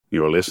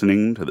You're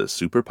listening to the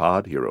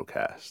Superpod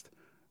HeroCast,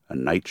 a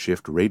Night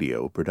Shift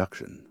Radio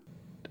production.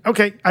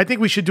 Okay, I think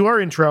we should do our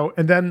intro,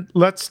 and then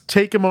let's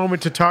take a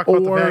moment to talk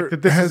about the fact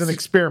that this is an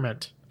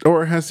experiment.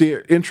 Or has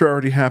the intro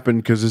already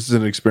happened because this is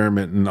an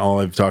experiment and all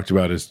I've talked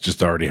about is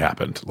just already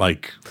happened?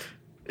 Like,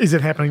 is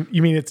it happening?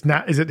 You mean it's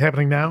not? Is it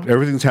happening now?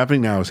 Everything's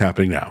happening now is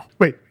happening now.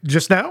 Wait,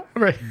 just now?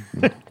 Right.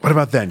 What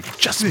about then?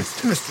 Just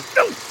missed it.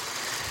 No.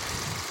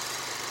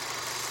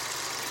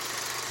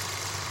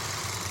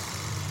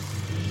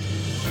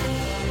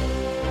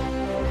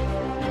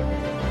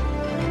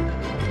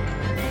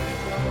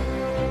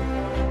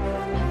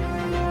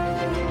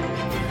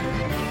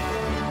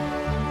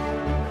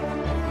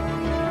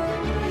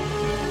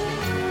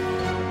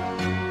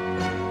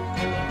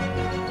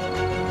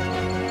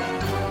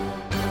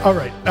 All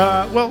right.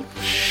 Well,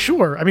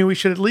 sure. I mean, we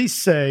should at least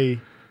say...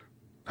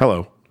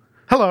 Hello.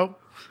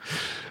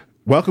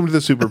 Welcome to the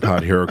Superpod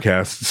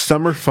HeroCast,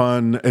 summer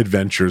fun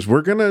adventures.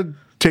 We're going to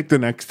take the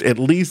next, at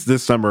least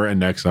this summer and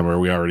next summer,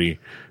 we already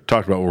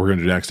talked about what we're going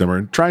to do next summer,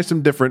 and try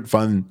some different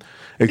fun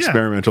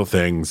experimental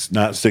things,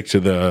 not stick to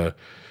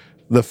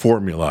the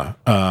formula.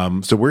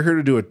 So we're here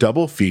to do a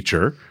double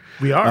feature.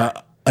 We are.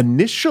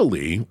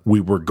 Initially,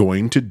 we were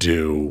going to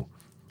do,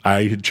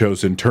 I had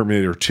chosen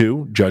Terminator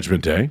 2,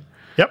 Judgment Day.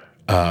 Yep.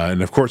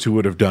 And of course, we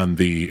would have done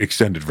the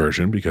extended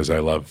version because I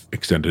love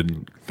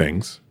extended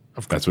things.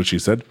 That's what she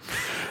said.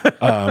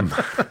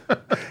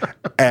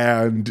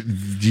 And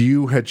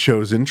you had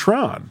chosen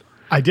Tron.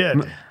 I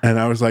did. And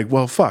I was like,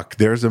 well, fuck,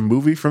 there's a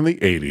movie from the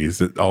 80s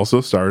that also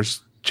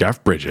stars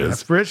Jeff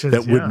Bridges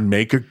that would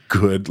make a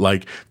good,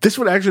 this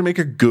would actually make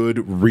a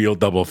good real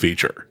double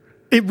feature.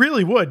 It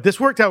really would. This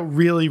worked out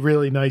really,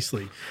 really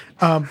nicely.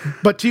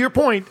 But to your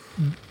point,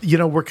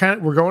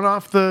 we're going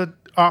off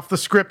the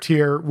script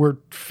here. We're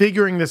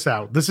figuring this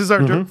out. This is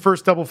our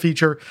first double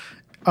feature.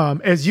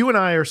 As you and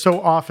I are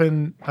so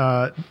often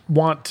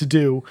want to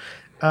do,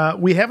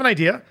 we have an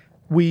idea.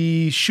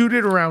 We shoot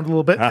it around a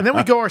little bit, and then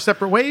we go our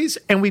separate ways,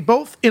 and we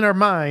both, in our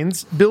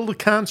minds, build a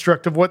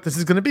construct of what this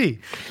is going to be.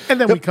 And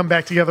then we come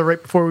back together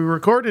right before we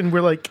record, and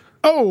we're like,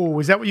 oh,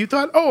 is that what you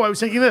thought? Oh, I was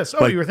thinking this.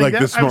 Oh, you were thinking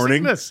that? This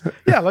morning? I was thinking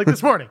this. Yeah, like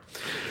this morning.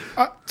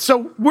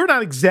 So we're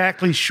not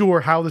exactly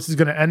sure how this is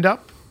going to end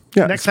up.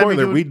 Yeah, next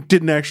spoiler, we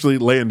didn't actually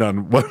land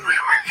on what we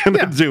were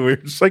going to do. We were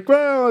just like,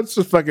 well, let's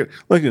just fucking...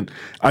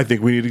 I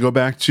think we need to go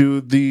back to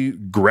the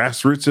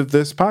grassroots of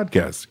this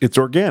podcast. It's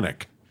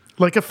organic.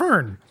 Like a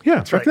fern. Yeah,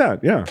 that's like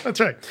that, yeah. That's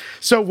right.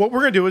 So what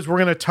we're going to do is we're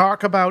going to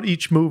talk about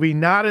each movie,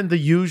 not in the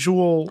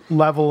usual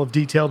level of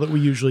detail that we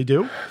usually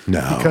do.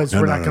 Because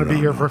we're not going to be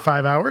here for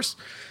 5 hours.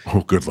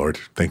 Oh, good Lord.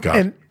 Thank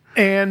God.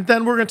 And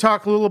then we're going to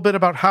talk a little bit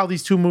about how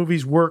these two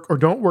movies work or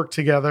don't work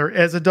together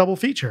as a double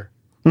feature.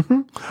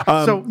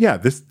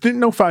 Mm-hmm. This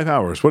didn't know 5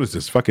 hours. What is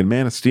this? Fucking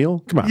Man of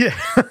Steel? Come on. Yeah.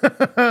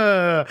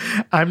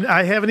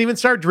 I haven't even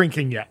started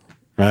drinking yet.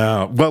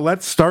 Well,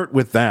 let's start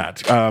with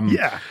that.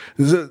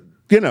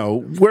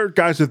 We're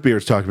guys with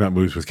beers talking about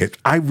movies with kids.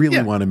 I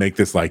really want to make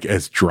this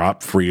as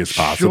drop free as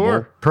possible.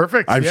 Sure.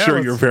 Perfect. I'm sure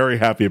you're very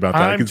happy about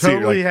that. I'm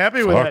totally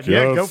happy with that.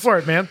 Yes. Yeah, go for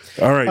it, man.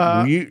 All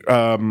right.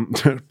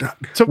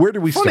 So where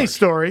do we start? Funny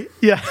story.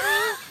 Yeah.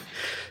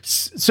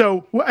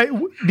 So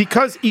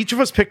because each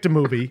of us picked a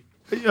movie,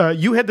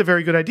 you had the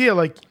very good idea.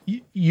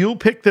 You'll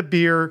pick the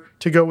beer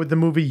to go with the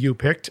movie you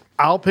picked.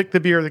 I'll pick the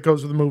beer that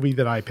goes with the movie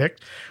that I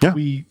picked. Yeah.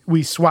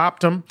 We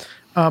swapped them.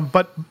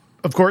 But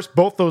of course,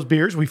 both those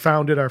beers we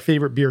found at our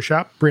favorite beer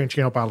shop,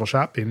 Branching Out Bottle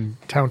Shop in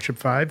Township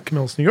 5,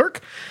 Camillus, New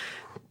York.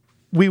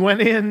 We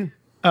went in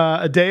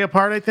a day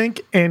apart, I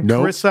think, and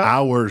Carissa...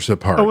 hours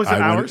apart. Oh, was it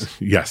hours?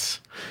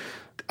 Yes.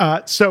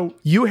 So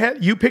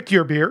you picked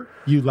your beer.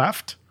 You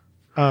left.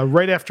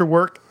 Right after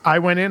work, I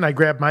went in, I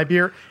grabbed my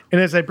beer, and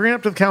as I bring it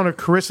up to the counter,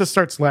 Carissa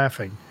starts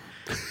laughing.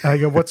 And I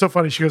go, what's so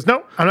funny? She goes,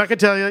 no, I'm not going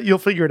to tell you. You'll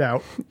figure it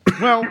out.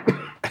 Well,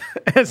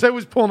 as I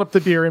was pulling up the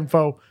beer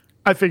info,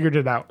 I figured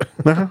it out.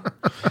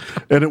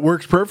 And it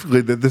works perfectly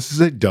that this is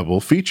a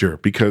double feature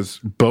because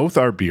both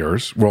our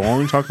beers, we'll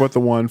only talk about the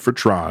one for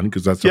Tron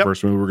because that's the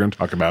first one we're going to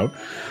talk about.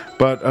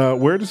 But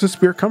where does this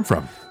beer come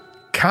from?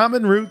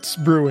 Common Roots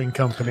Brewing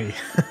Company.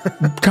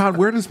 God,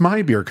 where does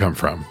my beer come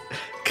from?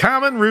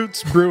 Common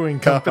Roots Brewing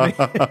Company.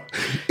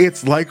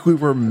 It's like we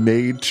were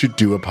made to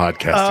do a podcast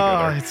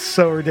together. Oh, it's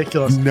so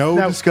ridiculous. No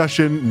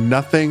discussion,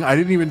 nothing. I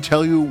didn't even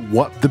tell you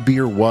what the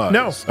beer was.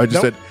 No. I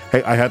just said,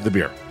 hey, I have the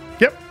beer.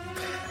 Yep.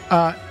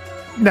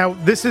 Now,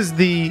 this is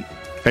the...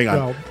 Hang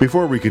on.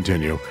 Before we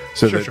continue,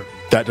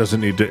 that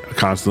doesn't need to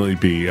constantly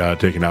be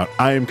taken out.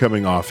 I am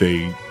coming off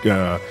a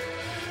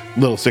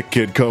little sick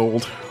kid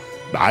cold.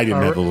 I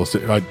didn't have a little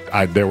sick...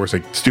 there was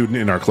a student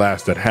in our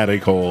class that had a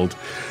cold.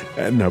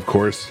 And of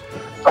course...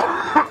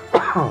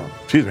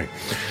 excuse me.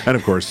 And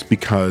of course,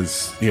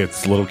 because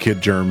it's little kid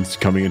germs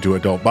coming into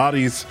adult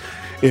bodies,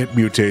 it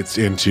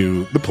mutates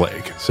into the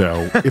plague.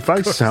 So if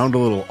I sound a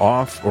little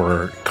off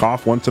or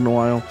cough once in a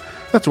while,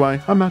 that's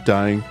why. I'm not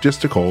dying,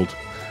 just a cold.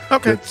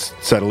 Okay. It's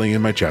settling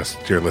in my chest,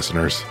 dear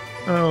listeners.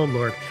 Oh,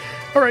 Lord.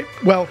 All right.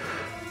 Well,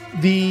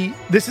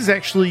 this is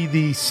actually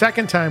the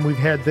second time we've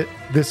had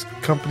this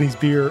company's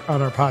beer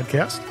on our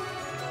podcast.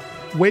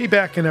 way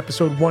back in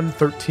episode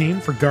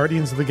 113 for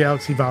Guardians of the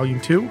Galaxy Volume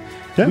 2,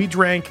 we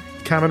drank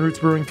Common Roots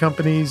Brewing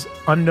Company's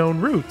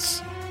Unknown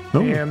Roots.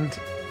 Oh. And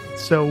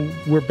so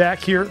we're back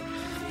here.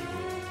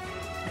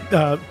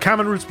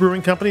 Common Roots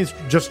Brewing Company is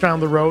just down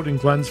the road in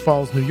Glens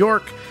Falls, New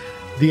York.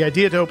 The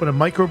idea to open a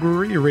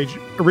microbrewery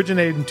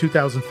originated in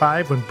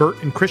 2005 when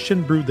Bert and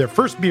Christian brewed their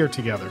first beer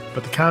together.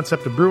 But the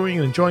concept of brewing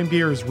and enjoying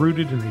beer is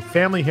rooted in a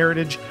family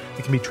heritage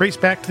that can be traced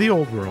back to the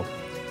old world.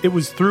 It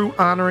was through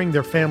honoring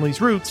their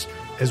family's roots,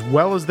 as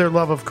well as their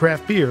love of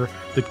craft beer,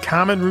 that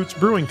Common Roots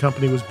Brewing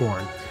Company was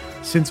born.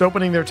 Since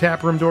opening their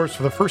taproom doors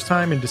for the first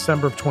time in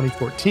December of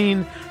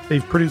 2014,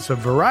 they've produced a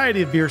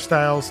variety of beer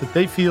styles that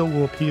they feel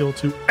will appeal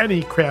to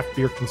any craft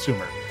beer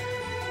consumer.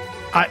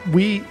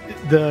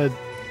 The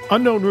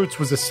Unknown Roots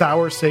was a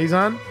sour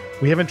saison.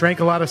 We haven't drank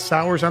a lot of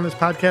sours on this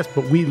podcast,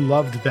 but we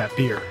loved that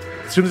beer.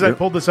 As soon as I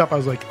pulled this up, I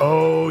was like,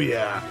 oh,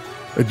 yeah.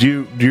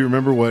 Do you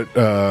remember what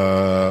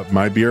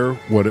my beer,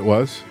 what it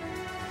was?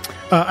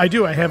 I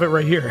do. I have it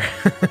right here.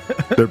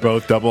 They're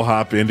both double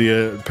hop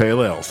India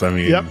Pale Ales. I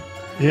mean,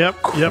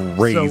 yep.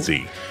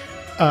 Crazy.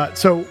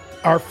 So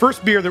our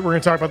first beer that we're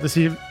going to talk about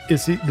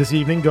this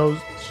evening goes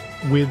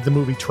with the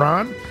movie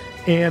Tron.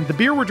 And the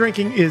beer we're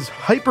drinking is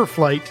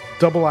Hyperflight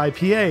Double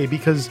IPA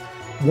because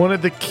one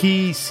of the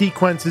key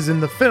sequences in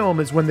the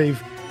film is when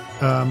they've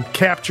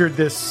captured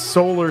this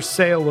solar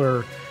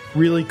sailor,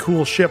 really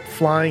cool ship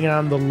flying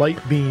on the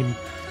light beam.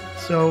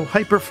 So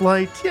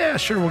Hyperflight, yeah,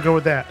 sure, we'll go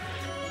with that.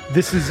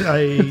 This is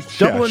a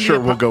double India. Sure,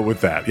 we'll go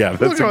with that. Yeah,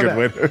 that's a good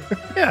way.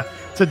 Yeah,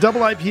 it's a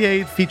double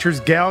IPA. It features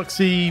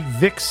Galaxy,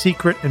 Vic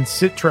Secret, and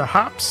Citra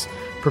hops.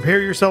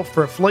 Prepare yourself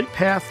for a flight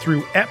path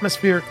through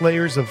atmospheric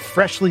layers of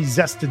freshly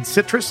zested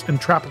citrus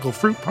and tropical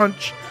fruit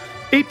punch.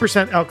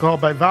 8% alcohol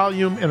by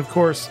volume, and of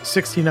course,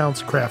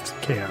 16-ounce craft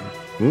can.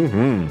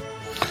 Mm-hmm.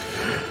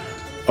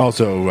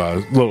 Also,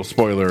 little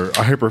spoiler, a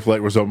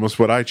Hyperflight was almost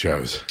what I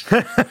chose.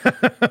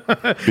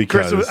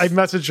 Because Chris, I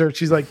messaged her.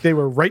 She's like, they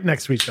were right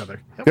next to each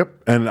other.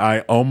 Yep. And I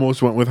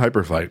almost went with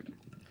Hyperflight.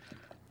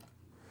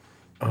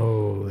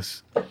 Oh,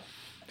 it's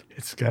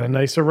got a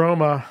nice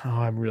aroma. Oh,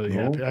 I'm really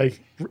happy.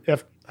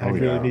 I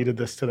really needed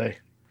this today.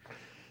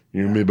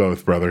 You and me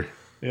both, brother.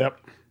 Yep.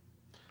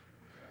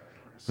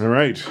 All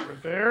right.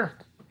 Right there.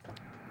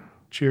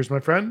 Cheers, my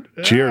friend.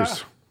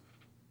 Cheers.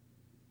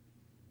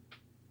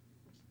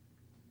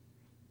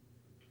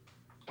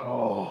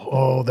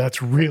 Oh,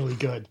 that's really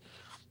good.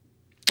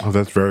 Oh,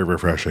 that's very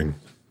refreshing.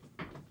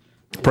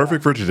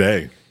 Perfect for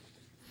today.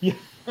 Yeah.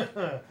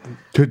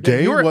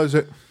 Today was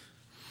a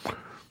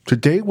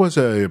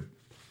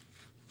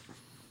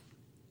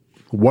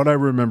what I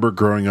remember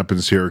growing up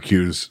in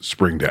Syracuse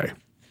spring day.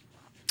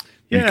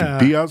 Yeah. You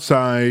could be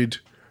outside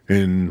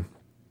in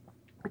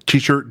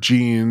t-shirt,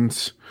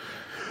 jeans.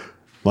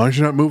 As long as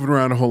you're not moving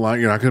around a whole lot,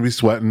 you're not going to be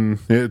sweating.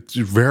 It's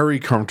a very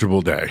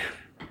comfortable day.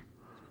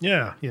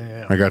 Yeah.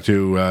 I got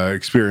to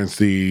experience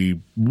the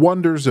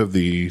wonders of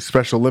the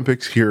Special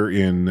Olympics here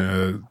in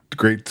the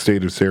great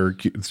state of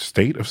Syracuse.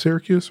 State of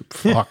Syracuse?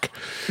 Fuck.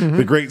 Mm-hmm.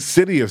 The great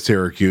city of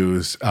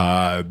Syracuse.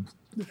 A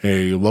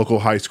local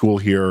high school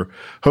here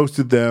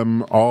hosted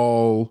them.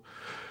 All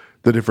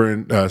the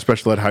different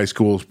special ed high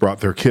schools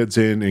brought their kids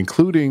in,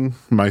 including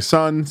my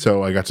son.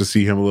 So I got to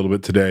see him a little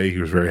bit today. He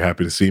was very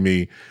happy to see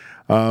me.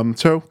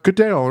 So good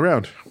day all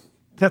around.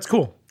 That's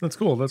cool.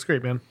 That's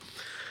great, man.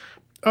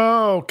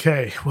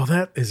 Okay, well,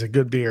 that is a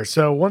good beer.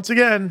 So once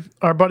again,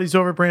 our buddies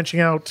over at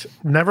Branching Out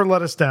never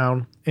let us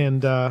down,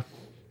 and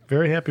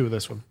very happy with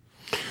this one.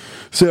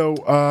 So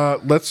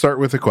let's start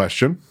with a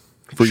question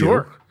for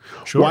you.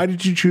 Sure. Why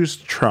did you choose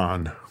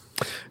Tron?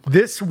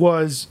 This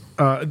was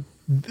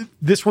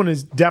this one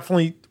is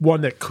definitely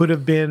one that could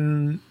have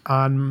been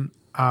on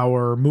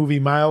our movie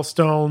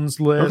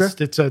milestones list.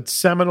 Okay. It's a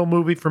seminal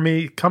movie for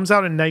me. It comes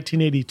out in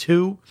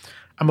 1982.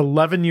 I'm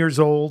 11 years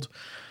old.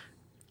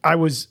 I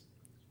was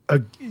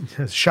a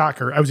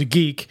shocker. I was a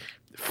geek,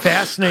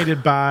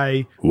 fascinated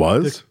by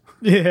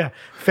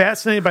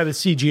fascinated by the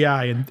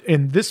CGI,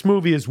 and this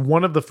movie is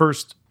one of the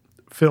first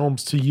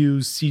films to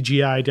use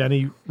CGI to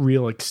any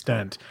real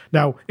extent.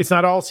 Now, it's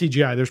not all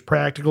CGI. There's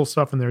practical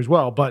stuff in there as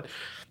well, but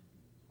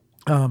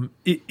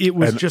it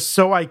was just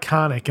so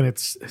iconic, and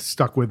it's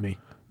stuck with me.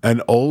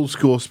 An old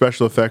school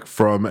special effect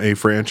from a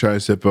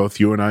franchise that both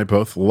you and I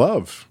both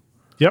love.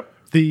 Yep,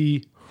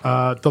 the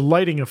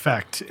lighting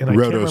effect and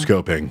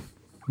rotoscoping.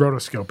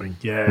 Rotoscoping,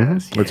 yes.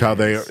 Mm-hmm. That's how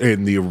they,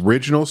 in the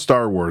original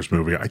Star Wars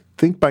movie, I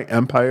think by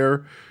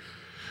Empire,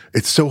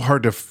 it's so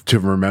hard to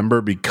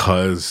remember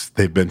because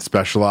they've been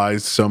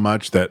specialized so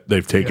much that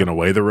they've taken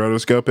away the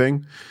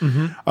rotoscoping.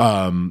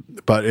 Mm-hmm.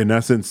 But in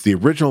essence, the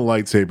original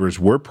lightsabers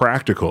were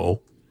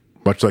practical,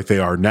 much like they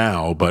are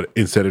now, but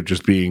instead of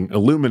just being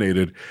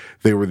illuminated,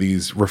 they were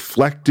these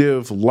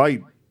reflective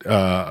light,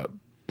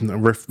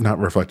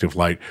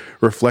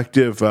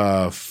 reflective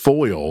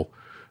foil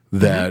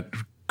that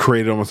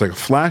created almost like a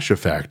flash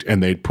effect,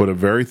 and they'd put a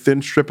very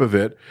thin strip of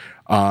it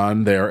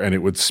on there and it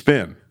would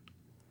spin.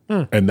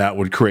 And that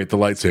would create the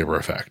lightsaber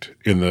effect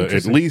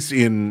at least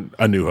in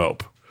A New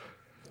Hope.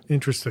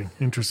 Interesting.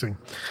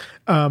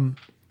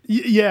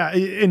 Yeah,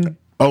 and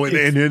Oh, and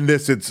in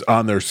this, it's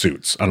on their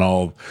suits, on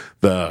all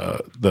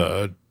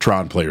the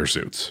Tron player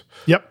suits.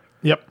 Yep.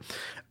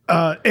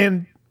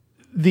 And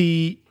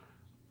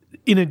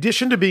in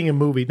addition to being a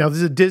movie, now this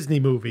is a Disney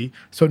movie,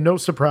 so no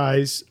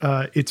surprise,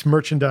 it's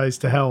merchandise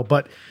to hell.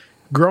 But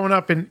growing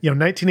up in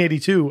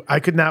 1982, I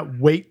could not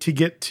wait to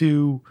get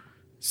to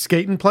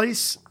Skating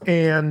Place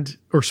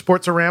or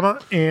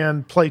Sportsorama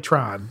and play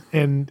Tron,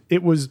 and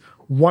it was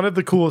one of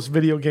the coolest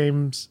video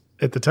games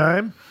at the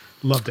time.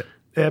 Loved it.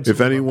 Absolutely.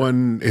 If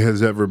anyone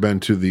has ever been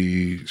to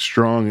the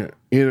Strong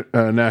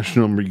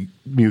National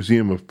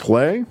Museum of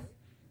Play,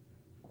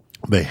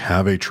 they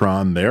have a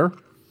Tron there.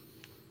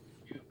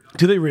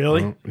 Do they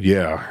really?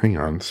 Yeah. Hang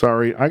on.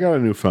 Sorry, I got a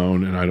new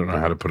phone and I don't know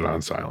how to put it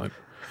on silent.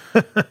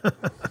 There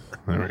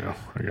we go.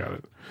 I got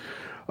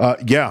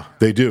it. Yeah,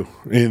 they do.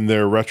 In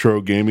their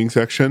retro gaming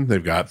section,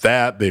 they've got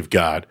that. They've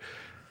got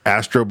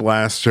Astro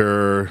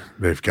Blaster.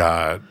 They've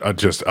got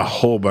just a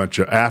whole bunch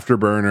of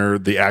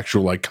Afterburner, the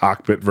actual like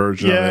cockpit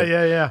version of it.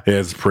 Yeah.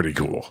 It's pretty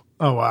cool.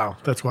 Oh, wow.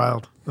 That's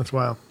wild.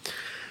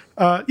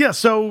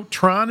 So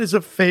Tron is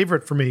a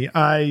favorite for me.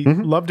 I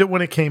loved it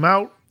when it came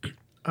out.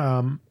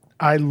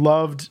 I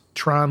loved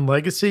Tron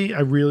Legacy. I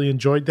really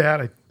enjoyed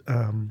that.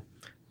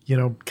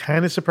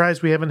 Kind of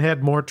surprised we haven't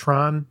had more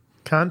Tron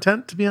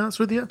content, to be honest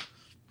with you.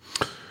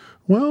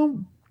 Well,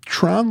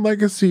 Tron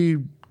Legacy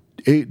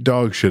ate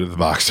dog shit at the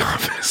box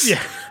office.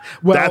 Yeah.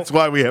 Well, that's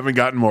why we haven't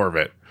gotten more of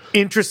it.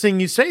 Interesting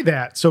you say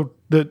that. So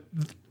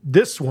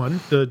this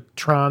one, the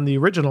Tron, the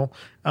original,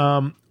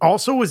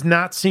 also was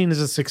not seen as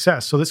a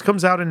success. So this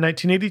comes out in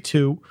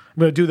 1982. I'm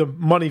going to do the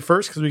money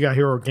first because we got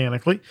here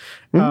organically.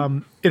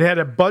 It had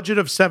a budget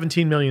of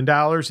 $17 million.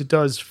 It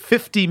does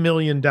 $50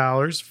 million,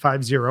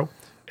 50,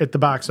 at the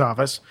box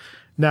office.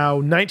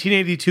 Now,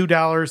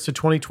 $1982 to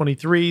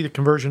 2023, the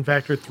conversion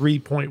factor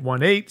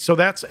 3.18. So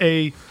that's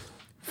a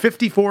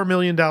 $54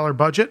 million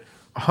budget,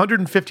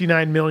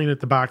 $159 million at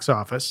the box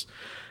office.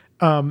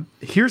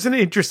 Here's an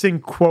interesting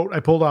quote I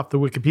pulled off the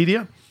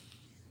Wikipedia.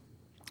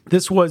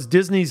 This was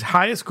Disney's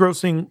highest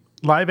grossing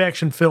live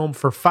action film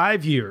for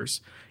 5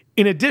 years.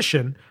 In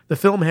addition, the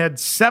film had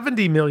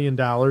 $70 million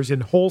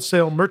in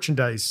wholesale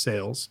merchandise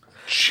sales.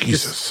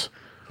 Jesus.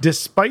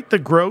 Despite the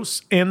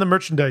gross and the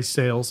merchandise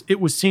sales,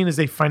 it was seen as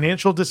a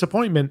financial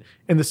disappointment,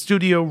 and the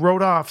studio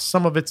wrote off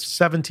some of its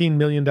 $17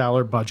 million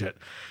budget.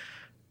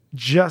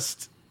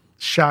 Just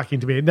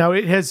shocking to me. Now,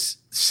 it has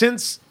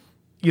since,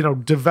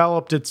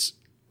 developed its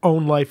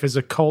own life as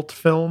a cult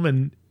film,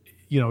 and,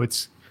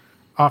 it's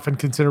often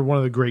considered one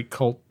of the great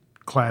cult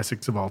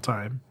classics of all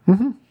time.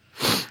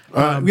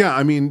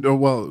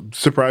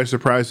 Surprise,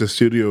 surprise, the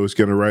studio is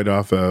going to write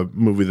off a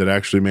movie that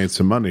actually made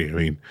some money. I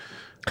mean,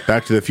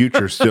 Back to the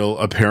Future still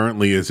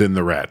apparently is in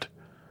the red.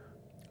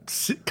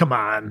 Come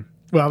on.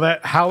 Well,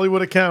 that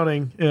Hollywood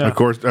accounting. Yeah. Of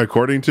course,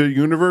 according to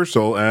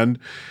Universal. And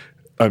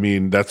I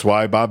mean, that's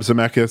why Bob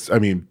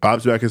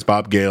Zemeckis,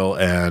 Bob Gale,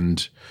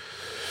 and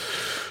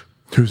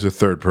who's the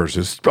third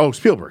person? Oh,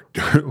 Spielberg.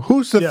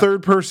 Who's the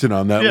third person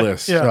on that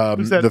list? Yeah.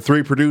 The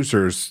three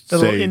producers the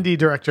say, little indie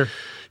director.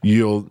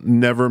 You'll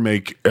never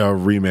make a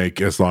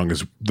remake as long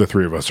as the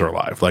three of us are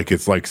alive. Like,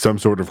 it's like some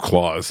sort of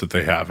clause that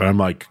they have. And I'm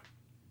like,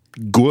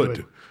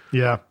 good.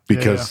 Yeah.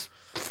 Because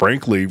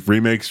frankly,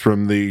 remakes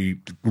from the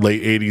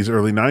late 80s,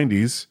 early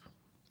 90s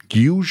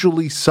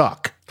usually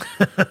suck.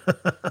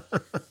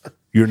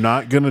 You're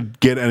not going to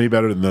get any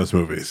better than those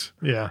movies.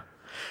 Yeah.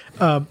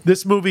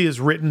 This movie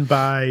is written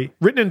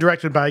and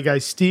directed by a guy,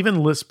 Steven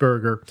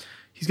Lisberger.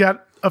 He's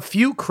got a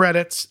few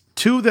credits,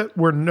 two that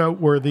were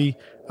noteworthy.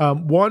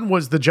 One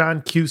was the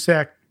John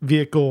Cusack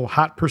vehicle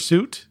Hot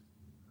Pursuit.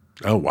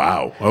 Oh,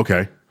 wow.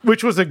 Okay.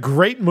 Which was a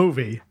great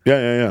movie.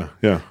 Yeah.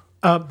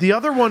 The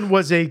other one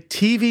was a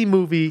TV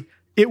movie.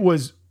 It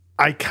was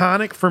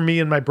iconic for me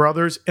and my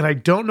brothers, and I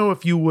don't know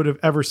if you would have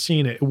ever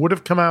seen it. It would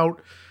have come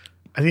out,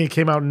 I think it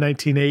came out in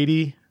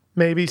 1980,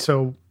 maybe,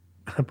 so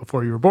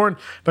before you were born.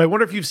 But I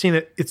wonder if you've seen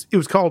it. It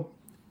was called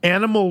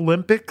Animal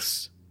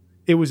Olympics.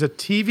 It was a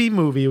TV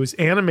movie. It was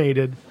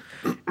animated.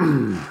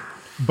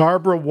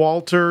 Barbara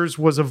Walters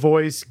was a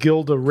voice.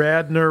 Gilda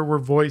Radner were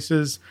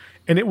voices.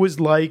 And it was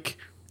like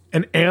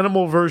an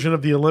animal version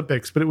of the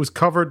Olympics, but it was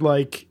covered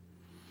like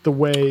the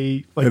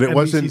way like and it NBC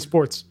wasn't,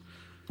 Sports.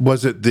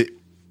 Was it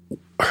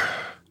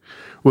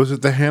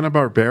the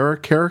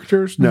Hanna-Barbera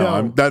characters?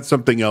 No. That's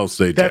something else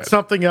they did. That's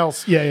something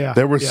else. Yeah.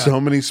 There were so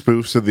many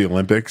spoofs of the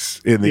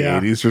Olympics in the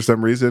 80s for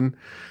some reason.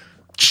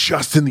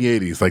 Just in the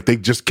 80s. Like, they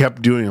just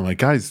kept doing it. Like,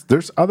 guys,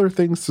 there's other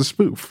things to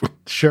spoof.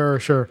 Sure.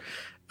 It's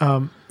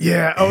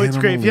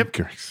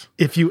great.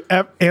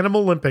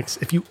 Animal Olympics,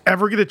 if you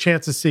ever get a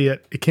chance to see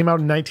it, it came out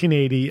in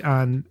 1980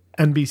 on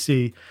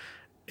NBC,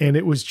 and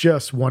it was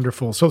just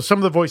wonderful. So some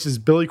of the voices,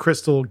 Billy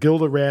Crystal,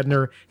 Gilda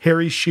Radner,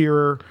 Harry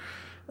Shearer,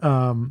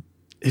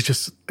 it's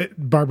just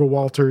Barbara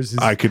Walters.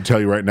 I could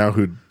tell you right now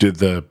who did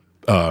the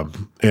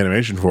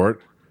animation for it.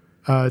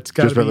 It's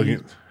got to be...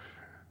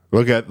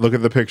 Look at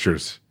the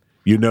pictures.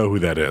 You know who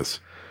that is.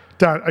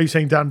 Don, are you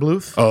saying Don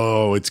Bluth?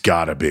 Oh, it's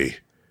got to be.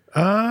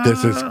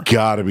 This has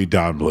got to be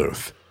Don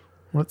Bluth.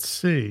 Let's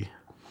see.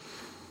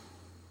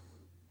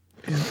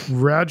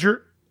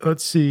 Roger.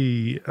 Let's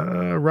see.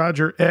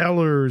 Roger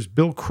Allers,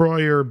 Bill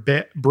Croyer,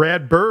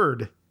 Brad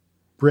Bird.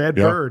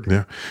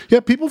 Yeah.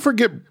 People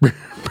forget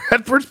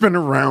Brad Bird's been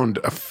around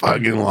a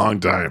fucking long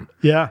time.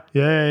 Yeah.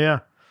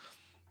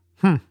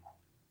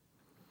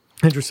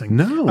 Interesting.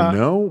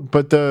 No.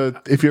 But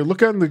if you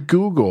look on the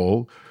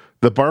Google,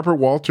 the Barbara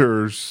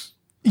Wahlbergs,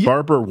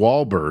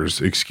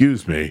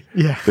 excuse me.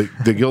 Yeah.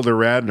 The Gilda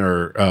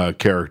Radner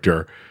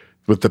character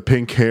with the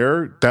pink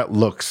hair, that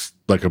looks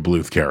like a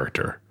Bluth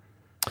character.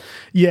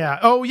 Yeah.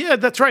 Oh, yeah,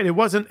 that's right. It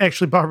wasn't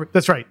actually Barbara.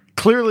 That's right.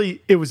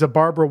 Clearly, it was a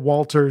Barbara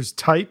Walters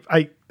type.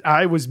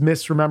 I was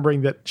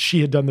misremembering that she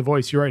had done the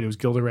voice. You're right. It was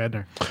Gilda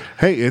Radner.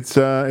 Hey, it's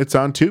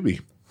on Tubi.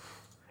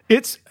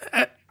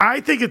 I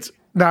think it's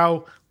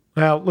now.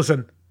 Well,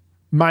 listen.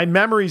 My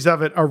memories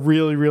of it are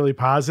really, really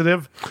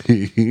positive.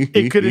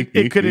 It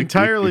could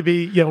entirely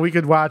be. We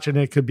could watch and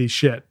it could be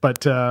shit.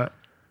 But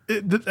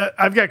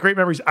I've got great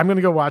memories. I'm going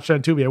to go watch it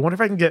on Tubi. I wonder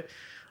if I can get.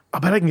 I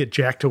bet I can get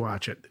Jack to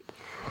watch it.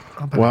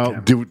 Well,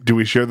 do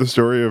we share the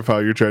story of how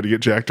you tried to get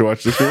Jack to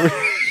watch this movie?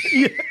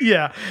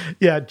 yeah.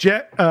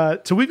 Jack.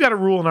 So we've got a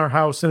rule in our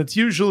house, and it's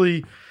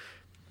usually,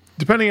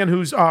 depending on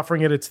who's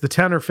offering it, it's the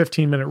 10 or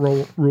 15 minute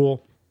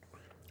rule.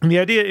 And the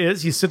idea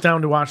is you sit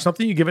down to watch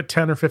something, you give it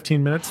 10 or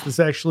 15 minutes. This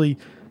actually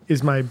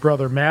is my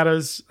brother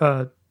Matta's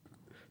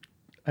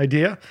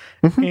idea.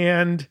 Mm-hmm.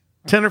 And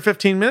 10 or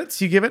 15 minutes,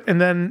 you give it, and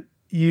then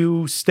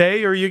you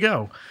stay or you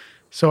go.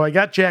 So I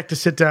got Jack to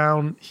sit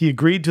down. He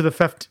agreed to the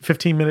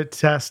 15-minute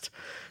test.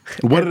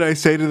 What did I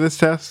say to this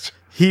test?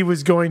 He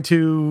was going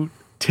to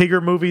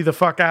Tigger movie the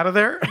fuck out of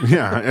there.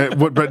 Yeah,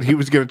 but he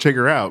was going to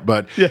Tigger out.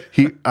 But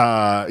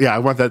I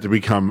want that to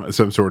become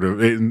some sort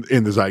of in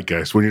the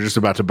zeitgeist. When you're just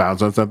about to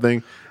bounce on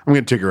something, I'm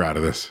going to Tigger out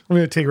of this. I'm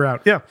going to Tigger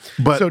out. Yeah,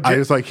 but so I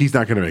was like, he's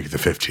not going to make it to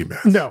 15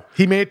 minutes. No,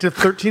 he made it to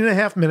 13 and a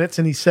half minutes,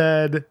 and he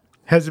said,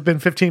 "Has it been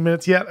 15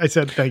 minutes yet?" I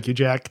said, "Thank you,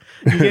 Jack.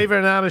 You gave it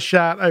an honest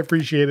shot. I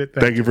appreciate it.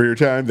 Thank you for your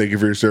time. Thank you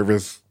for your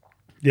service."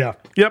 Yeah.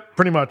 Yep.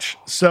 Pretty much.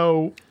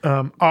 So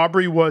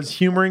Aubrey was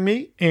humoring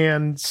me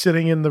and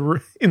sitting in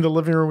the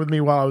living room with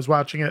me while I was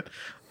watching it,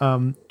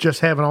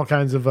 just having all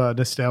kinds of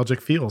nostalgic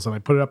feels. And I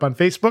put it up on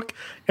Facebook,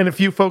 and a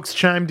few folks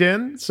chimed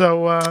in.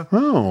 So I'm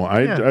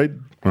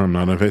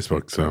not on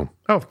Facebook. So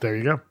there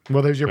you go.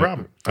 Well, there's your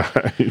problem.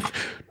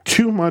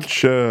 Too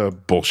much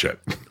bullshit.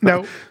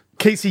 Now,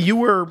 Casey, you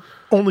were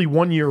only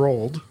 1 year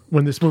old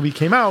when this movie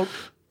came out.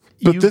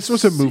 But this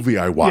was a movie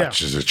I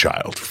watched as a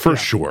child, for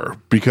sure,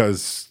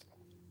 because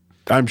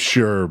I'm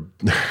sure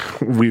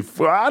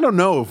I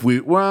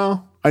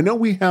know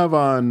we have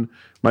on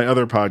my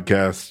other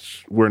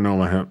podcasts where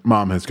No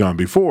Mom Has Gone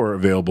Before,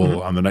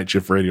 available on the Night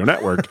Shift Radio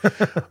Network.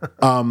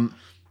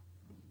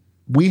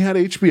 We had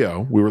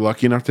HBO. We were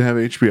lucky enough to have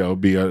HBO,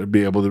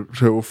 be able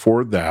to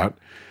afford that.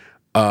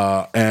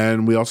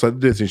 And we also had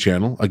the Disney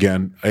Channel.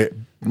 Again,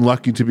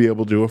 lucky to be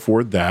able to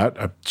afford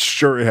that. I'm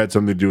sure it had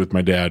something to do with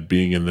my dad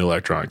being in the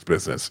electronics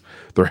business.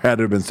 There had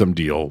to have been some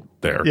deal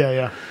there.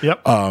 Yeah.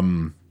 Yep.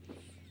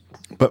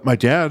 But my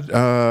dad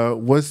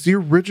was the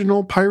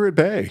original Pirate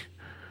Bay.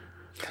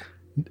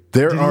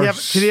 Did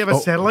he have a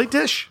satellite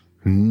dish?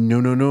 No.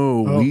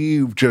 Oh.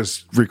 We've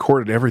just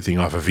recorded everything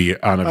on a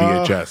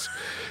VHS.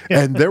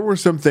 And there were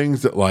some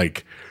things that what's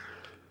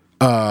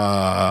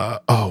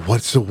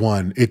the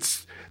one?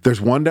 There's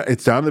one,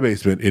 it's down in the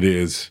basement. It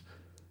is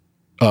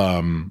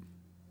the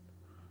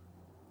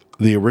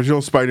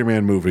original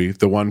Spider-Man movie,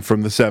 the one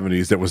from the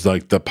 70s that was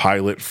like the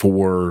pilot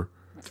for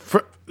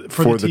the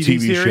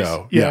TV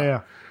show.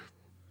 Yeah.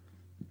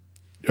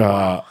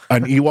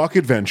 An Ewok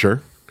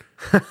Adventure,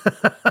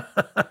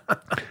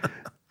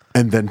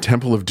 and then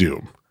Temple of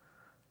Doom.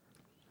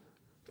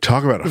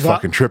 Talk about a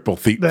fucking triple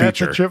feature. That's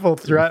a triple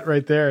threat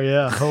right there.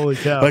 Yeah. Holy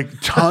cow. Like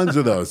tons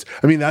of those.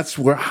 I mean, that's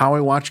how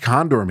I watched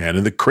Condor Man.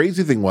 And the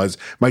crazy thing was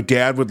my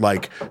dad would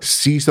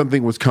see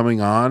something was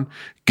coming on,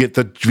 get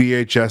the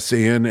VHS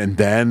in, and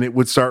then it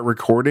would start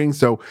recording.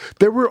 So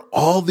there were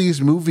all these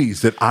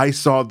movies that I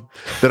saw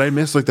that I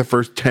missed the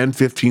first 10,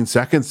 15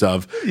 seconds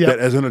of that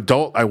as an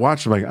adult I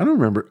watched. I'm like, I don't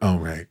remember. Oh,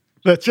 right.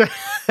 That's right.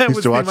 I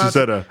used to watch this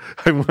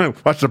I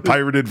watched a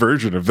pirated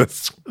version of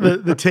this.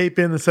 the tape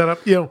in, the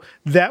setup.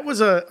 That was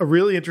a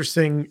really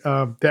interesting, if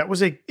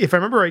I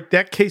remember right,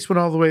 that case went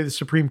all the way to the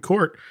Supreme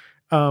Court.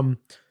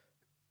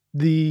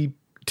 The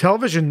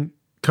television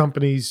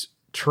companies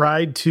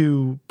tried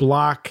to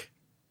block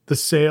the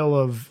sale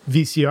of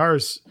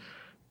VCRs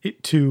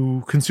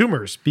to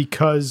consumers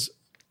because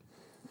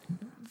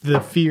the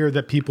fear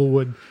that people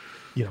would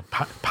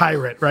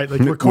pirate, right?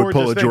 Record would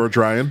pull a George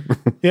Ryan.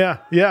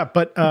 yeah.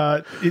 But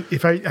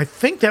if I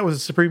think that was a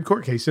Supreme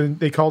Court case, and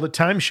they called it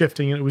time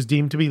shifting, and it was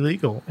deemed to be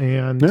legal.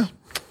 And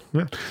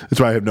that's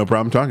why I have no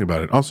problem talking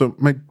about it. Also,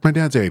 my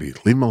dad's 80.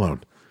 Leave him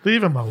alone.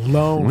 Leave him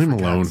alone. Leave him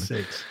alone.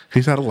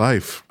 He's out of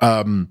life.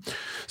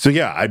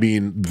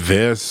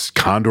 This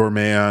Condor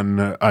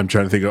Man. I'm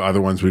trying to think of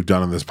other ones we've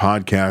done on this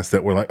podcast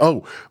that were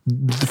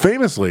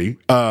famously,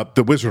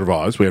 The Wizard of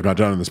Oz. We have not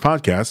done on this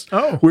podcast.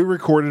 Oh, we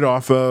recorded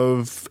off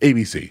of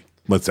ABC.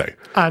 Let's say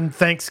on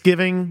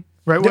Thanksgiving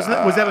right? Was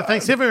that a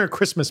Thanksgiving or a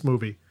Christmas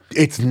movie?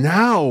 It's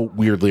now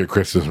weirdly a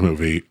Christmas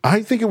movie.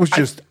 I think it was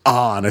just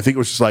on. I think it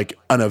was just like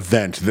an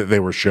event that they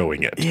were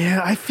showing it. Yeah,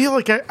 I feel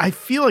like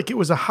it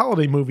was a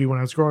holiday movie when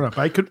I was growing up.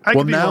 I could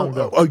be wrong,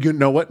 though. Oh, you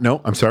know what?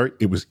 No, I'm sorry.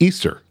 It was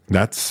Easter.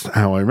 That's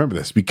how I remember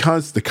this,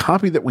 because the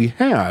copy that we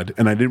had,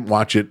 and I didn't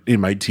watch it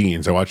in my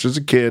teens. I watched it as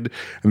a kid,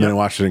 and then I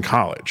watched it in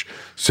college.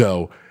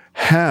 So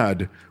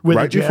had with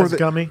right the before jazz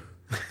gummy.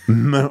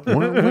 No,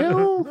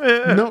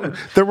 no,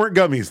 there weren't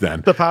gummies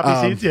then. The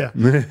poppy seeds, yeah.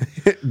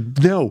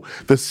 No,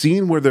 the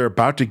scene where they're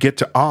about to get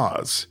to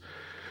Oz,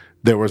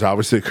 there was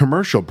obviously a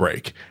commercial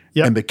break,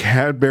 and the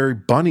Cadbury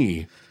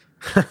Bunny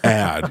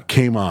ad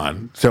came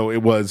on. So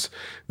it was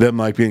them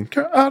like being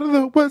out of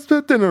the West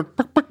End,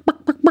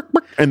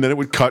 and then it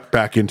would cut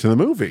back into the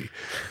movie.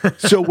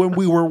 So when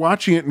we were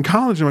watching it in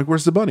college, I'm like,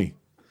 "Where's the bunny?"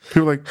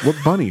 People were like, "What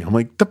bunny?" I'm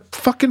like, "The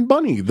fucking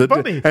bunny." The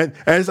bunny. And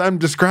as I'm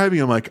describing,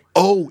 I'm like,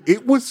 "Oh,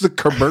 it was the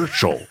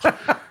commercial." But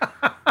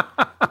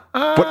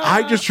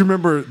I just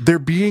remember there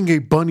being a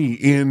bunny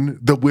in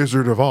The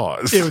Wizard of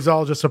Oz. It was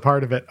all just a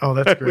part of it. Oh,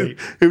 that's great.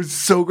 It was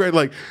so great.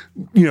 Like,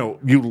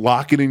 you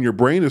lock it in your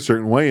brain a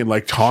certain way, and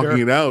like talking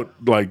it out,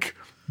 like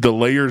the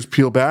layers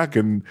peel back,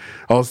 and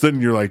all of a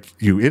sudden you're like,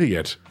 "You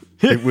idiot."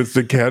 It was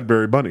the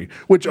Cadbury Bunny,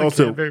 which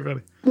also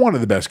one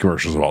of the best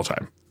commercials of all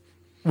time.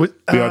 The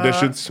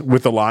auditions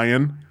with the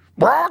lion.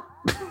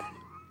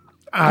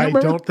 I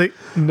don't think.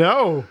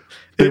 No.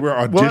 They were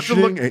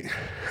auditioning.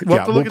 We'll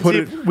have to look and see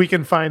if we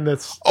can find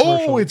this.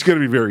 Oh, it's going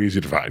to be very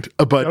easy to find.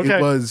 But it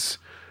was,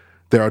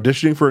 they're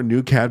auditioning for a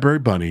new Cadbury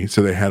Bunny.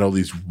 So they had all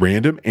these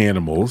random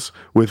animals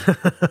with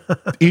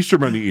Easter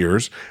Bunny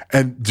ears.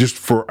 And just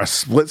for a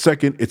split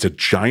second, it's a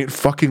giant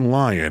fucking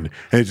lion.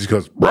 And it just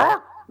goes,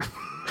 I'm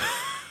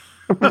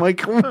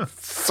like,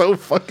 so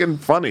fucking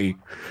funny.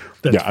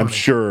 That's funny. I'm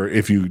sure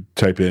if you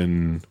type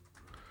in.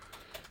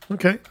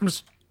 Okay, I'm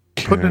just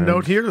putting a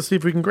note here to see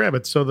if we can grab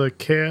it. So the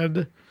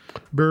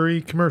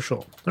Cadbury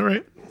commercial. All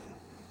right.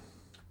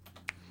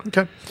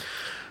 Okay.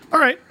 All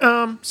right.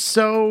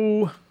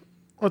 So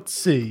let's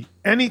see.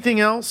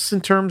 Anything else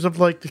in terms of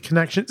like the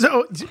connection?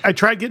 So I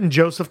tried getting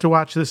Joseph to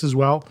watch this as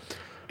well,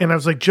 and I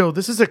was like, "Joe,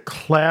 this is a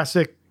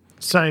classic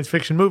science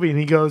fiction movie," and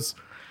he goes,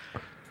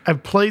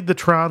 "I've played the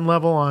Tron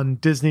level on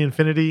Disney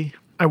Infinity.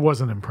 I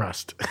wasn't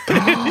impressed."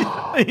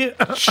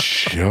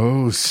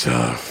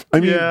 Joseph. I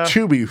mean,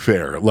 to be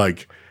fair,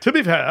 Elliot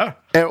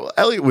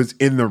was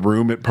in the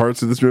room at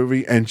parts of this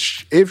movie, and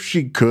if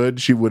she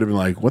could, she would have been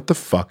like, "What the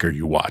fuck are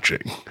you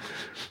watching?"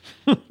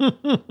 I'm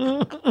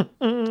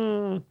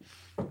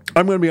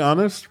going to be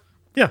honest.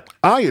 Yeah.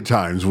 I, at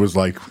times, was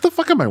like, "What the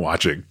fuck am I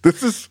watching?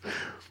 This is..."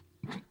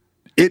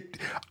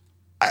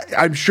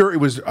 I'm sure it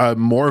was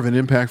more of an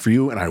impact for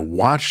you, and I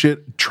watched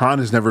it. Tron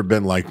has never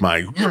been like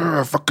my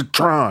fucking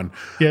Tron.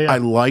 Yeah. I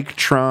like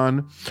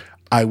Tron.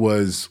 I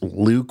was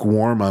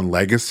lukewarm on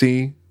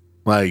Legacy.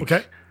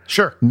 Okay,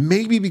 sure.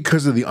 Maybe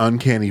because of the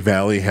Uncanny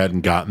Valley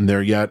hadn't gotten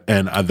there yet,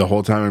 and the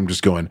whole time I'm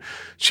just going,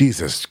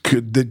 Jesus,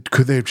 could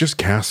they have just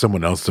cast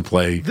someone else to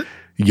play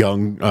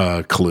young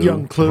Clue?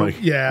 Young Clue,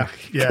 yeah.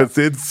 Because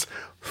it's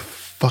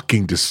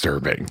fucking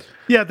disturbing.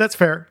 Yeah, that's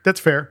fair. That's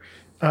fair.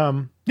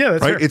 That's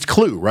right. Fair. It's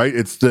Clue, right?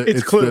 It's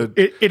Clue.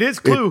 It is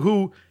Clue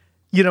who,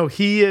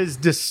 he is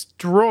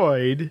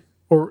destroyed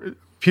or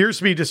appears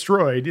to be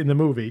destroyed in the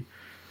movie.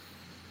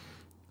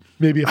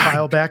 Maybe a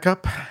file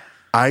backup.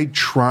 I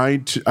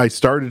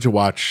started to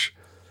watch.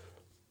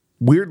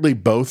 Weirdly,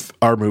 both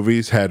our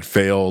movies had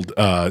failed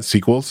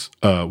sequels.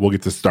 We'll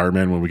get to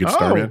Starman when we get to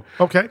Starman.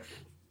 Okay.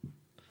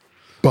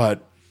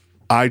 But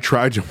I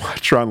tried to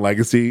watch Tron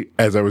Legacy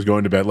as I was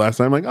going to bed last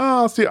night. I'm like,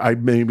 I'll see. I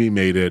maybe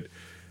made it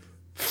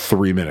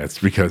 3 minutes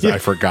because I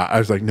forgot. I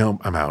was like, no,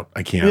 I'm out.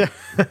 I can't.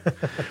 Yeah.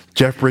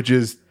 Jeff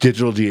Bridges'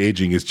 digital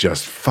de-aging is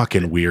just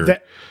fucking weird.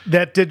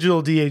 That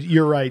digital de-aging,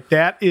 you're right.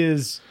 That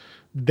is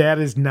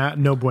not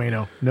no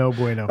bueno. No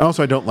bueno.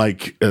 Also, I don't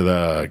like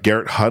the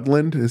Garrett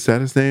Hedlund. Is that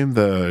his name?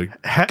 The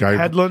guy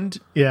Hedlund?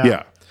 Yeah.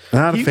 Yeah.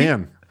 Not a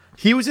fan.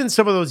 He was in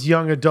some of those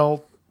young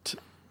adult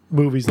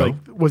movies. No. Like,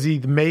 was he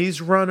the Maze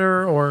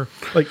Runner or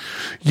like?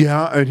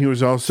 Yeah, and he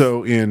was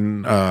also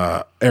in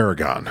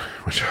Aragon.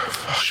 Which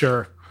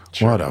sure.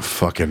 What a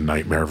fucking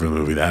nightmare of a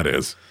movie that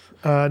is.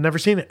 Never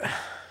seen it.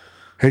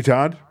 Hey,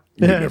 Todd.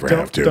 You never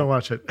have to. Don't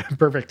watch it.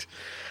 Perfect.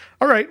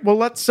 All right. Well,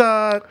 let's.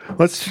 So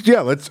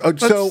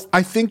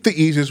I think the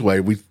easiest way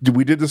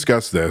we did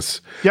discuss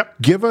this.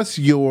 Yep. Give us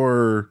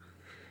your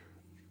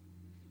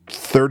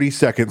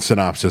 30-second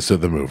synopsis of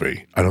the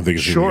movie. I don't think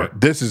it's sure.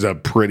 This is a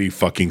pretty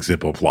fucking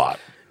simple plot.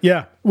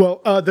 Yeah. Well,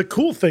 the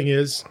cool thing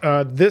is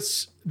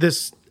this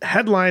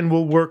headline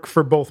will work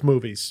for both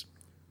movies.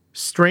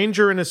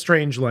 Stranger in a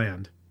Strange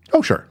Land.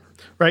 Oh, sure.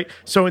 Right.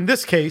 So in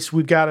this case,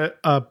 we've got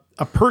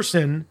a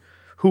person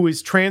who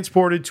is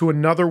transported to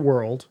another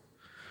world.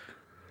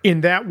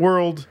 In that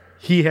world,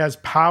 he has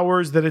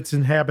powers that its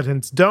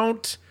inhabitants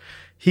don't.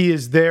 He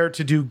is there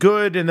to do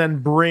good and then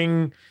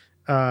bring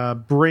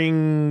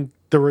the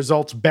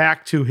results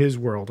back to his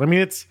world. I mean,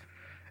 it's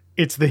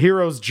the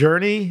hero's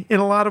journey in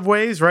a lot of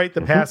ways, right?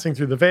 The passing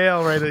through the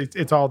veil, right?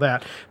 It's all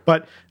that.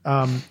 But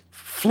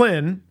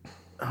Flynn.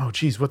 Oh,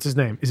 geez, what's his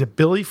name? Is it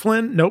Billy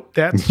Flynn? Nope,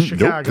 that's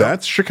Chicago. Nope,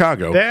 that's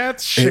Chicago.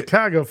 That's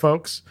Chicago,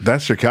 folks.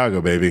 That's Chicago,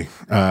 baby.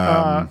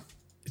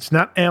 It's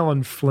not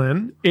Alan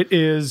Flynn. It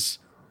is.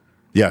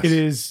 Yes. It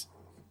is.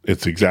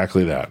 It's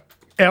exactly that.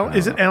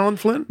 Is it Alan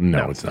Flynn?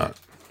 No, it's not.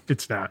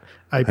 It's not.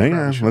 Hang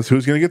on. Let's.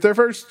 Who's going to get there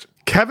first?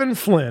 Kevin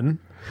Flynn.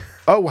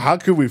 Oh, how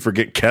could we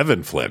forget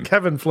Kevin Flynn?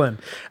 Kevin Flynn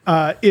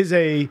is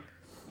a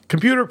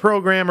computer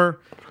programmer.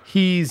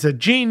 He's a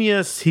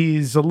genius.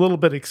 He's a little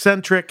bit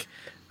eccentric.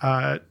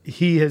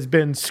 He has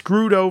been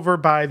screwed over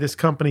by this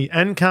company,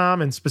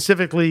 Encom, and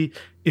specifically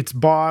its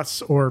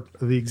boss or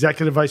the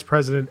executive vice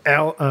president,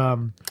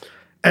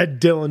 Ed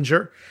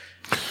Dillinger.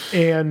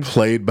 And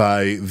played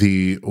by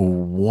the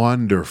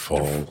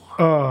wonderful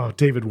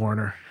David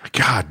Warner.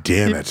 God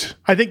damn it.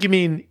 I think you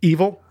mean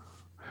Evil.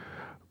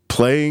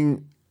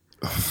 Playing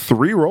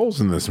 3 roles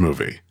in this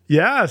movie.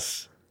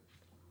 Yes.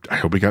 I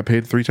hope he got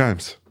paid 3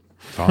 times.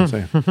 That's all I'm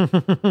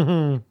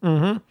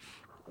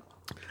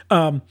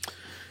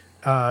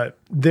saying.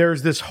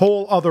 There's this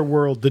whole other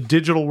world, the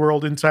digital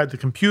world inside the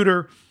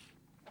computer,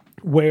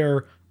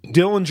 where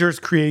Dillinger's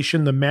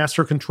creation, the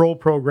master control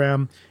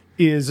program,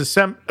 is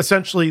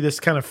essentially this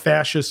kind of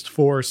fascist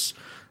force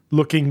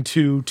looking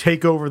to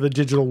take over the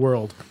digital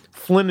world.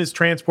 Flynn is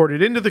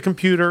transported into the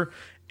computer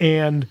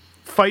and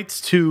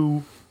fights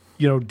to,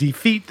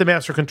 defeat the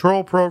master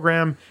control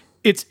program,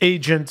 its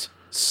agent,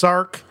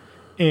 Sark,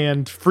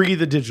 and free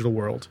the digital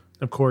world.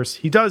 Of course,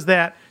 he does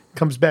that,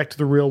 comes back to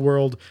the real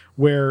world,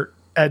 where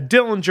Ed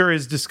Dillinger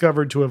is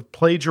discovered to have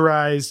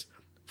plagiarized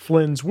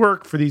Flynn's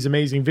work for these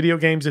amazing video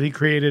games that he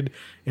created,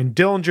 and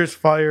Dillinger's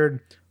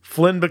fired.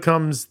 Flynn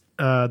becomes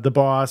the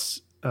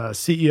boss,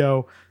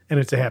 CEO, and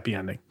it's a happy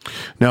ending.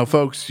 Now,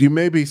 folks, you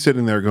may be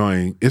sitting there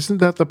going, isn't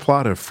that the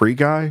plot of Free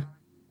Guy?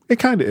 It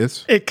kind of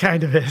is. It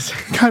kind of is.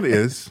 Kind of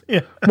is.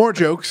 Yeah. More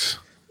jokes.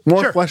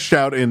 More Sure. fleshed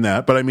out in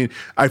that. But I mean,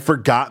 I've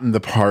forgotten the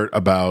part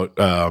about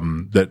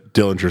that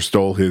Dillinger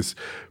stole his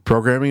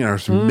programming. And I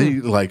was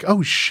immediately like,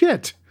 oh,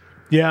 shit.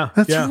 Yeah.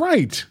 That's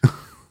right.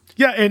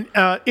 Yeah, and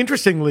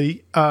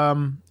interestingly,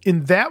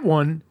 in that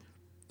one,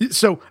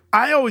 so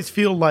I always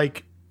feel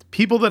like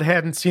people that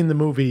hadn't seen the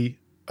movie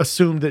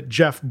assumed that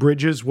Jeff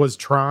Bridges was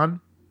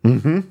Tron.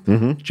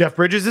 Jeff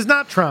Bridges is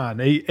not Tron.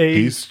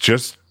 He's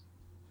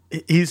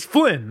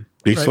Flynn.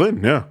 He's right?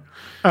 Flynn, yeah.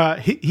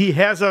 He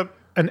has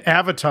an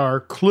avatar,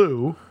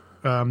 Clue,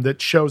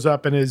 that shows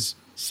up and is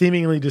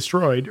seemingly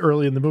destroyed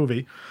early in the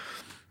movie.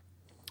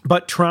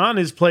 But Tron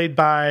is played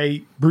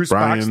by Bruce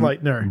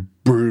Boxleitner.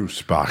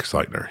 Bruce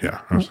Boxleitner,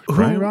 yeah.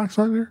 Brian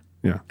Boxleitner?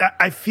 Yeah.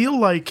 I feel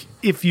like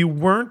if you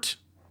were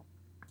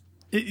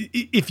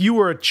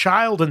a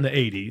child in the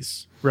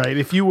 80s, right?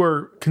 If you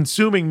were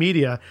consuming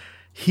media,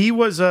 he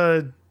was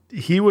a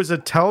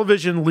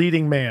television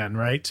leading man,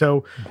 right?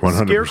 So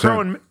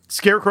 100%.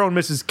 Scarecrow and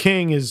Mrs.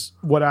 King is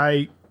what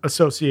I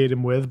associate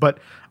him with, but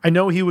I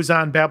know he was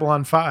on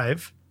Babylon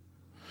 5.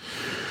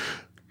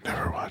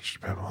 Never watched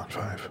Babylon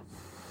 5.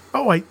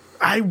 Oh,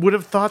 I would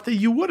have thought that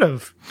you would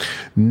have.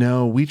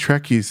 No, We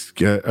Trekkies,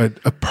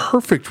 a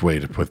perfect way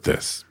to put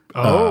this.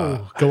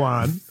 Go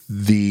on.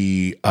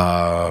 The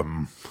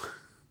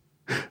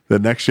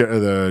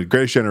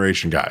Greatest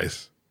Generation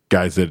guys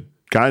that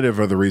kind of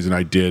are the reason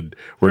I did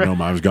Where No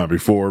Mom's Gone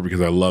Before, because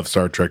I love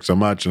Star Trek so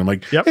much, and I'm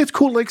like, yep. Hey, it's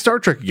cool to like Star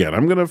Trek again.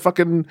 I'm gonna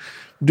fucking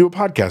do a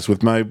podcast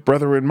with my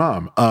brother and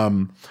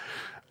mom.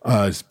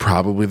 It's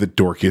probably the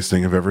dorkiest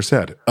thing I've ever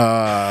said.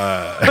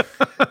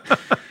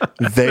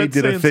 They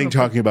did a thing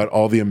talking about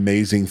all the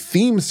amazing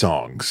theme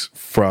songs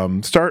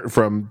from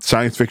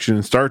science fiction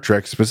and Star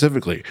Trek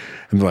specifically.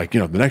 And they're like,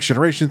 the Next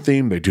Generation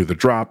theme, they do the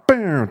drop.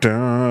 Then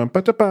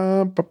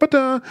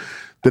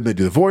they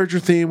do the Voyager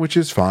theme, which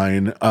is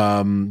fine,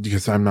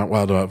 because I'm not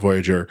wild about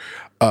Voyager.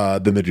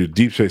 Then they do the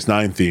Deep Space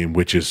Nine theme,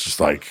 which is just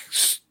like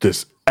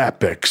this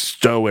epic,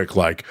 stoic,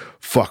 like,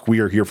 fuck, we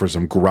are here for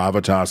some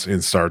gravitas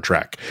in Star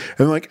Trek.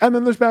 And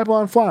then there's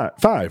Babylon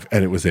 5,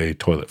 and it was a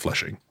toilet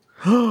flushing.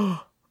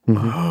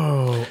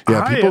 Oh,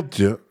 yeah,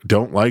 people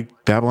don't like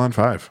Babylon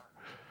 5.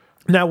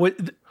 Now,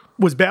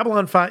 was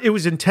Babylon 5? It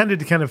was intended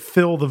to kind of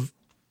fill the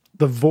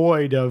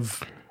void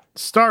of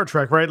Star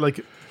Trek, right?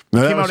 Like,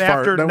 no, came out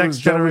after Next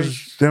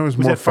Generation. That was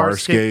more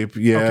Farscape.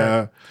 Yeah,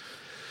 okay.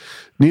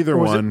 Neither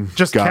one.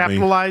 Just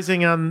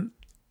capitalizing on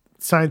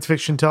science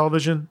fiction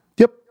television.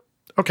 Yep.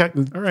 Okay.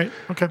 All right.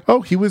 Okay.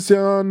 Oh, he was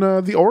on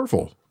the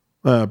Orville.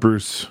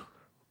 Bruce,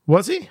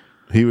 was he?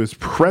 He was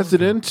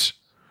president.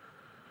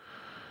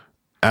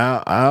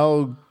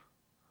 Al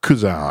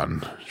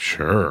Kuzan,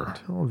 sure.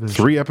 Television.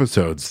 3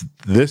 episodes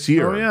this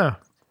year. Oh yeah.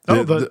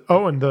 And the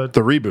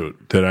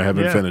reboot that I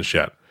haven't finished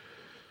yet.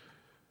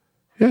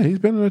 Yeah, he's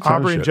been in a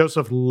ton Aubrey of and shit.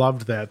 Joseph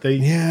loved that. They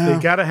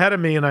got ahead of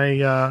me, and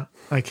I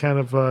kind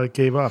of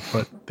gave up,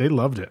 but they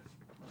loved it.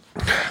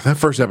 That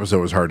first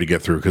episode was hard to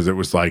get through because it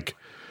was like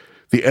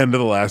the end of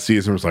the last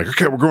season was like,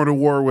 okay, we're going to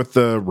war with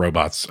the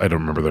robots. I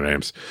don't remember their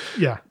names.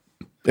 Yeah.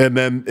 And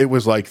then it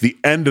was like the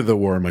end of the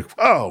war. I'm like,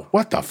 oh,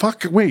 what the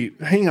fuck? Wait,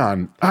 hang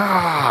on.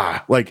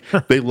 Like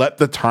they let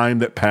the time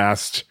that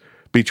passed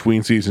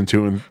between season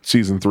 2 and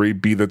season 3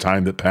 be the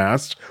time that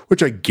passed,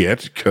 which I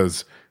get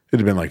because it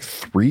had been like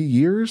 3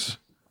 years,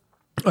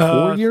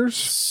 4 years,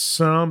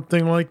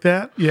 something like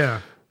that.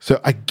 Yeah. So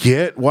I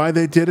get why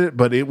they did it,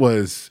 but that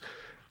was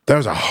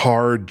a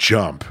hard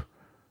jump.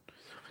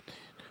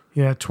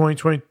 Yeah,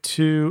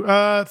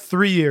 2022,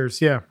 3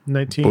 years. Yeah,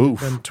 19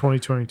 Oof. and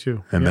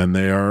 2022. And then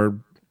they are,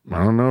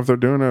 I don't know if they're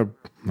doing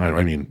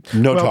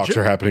talks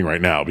are happening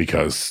right now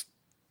because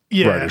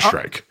writer's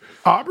strike.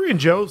 Aubrey and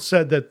Joe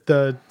said that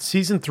the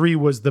season 3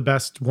 was the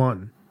best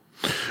one.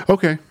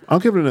 Okay, I'll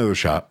give it another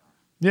shot.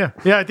 Yeah,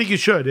 I think you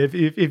should.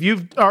 If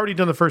you've already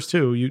done the first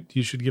 2,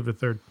 you should give it a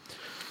third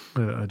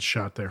a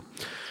shot there.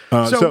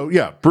 So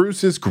yeah,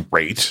 Bruce is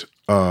great.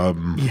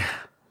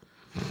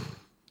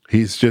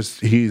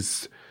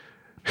 He's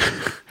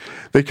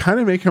they kind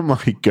of make him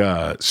like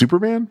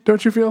Superman,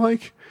 don't you feel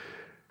like?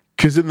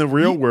 Because in the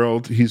real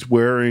world, he's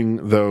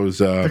wearing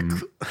those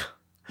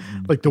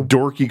like the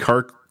dorky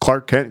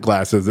Clark Kent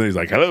glasses, and he's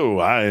like, "Hello,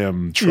 I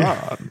am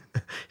Tron."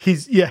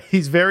 Yeah.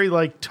 He's very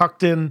like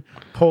tucked in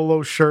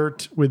polo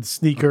shirt with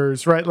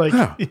sneakers, right? Like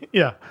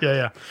yeah.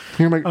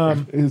 You're like,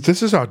 is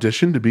this his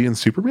audition to be in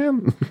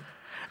Superman?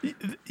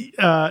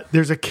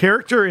 There's a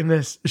character in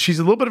this. She's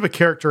a little bit of a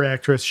character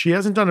actress. She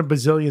hasn't done a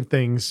bazillion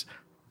things,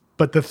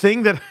 but the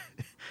thing that,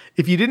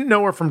 if you didn't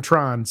know her from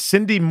Tron,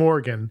 Cindy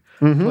Morgan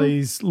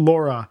plays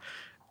Laura.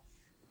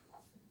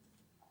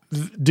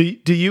 Do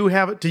you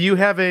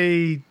have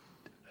a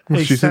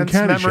She's sense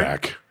in memory?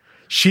 Caddyshack.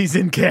 She's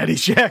in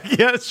Caddyshack.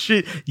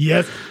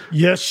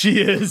 Yes, she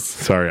is.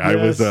 Sorry, yes. I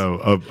was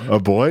a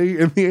boy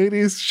in the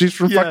 80s. She's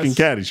from fucking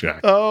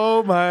Caddyshack.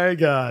 Oh my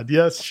God.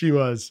 Yes, she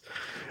was.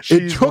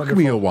 It took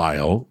me a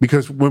while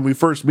because when we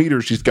first meet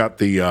her, she's got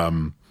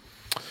the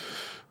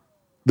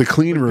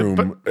clean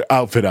room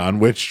outfit on,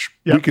 which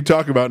we could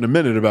talk about in a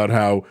minute about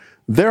how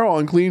they're all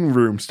in clean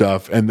room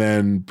stuff, and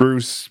then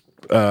Bruce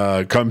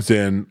comes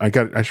in. I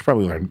should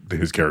probably learn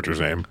his character's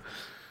name.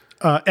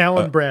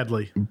 Alan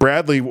Bradley.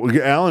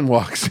 Alan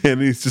walks in.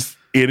 And he's just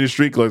in his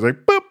street clothes,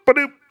 like boop,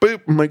 ba-doop,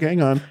 boop. I'm like,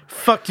 hang on.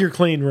 Fuck your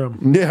clean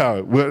room. Yeah,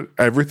 well,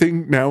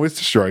 everything now is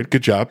destroyed.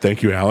 Good job,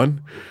 thank you,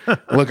 Alan.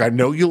 Look, I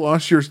know you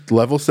lost your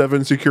level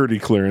 7 security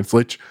clearance.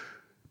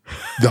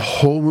 The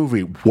whole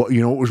movie, what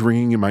was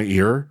ringing in my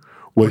ear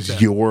was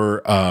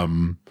your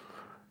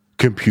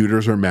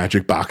computers or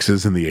magic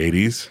boxes in the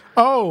 80s.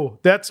 Oh,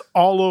 that's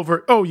all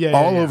over. Oh yeah,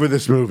 all over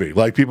this movie.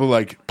 Like people,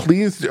 like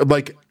please,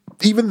 like.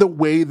 Even the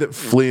way that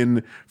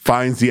Flynn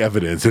finds the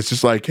evidence, it's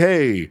just like,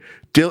 hey,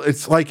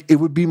 it's like it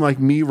would be like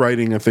me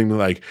writing a thing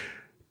like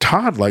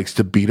Todd likes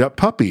to beat up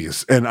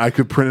puppies, and I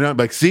could print it out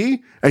like,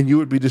 see, and you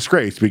would be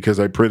disgraced because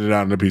I printed it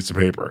out on a piece of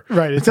paper.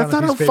 Right? That's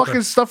not how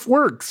fucking stuff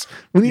works.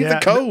 We need the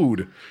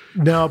code.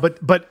 No, but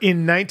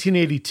in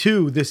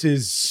 1982, this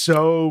is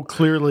so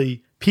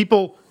clearly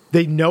people.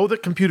 They know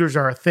that computers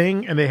are a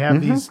thing, and they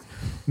have these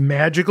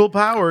magical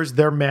powers.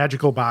 They're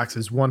magical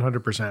boxes,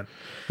 100%.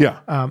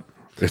 Yeah.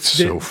 It's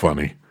so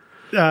funny.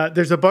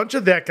 There's a bunch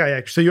of that guy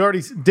actors. So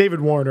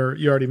David Warner,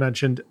 you already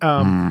mentioned.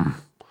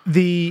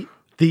 The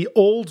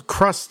old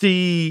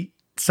crusty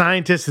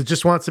scientist that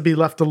just wants to be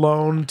left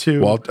alone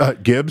to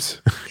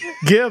Gibbs.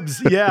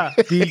 Gibbs, yeah.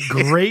 The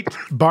great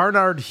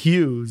Barnard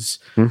Hughes,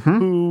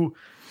 who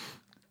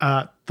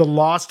The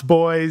Lost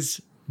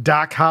Boys,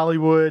 Doc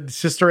Hollywood,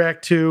 Sister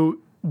Act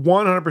 2,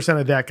 100%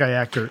 of that guy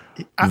actor.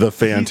 The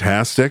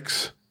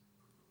Fantastics.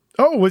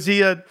 Oh, was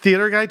he a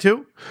theater guy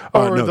too?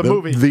 Or no, the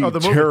movie? The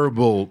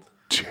movie.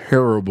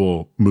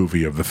 terrible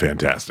movie of the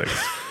Fantastics.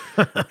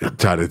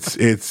 Todd,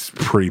 it's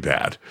pretty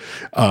bad.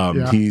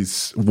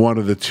 He's one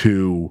of the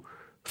two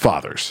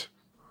fathers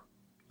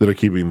that are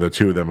keeping the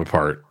two of them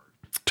apart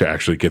to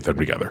actually get them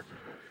together.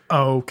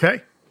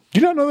 Okay. Do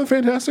you not know the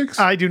Fantastics?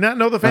 I do not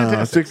know the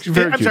Fantastics.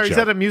 I'm sorry, is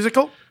that a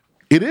musical?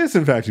 It is,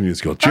 in fact, a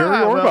musical. Jerry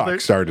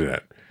Orbach started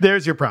it.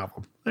 There's your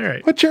problem. All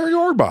right. But Jerry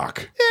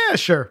Orbach. Yeah,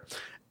 sure.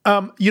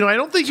 I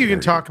don't think you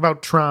can talk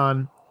about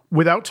Tron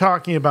without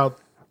talking about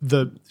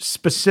the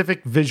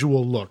specific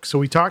visual look. So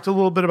we talked a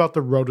little bit about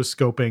the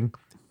rotoscoping.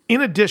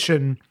 In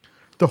addition,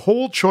 the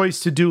whole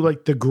choice to do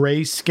like the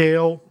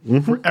grayscale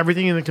for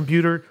everything in the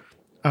computer,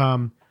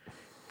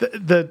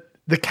 the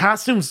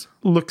costumes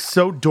look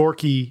so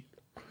dorky,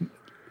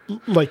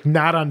 like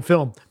not on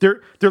film.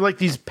 They're like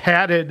these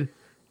padded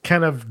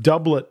kind of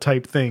doublet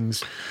type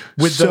things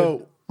with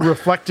the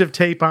reflective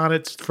tape on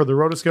it for the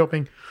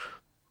rotoscoping.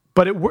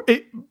 But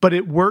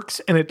it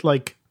works, and it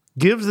like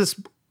gives this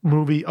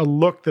movie a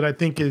look that I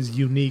think is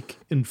unique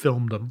in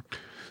filmdom.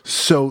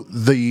 So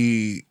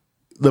the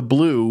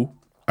blue,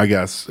 I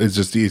guess, is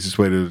just the easiest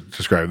way to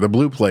describe it. The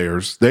blue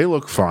players, they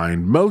look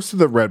fine. Most of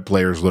the red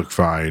players look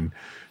fine.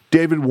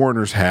 David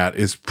Warner's hat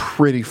is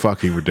pretty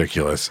fucking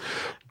ridiculous.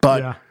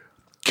 But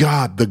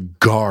God, the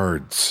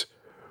guards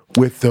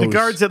with those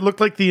guards that look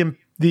like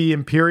the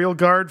Imperial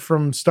Guard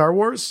from Star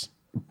Wars.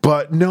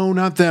 But no,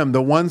 not them.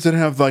 The ones that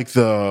have like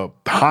the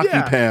hockey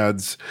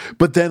pads.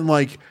 But then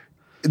like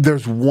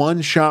there's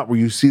one shot where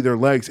you see their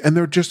legs and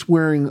they're just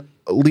wearing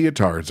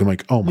leotards. I'm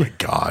like, oh my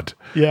God.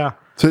 Yeah.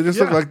 So they just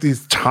look like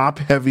these top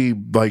heavy,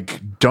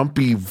 like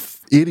dumpy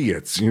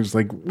idiots. You're just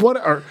like,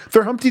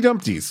 they're Humpty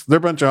Dumpties. They're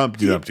a bunch of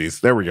Humpty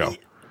Dumpties. There we go.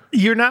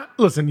 You're not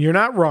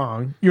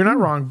wrong. You're not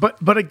wrong.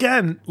 But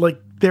again,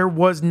 like there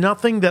was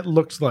nothing that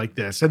looks like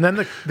this. And then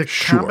the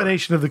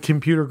combination of the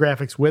computer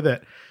graphics with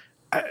it.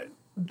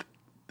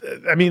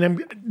 I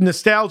mean,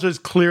 nostalgia is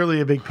clearly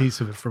a big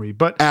piece of it for me.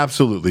 But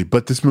absolutely.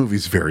 But this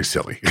movie's very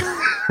silly.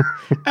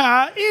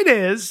 It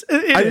is.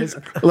 It is.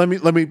 Let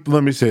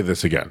me say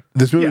this again.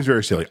 This movie is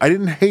very silly. I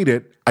didn't hate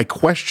it. I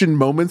questioned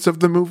moments of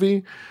the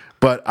movie,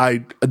 but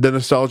the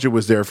nostalgia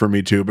was there for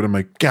me too. But I'm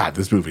like, God,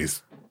 this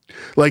movie's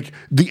like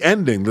the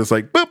ending. That's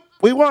like, boop,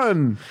 we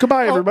won.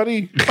 Goodbye,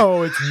 everybody.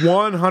 Oh, it's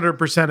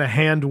 100% a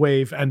hand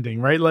wave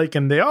ending, right? Like,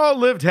 and they all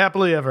lived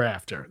happily ever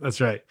after.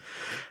 That's right.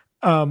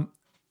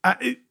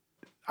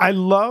 I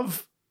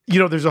love,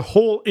 there's a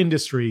whole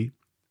industry.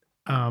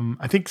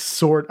 I think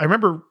I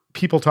remember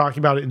people talking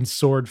about it in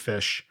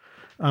Swordfish.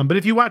 But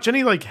if you watch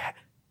any my God,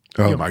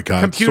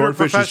 computer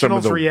Swordfish professionals is some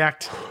of the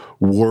react,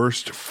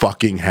 worst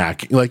fucking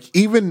hacking. Like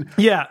even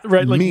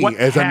right. Like me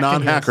as a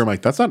non-hacker,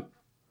 is. I'm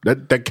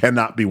like, that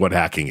cannot be what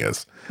hacking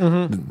is.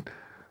 Mm-hmm.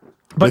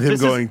 With him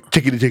going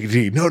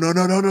tickety, no,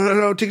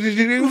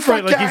 tickety,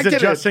 right? Like he's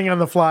adjusting on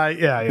the fly.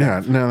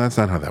 Yeah. No, that's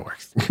not how that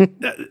works.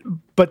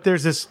 But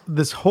there's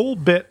this whole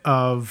bit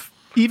of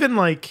even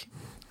like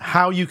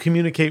how you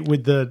communicate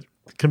with the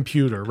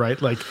computer,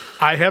 right? Like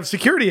I have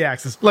security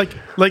access. Like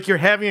you're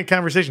having a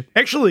conversation.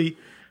 Actually,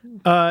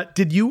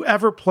 did you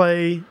ever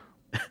play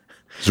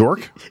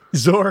Zork?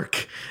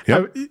 Zork.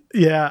 Yep.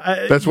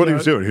 That's what he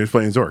was doing. He was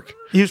playing Zork.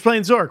 He was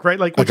playing Zork, right?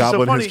 Like a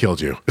goblin has killed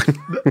you.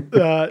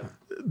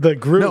 The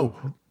Gru. No.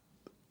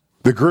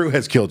 The Gru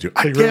has killed you.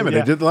 Damn it.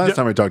 I did the last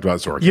time I talked about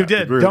Zork. You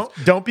did.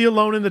 Don't be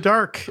alone in the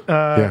dark,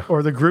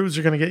 or the Grus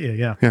are going to get you.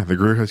 Yeah. Yeah, the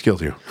Gru has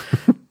killed you.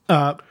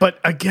 But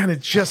again,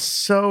 it's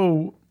just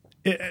so...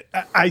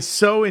 I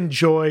so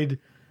enjoyed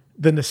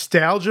the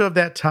nostalgia of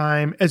that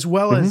time, as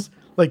well as,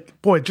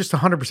 just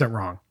 100%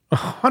 wrong.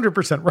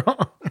 100%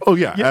 wrong. Oh,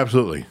 yeah,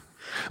 absolutely.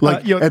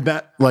 And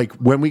that,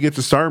 when we get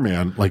to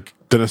Starman,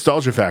 the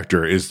nostalgia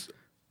factor is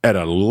at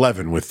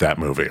 11 with that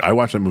movie. I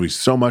watched that movie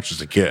so much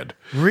as a kid.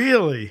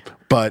 Really?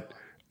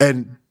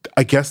 And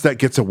I guess that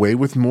gets away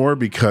with more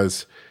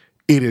because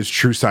it is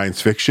true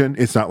science fiction.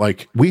 It's not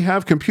like we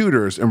have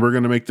computers and we're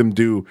going to make them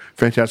do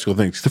fantastical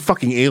things. He's a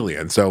fucking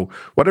alien. So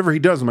whatever he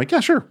does, I'm like, yeah,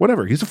 sure,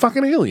 whatever. He's a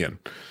fucking alien.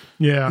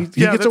 Yeah. He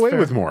gets away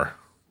with more.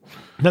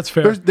 That's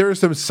fair. There is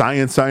some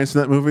science in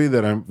that movie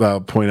that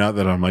I'll point out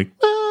that I'm like,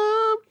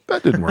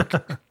 that didn't work.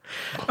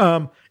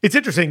 It's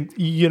interesting.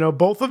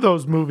 Both of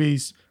those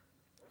movies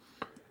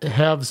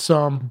have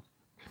some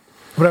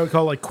what I would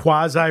call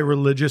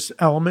quasi-religious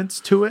elements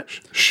to it.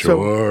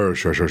 Sure.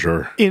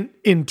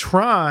 In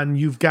Tron,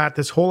 you've got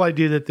this whole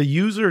idea that the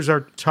users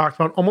are talked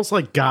about almost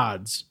like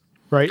gods,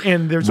 right?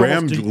 And there's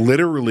Ram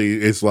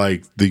literally is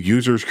like the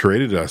users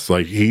created us.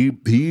 Like he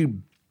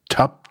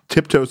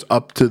tiptoes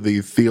up to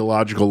the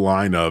theological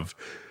line of,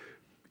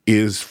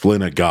 is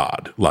Flynn a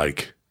god?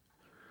 Like,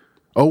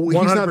 oh, he's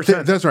 100%. Not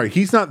there. That's right.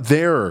 He's not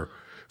there.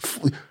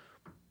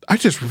 I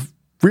just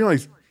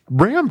realized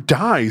Ram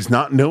dies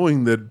not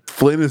knowing that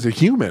Flynn is a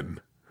human.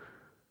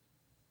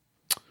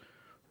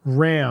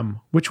 Ram.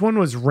 Which one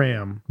was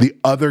Ram? The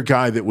other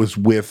guy that was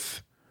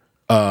with...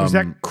 was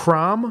that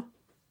Crom?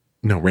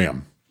 No,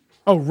 Ram.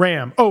 Oh,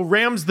 Ram. Oh,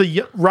 Ram is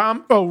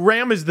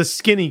the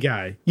skinny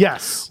guy.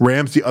 Yes.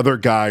 Ram's the other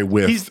guy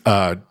with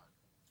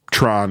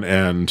Tron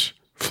and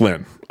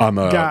Flynn on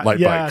the light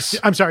bikes.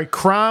 I'm sorry.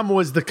 Crom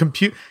was the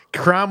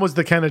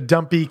kind of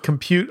dumpy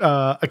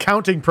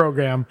accounting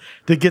program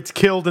that gets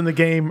killed in the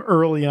game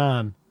early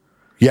on.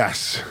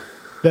 Yes.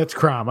 That's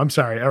Crom. I'm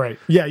sorry. All right.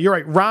 Yeah, you're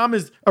right. Ram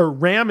is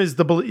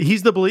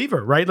he's the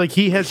believer, right? Like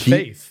he has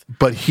faith.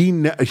 But he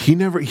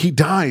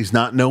dies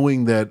not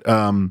knowing that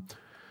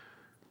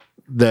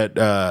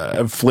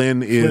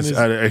Flynn is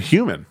a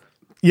human.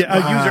 Yeah, a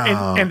user,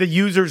 and the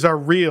users are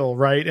real,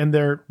 right? And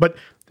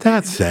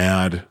that's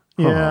sad.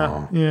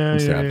 Yeah,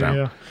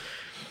 yeah.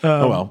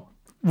 Oh well.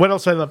 What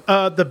else I love?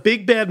 The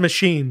big bad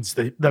machines,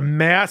 the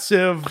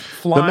massive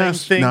flying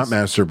things. Not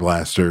Master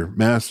Blaster.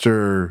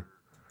 Master.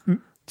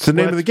 It's the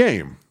name of the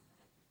game.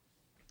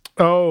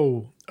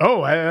 What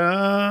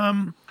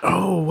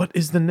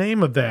is the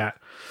name of that?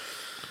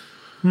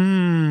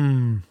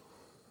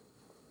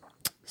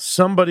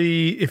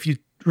 Somebody, if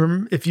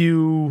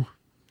you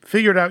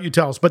figure it out, you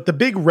tell us. But the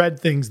big red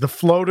things, the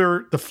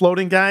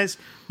floating guys,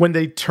 when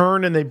they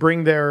turn and they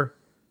bring their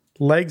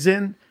legs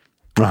in,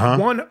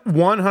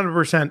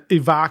 100%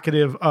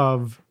 evocative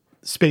of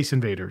Space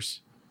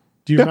Invaders.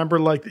 Do you remember?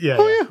 Right?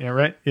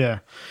 Yeah.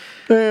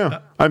 Yeah.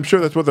 I'm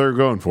sure that's what they're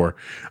going for.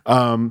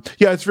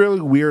 It's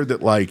really weird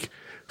that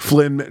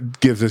Flynn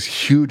gives this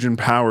huge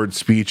empowered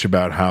speech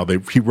about how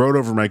he wrote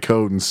over my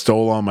code and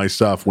stole all my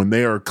stuff when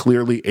they are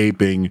clearly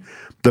aping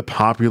the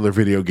popular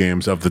video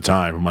games of the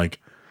time. I'm like,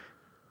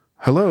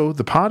 hello,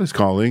 the pod is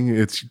calling.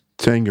 It's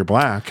saying you're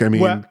black. I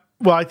mean,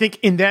 Well, I think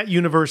in that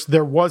universe,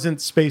 there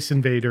wasn't Space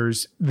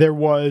Invaders. There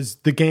was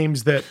the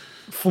games that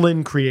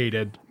Flynn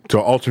created. So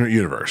alternate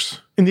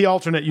universe. In the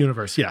alternate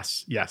universe,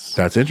 yes.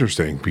 That's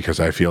interesting because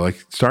I feel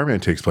like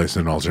Starman takes place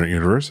in an alternate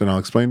universe, and I'll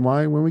explain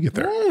why when we get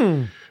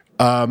there.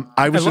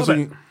 I was just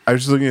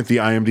looking at the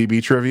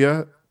IMDb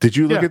trivia. Did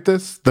you look at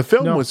this? The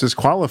film was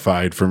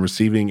disqualified from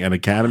receiving an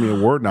Academy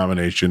Award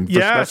nomination for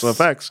special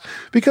effects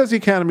because the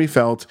Academy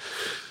felt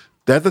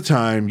at the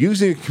time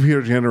using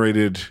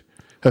computer-generated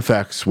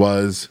effects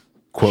was,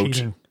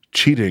 quote,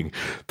 cheating.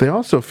 They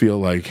also feel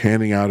like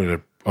handing out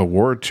an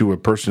award to a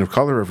person of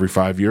color every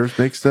 5 years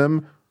makes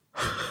them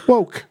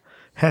woke.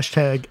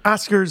 Hashtag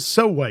Oscars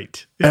so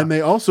white. Yeah. And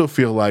they also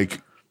feel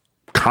like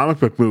comic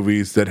book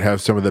movies that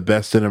have some of the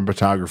best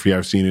cinematography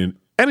I've seen in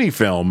any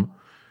film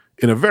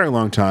in a very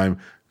long time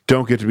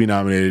don't get to be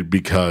nominated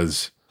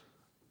because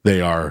they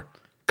are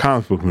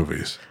comic book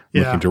movies.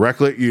 Looking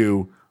directly at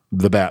you,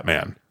 the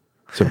Batman.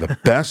 Some of the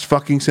best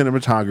fucking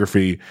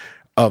cinematography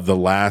of the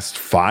last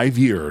 5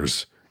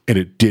 years, and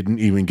it didn't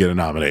even get a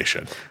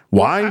nomination.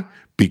 Why?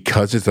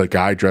 Because it's a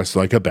guy dressed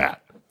like a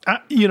bat.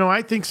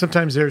 I think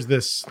sometimes there's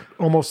this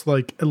almost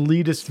like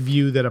elitist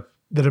view that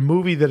a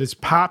movie that is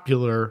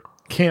popular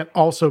can't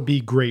also be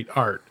great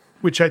art,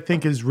 which I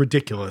think is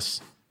ridiculous.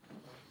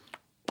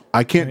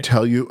 I can't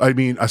tell you. I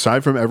mean,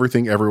 aside from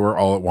Everything Everywhere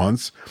All at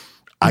Once,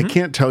 I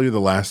can't tell you the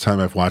last time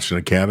I've watched an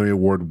Academy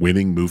Award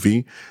winning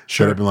movie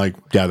that I've been like,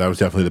 yeah, that was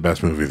definitely the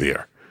best movie of the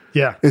year.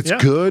 Yeah. It's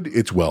good.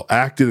 It's well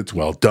acted. It's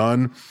well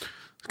done.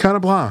 It's kind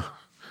of blah.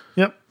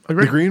 Yep.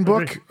 Agreed. The Green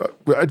Book.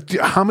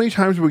 How many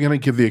times are we going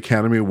to give the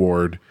Academy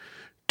Award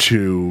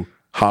to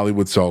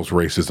Hollywood Solves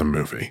Racism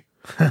movie?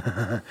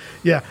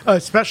 Yeah.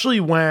 Especially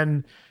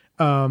when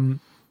the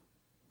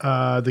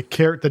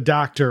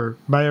doctor,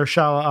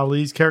 Mahershala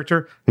Ali's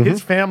character,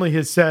 his family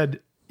has said,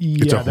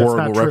 it's a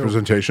horrible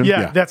representation.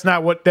 Yeah,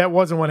 that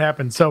wasn't what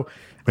happened. So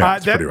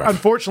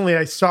unfortunately,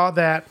 I saw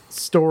that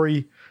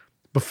story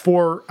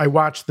before I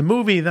watched the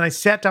movie. Then I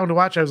sat down to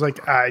watch. I was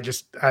like, I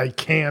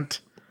can't.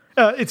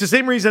 It's the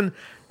same reason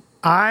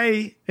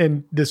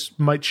and this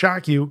might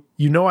shock you,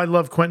 I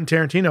love Quentin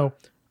Tarantino.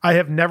 I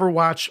have never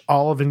watched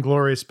all of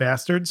Inglourious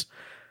Bastards.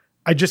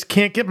 I just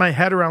can't get my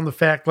head around the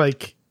fact,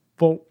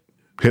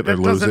 Hitler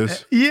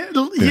loses.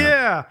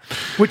 Yeah.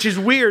 Which is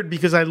weird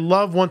because I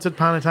love Once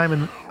Upon a Time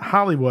in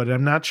Hollywood.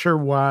 I'm not sure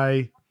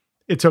why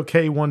it's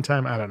okay one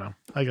time. I don't know.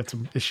 I got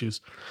some issues.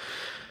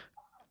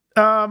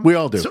 We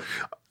all do.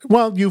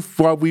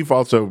 We've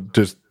also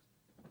just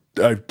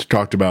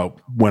talked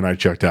about when I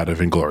checked out of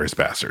Inglourious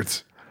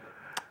Bastards.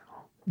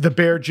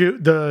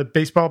 The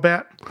baseball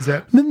bat? Is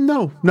that?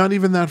 No, not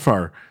even that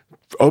far.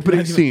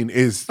 Opening scene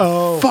is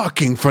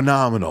fucking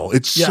phenomenal.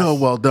 It's so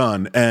well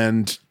done.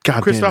 And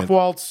God Christoph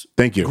Waltz.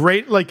 Thank you.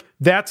 Great.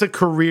 That's a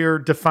career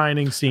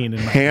defining scene.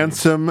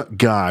 Handsome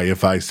guy,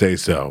 if I say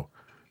so.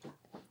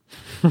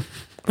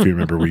 If you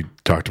remember, we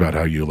talked about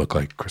how you look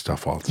like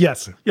Christoph Waltz.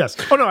 Yes.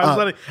 Oh no,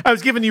 I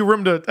was giving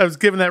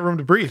that room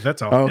to breathe.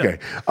 That's all. Okay.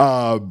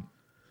 Yeah.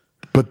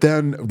 But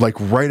then,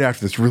 right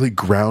after this really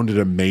grounded,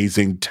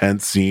 amazing,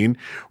 tense scene,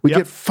 we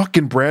get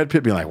fucking Brad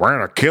Pitt being like, "We're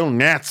gonna kill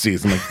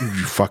Nazis." I'm like,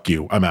 "Fuck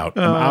you! I'm out.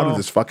 I'm out of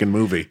this fucking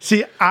movie."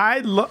 See, I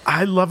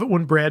love it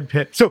when Brad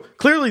Pitt. So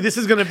clearly, this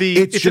is going to be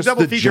it's a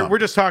double feature. We're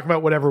just talking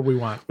about whatever we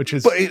want, which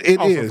is. But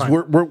it is.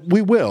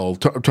 We will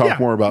talk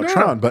more about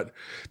Tron, but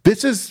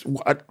this is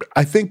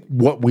I think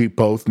what we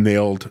both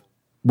nailed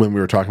when we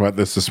were talking about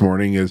this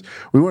morning is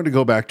we wanted to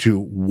go back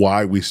to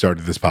why we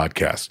started this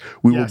podcast.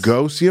 We will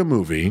go see a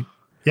movie.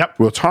 Yep.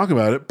 We'll talk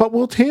about it, but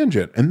we'll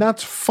tangent, and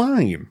that's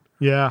fine.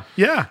 Yeah.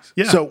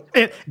 So,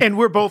 and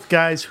we're both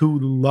guys who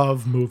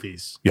love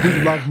movies. Yeah.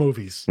 We love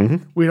movies. Mm-hmm.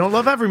 We don't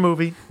love every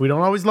movie. We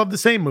don't always love the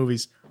same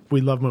movies.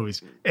 We love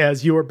movies.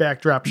 As your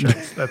backdrop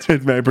shows. That's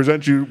right. May I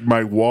present you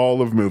my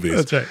wall of movies?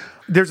 That's right.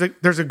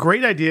 There's a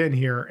great idea in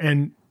here,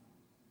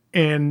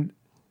 and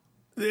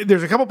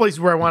there's a couple places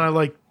where I want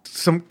to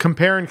some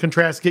compare and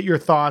contrast. Get your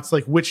thoughts.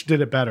 Which did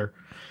it better?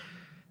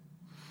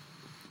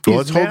 Well,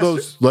 let's hold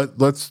those.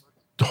 Let's.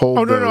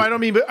 Oh no!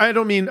 I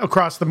don't mean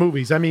across the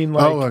movies. I mean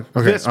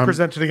this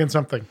presented against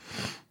something.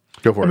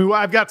 Go for it. I mean,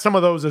 I've got some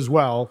of those as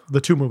well, the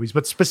two movies,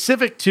 but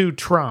specific to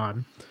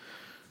Tron,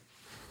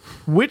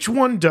 which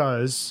one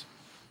does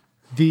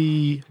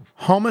the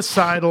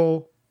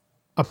homicidal,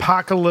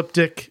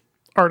 apocalyptic,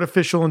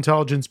 artificial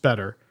intelligence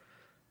better?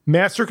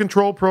 Master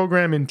Control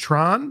Program in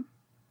Tron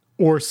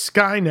or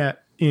Skynet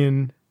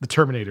in the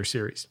Terminator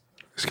series?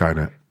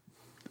 Skynet.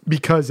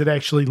 Because it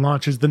actually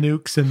launches the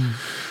nukes and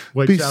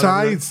wipes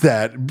Besides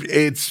that,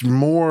 it's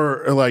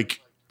more like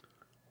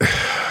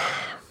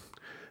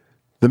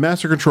the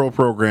Master Control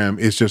Program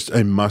is just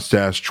a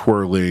mustache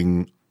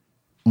twirling,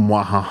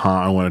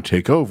 I want to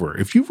take over.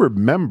 If you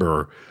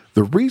remember,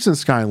 the reason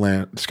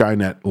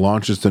Skynet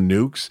launches the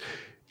nukes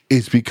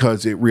is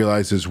because it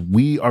realizes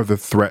we are the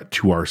threat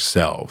to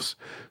ourselves.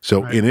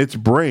 So in its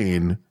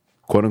brain,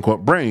 quote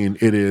unquote brain,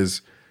 it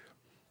is,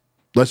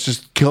 let's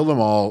just kill them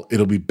all.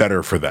 It'll be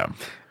better for them.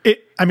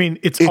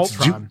 It's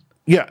Ultron.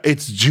 Yeah,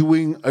 it's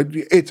doing.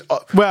 It's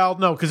Well,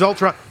 no, because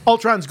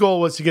Ultron's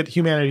goal was to get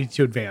humanity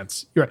to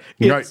advance. You're right.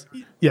 It's,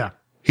 right. Yeah.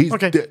 He's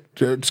Okay.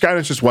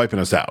 Skynet's just wiping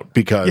us out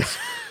because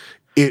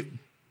it.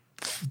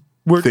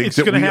 It's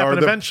going to happen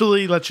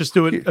eventually. Let's just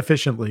do it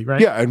efficiently, right?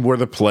 Yeah, and we're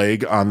the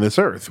plague on this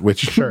earth,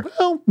 which,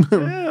 well,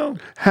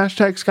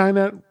 hashtag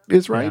Skynet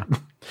is right. Yeah.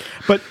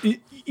 But,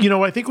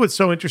 I think what's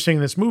so interesting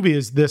in this movie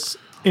is this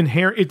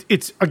inherent,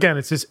 it's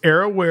this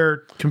era where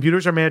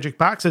computers are magic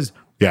boxes.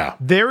 Yeah.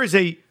 There is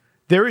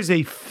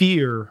a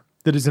fear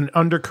that is an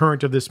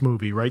undercurrent of this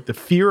movie, right? The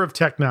fear of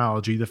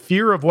technology, the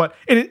fear of what,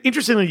 and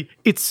interestingly,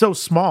 it's so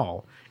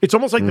small. It's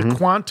almost like the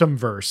quantum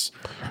verse,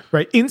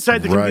 right? Inside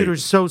the computer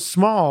is so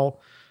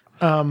small,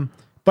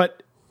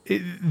 but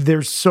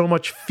there's so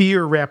much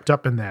fear wrapped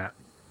up in that.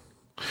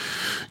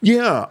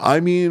 Yeah, I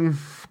mean,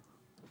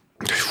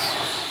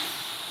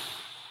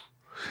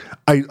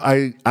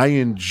 I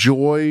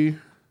enjoy.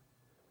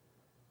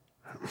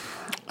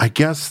 I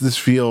guess this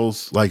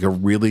feels like a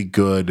really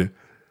good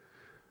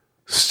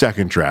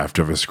second draft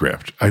of a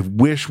script. I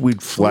wish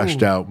we'd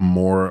fleshed out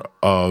more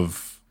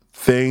of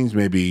things,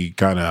 maybe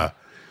kind of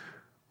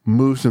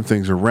move some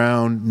things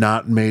around,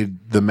 not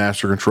made the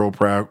master control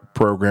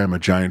program a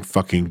giant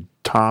fucking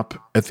top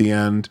at the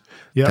end.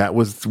 Yep. That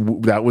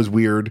was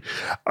weird.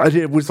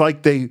 It was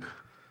like they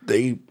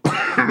they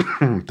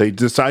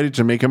decided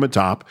to make him a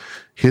top.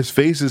 His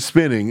face is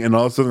spinning, and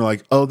all of a sudden they're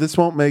like, oh, this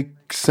won't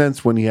make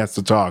sense when he has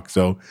to talk.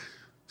 So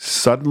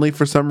suddenly,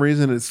 for some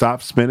reason, it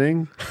stopped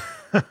spinning.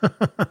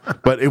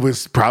 But it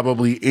was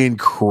probably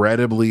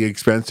incredibly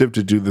expensive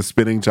to do the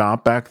spinning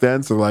top back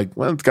then. So like,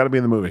 well, it's got to be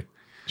in the movie.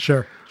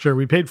 Sure.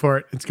 We paid for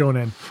it. It's going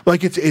in.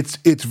 Like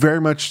it's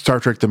very much Star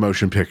Trek the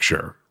Motion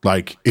Picture.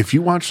 Like if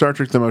you watch Star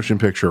Trek the Motion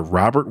Picture,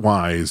 Robert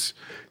Wise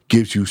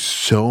gives you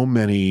so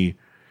many,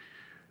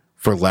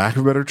 for lack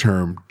of a better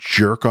term,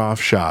 jerk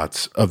off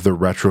shots of the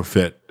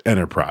retrofit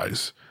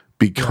Enterprise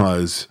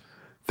because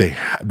they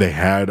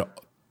had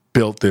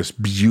built this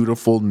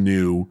beautiful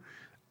new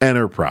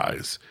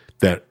Enterprise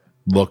that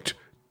looked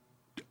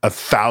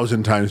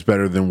 1,000 times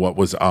better than what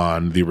was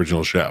on the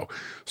original show.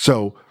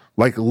 So,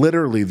 like,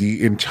 literally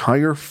the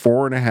entire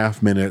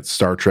 4.5 minute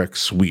Star Trek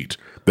suite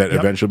that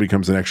eventually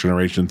becomes the Next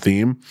Generation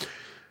theme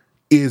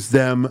is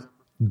them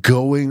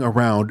going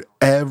around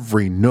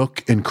every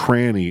nook and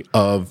cranny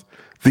of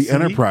the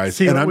Enterprise.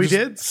 See what we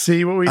did?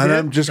 And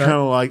I'm just kind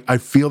of like, I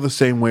feel the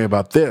same way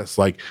about this.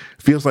 Like,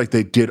 it feels like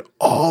they did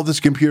all this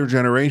computer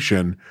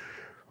generation,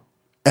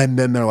 and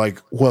then they're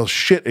like, well,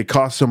 shit, it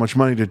costs so much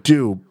money to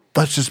do.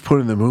 Let's just put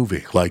it in the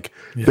movie. Like,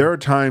 there are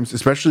times,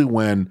 especially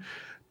when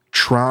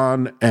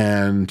Tron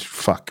and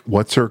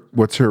what's her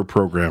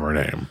programmer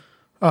name?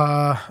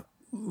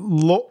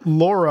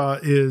 Laura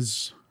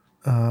is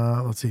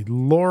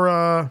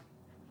Laura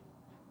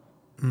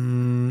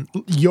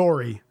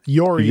Yori.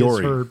 Yori is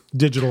her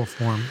digital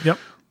form. Yep.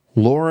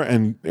 Laura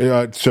and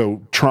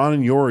so Tron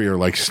and Yori are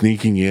like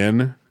sneaking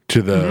in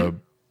to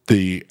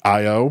the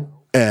IO,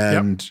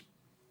 and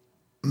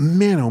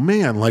man, oh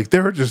man, like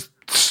there are just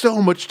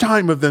so much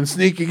time of them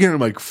sneaking in. I'm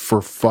like,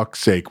 for fuck's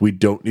sake, we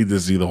don't need to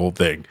see the whole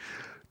thing.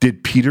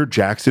 Did Peter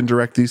Jackson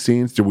direct these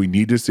scenes? Do we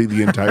need to see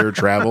the entire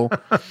travel?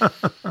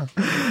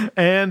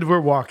 And we're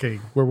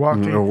walking. We're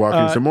walking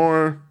Some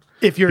more.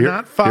 If you're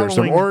not following, here's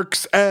some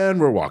orcs, and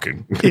we're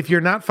walking. If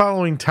you're not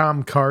following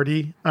Tom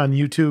Cardy on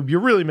YouTube, you're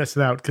really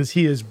missing out because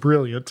he is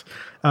brilliant.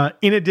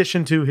 In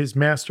addition to his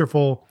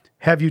masterful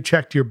 "Have You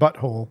Checked Your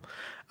Butthole,"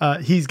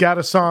 he's got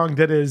a song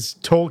that is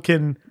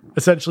Tolkien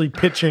essentially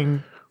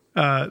pitching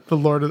the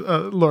Lord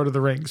of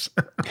the Rings.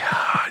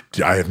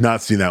 I have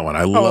not seen that one.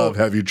 I love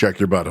 "Have You Checked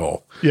Your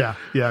Butthole." Yeah.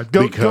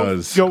 Go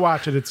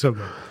watch it. It's so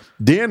good.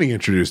 Danny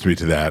introduced me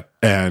to that,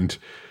 and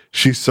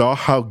she saw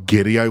how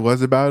giddy I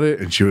was about it,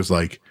 and she was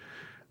like,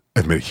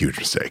 I've made a huge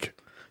mistake.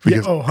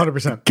 Because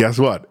 100%. Guess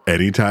what?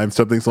 Anytime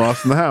something's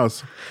lost in the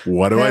house,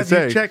 what do I say?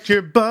 Have you checked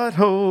your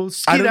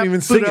butthole? I don't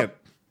even sing it.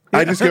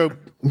 I just go,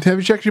 have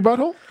you checked your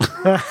butthole?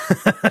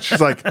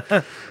 She's like,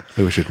 I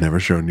wish I'd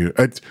never shown you.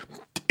 It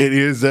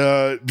is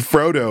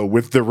Frodo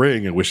with the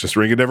ring. I wish this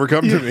ring had never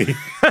come to me.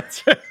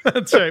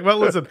 That's right. Well,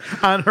 listen,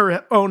 on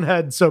her own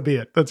head, so be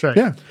it. That's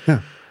right.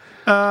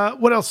 Yeah.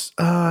 What else?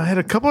 I had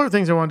a couple other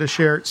things I wanted to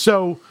share.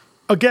 So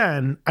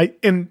again, I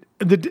know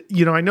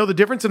the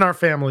difference in our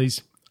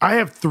families. I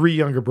have 3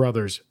 younger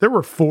brothers. There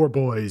were 4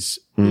 boys.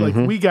 Like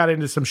we got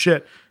into some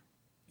shit.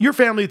 Your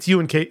family, it's you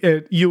and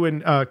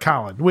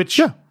Colin, which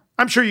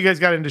I'm sure you guys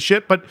got into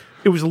shit, but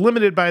it was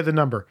limited by the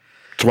number.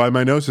 That's why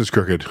my nose is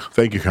crooked.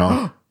 Thank you,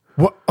 Colin.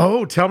 What?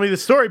 Oh, tell me the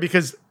story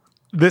because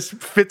this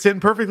fits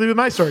in perfectly with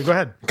my story. Go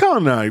ahead.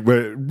 Colin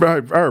and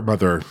I, our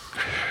mother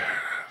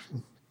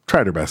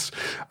tried her best.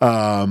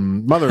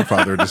 Mother and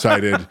father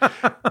decided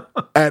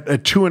at a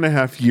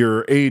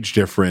 2.5-year age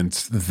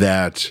difference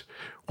that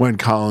when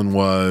Colin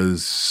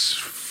was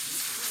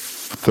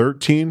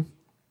 13,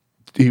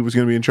 he was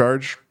going to be in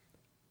charge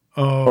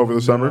over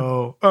the summer.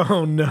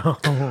 Oh,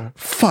 no.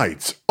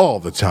 Fights all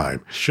the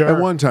time. Sure. At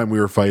one time we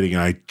were fighting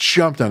and I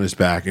jumped on his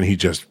back and he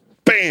just,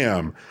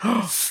 bam!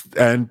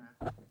 And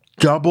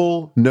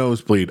double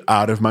nosebleed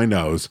out of my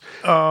nose.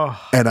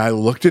 And I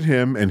looked at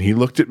him and he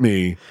looked at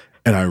me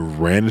and I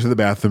ran into the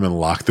bathroom and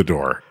locked the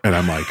door. And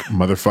I'm like,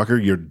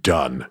 motherfucker, you're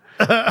done.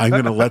 I'm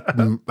gonna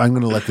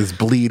let this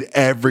bleed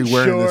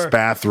everywhere in this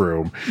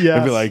bathroom. Yes.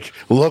 And be like,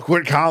 look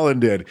what Colin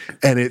did.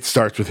 And it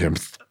starts with him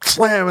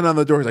slamming on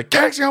the door. He's like,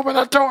 Casey, open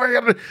the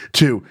door.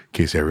 Two,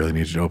 Casey, I really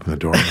need you to open the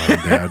door. Mom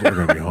and Dad are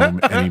gonna be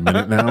home any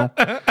minute now.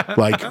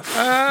 Like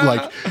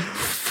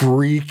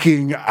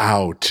freaking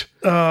out.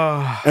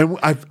 And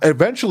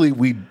eventually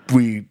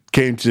we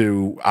came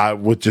to, I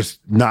was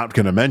just not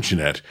going to mention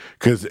it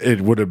because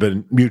it would have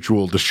been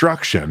mutual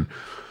destruction.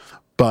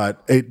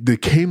 But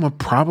it came up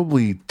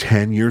probably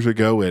 10 years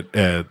ago at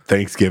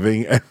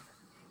Thanksgiving, and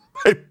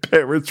my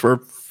parents were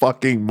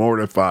fucking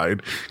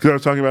mortified because I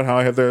was talking about how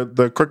I have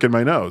the crook in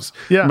my nose.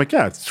 Yeah. I'm like,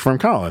 yeah, it's from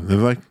Colin. They're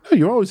like, no,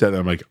 you always had that.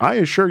 I'm like, I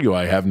assure you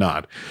I have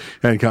not.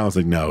 And Colin's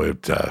like, no,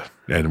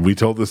 and we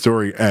told the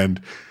story. And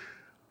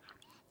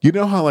you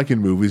know how, like in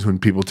movies, when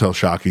people tell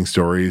shocking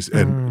stories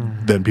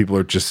and then people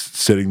are just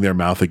sitting there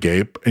mouth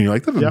agape, and you're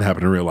like, that doesn't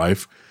happen in real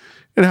life.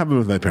 It happened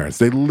with my parents.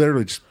 They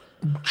literally just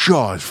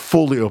jaws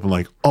fully open,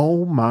 like,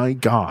 oh my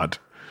God.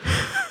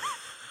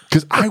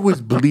 Because I was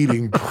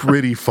bleeding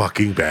pretty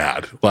fucking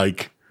bad.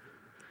 Like,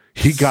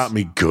 he got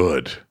me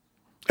good.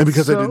 And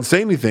because I didn't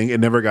say anything,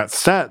 it never got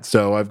set.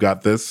 So I've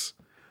got this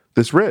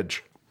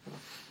ridge.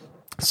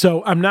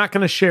 So I'm not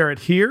going to share it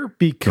here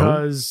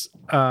because,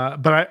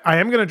 but I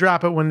am going to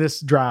drop it when this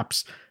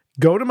drops.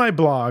 Go to my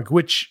blog,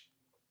 which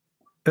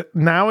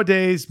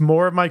nowadays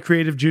more of my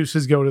creative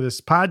juices go to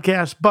this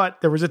podcast.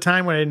 But there was a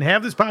time when I didn't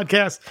have this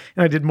podcast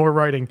and I did more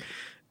writing.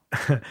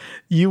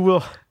 You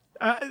will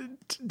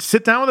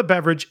sit down with a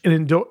beverage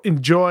and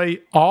enjoy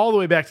all the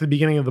way back to the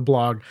beginning of the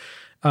blog.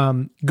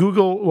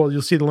 Google, well,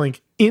 you'll see the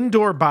link,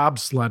 indoor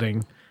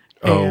bobsledding.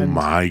 Oh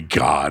my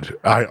God.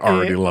 I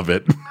already love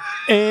it.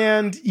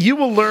 And you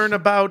will learn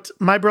about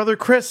my brother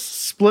Chris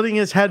splitting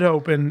his head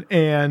open.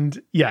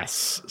 And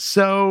yes,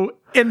 so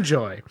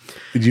enjoy.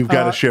 You've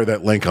got to share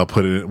that link. We'll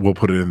put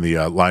it in the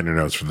liner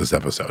notes for this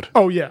episode.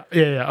 Oh, yeah.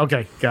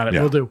 Okay, got it. Yeah.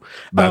 We'll do.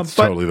 That's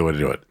totally the way to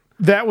do it.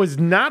 That was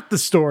not the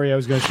story I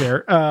was going to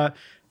share.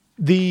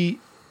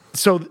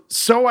 So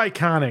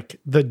iconic,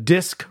 the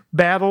disc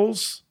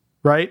battles,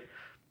 right?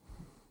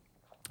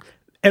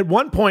 At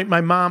one point,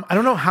 my mom, I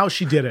don't know how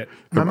she did it.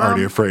 I'm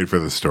already afraid for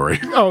the story.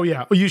 Oh,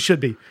 yeah. Well, you should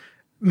be.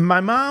 My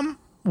mom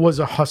was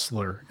a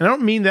hustler. And I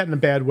don't mean that in a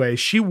bad way.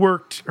 She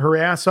worked her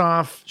ass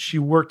off. She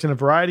worked in a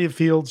variety of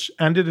fields,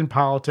 ended in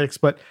politics.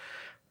 But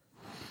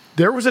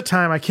there was a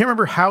time, I can't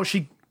remember how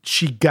she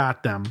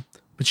got them,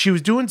 but she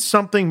was doing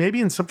something, maybe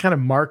in some kind of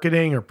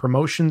marketing or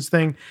promotions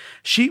thing.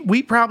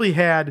 We probably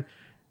had,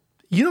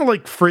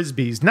 like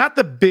Frisbees, not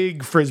the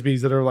big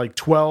Frisbees that are like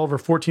 12 or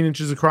 14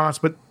 inches across,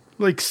 but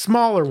like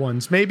smaller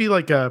ones, maybe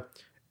like a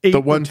 8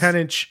 or 10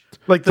 inch,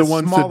 like the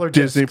ones smaller that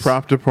Disney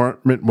prop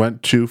department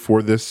went to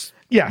for this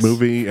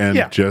movie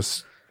and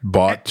just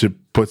bought to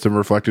put some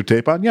reflective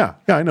tape on. Yeah,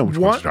 I know which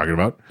ones you're talking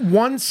about.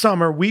 One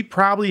summer we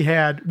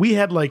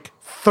had like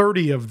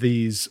 30 of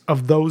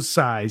those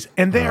size,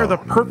 and they are the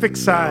perfect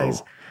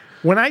size.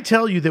 When I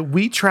tell you that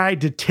we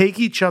tried to take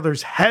each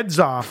other's heads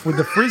off with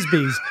the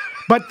Frisbees,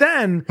 but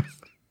then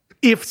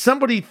if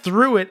somebody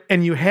threw it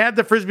and you had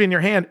the Frisbee in your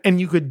hand and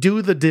you could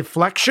do the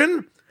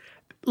deflection,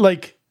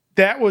 like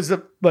that was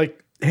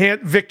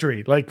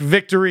victory. Like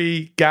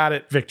victory, got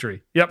it,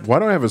 victory. Yep. Why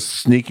do I have a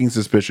sneaking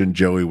suspicion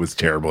Joey was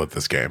terrible at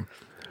this game?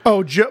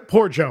 Oh,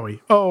 poor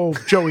Joey. Oh,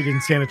 Joey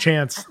didn't stand a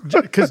chance.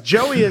 Because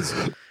Joey is,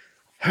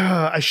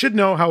 I should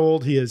know how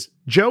old he is.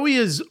 Joey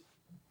is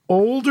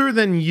older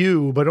than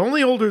you, but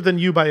only older than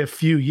you by a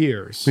few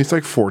years. He's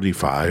like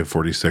 45,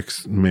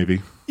 46,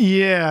 maybe.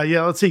 Yeah.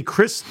 Let's see.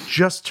 Chris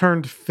just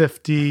turned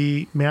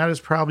 50. Matt is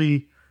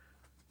probably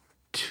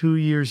 2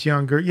 years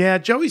younger. Yeah,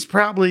 Joey's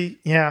probably,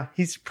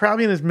 he's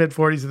probably in his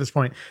mid-40s at this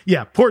point.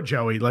 Yeah, poor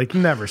Joey. Like,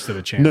 never stood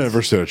a chance.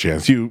 Never stood a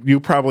chance. You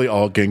probably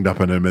all ganged up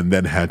on him and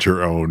then had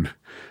your own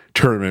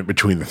tournament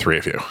between the three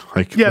of you.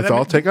 Like, let's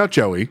all take out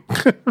Joey.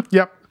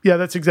 Yep. Yeah,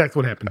 that's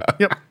exactly what happened.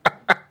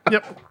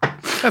 Yep.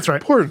 That's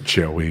right. Poor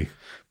Joey.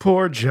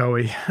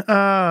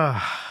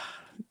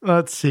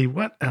 Let's see,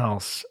 what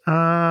else?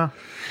 I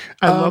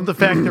love the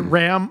fact that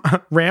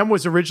RAM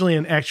was originally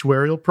an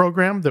actuarial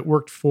program that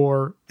worked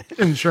for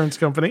an insurance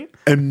company.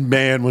 And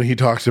man, when he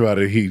talks about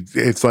it,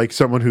 it's like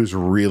someone who's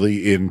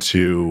really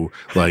into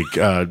like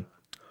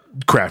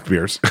craft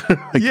beers.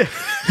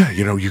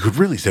 You could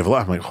really save a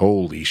lot. I'm like,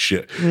 holy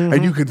shit. Mm-hmm.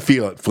 And you can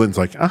feel it. Flynn's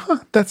like,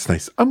 that's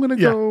nice. I'm going to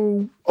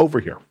go over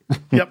here.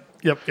 Yep.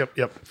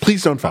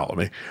 Please don't follow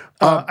me.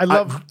 I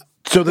love...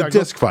 So the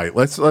disc fight,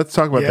 let's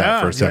talk about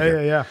that for a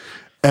second. Yeah.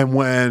 And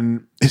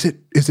when is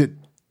it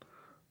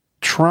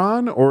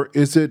Tron or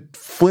is it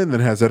Flynn that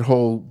has that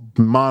whole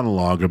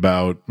monologue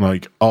about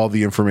like all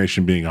the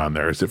information being on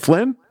there? Is it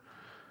Flynn?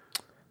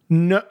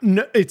 No,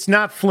 it's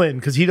not Flynn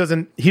because he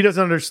doesn't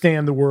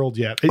understand the world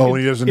yet. He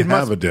doesn't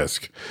have a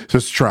disc. So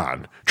it's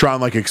Tron. Tron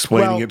like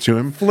explaining it to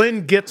him.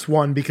 Flynn gets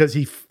one because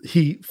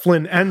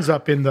Flynn ends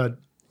up in the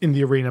in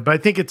the arena. But I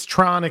think it's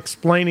Tron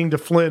explaining to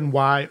Flynn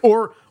why,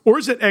 or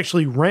is it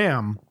actually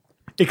Ram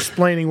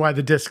explaining why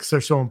the discs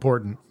are so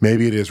important?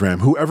 Maybe it is Ram.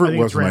 Whoever it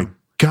was, like,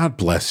 God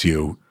bless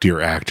you, dear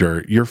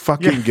actor. You're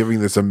fucking giving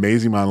this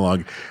amazing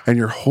monologue, and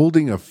you're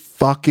holding a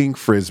fucking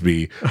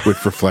Frisbee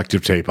with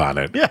reflective tape on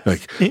it. Yes.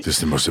 Like, this is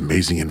the most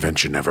amazing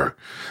invention ever.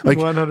 Like,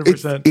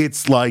 100%.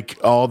 It's like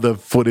all the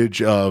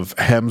footage of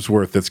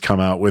Hemsworth that's come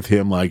out with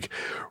him, like,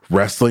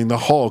 wrestling the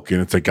Hulk,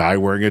 and it's a guy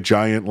wearing a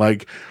giant,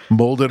 like,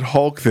 molded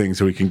Hulk thing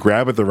so he can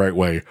grab it the right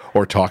way,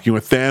 or talking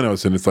with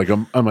Thanos, and it's like,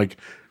 I'm like,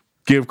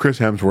 give Chris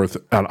Hemsworth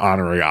an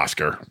honorary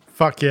Oscar.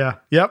 Fuck yeah.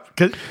 Yep.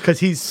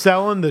 Because he's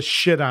selling the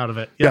shit out of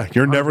it. Yep. Yeah.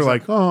 You're 100%. Never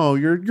like, oh,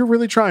 you're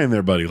really trying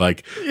there, buddy.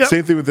 Like,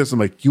 same thing with this. I'm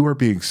like, you are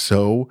being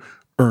so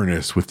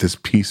earnest with this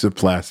piece of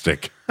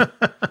plastic.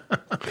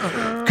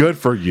 Good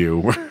for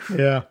you.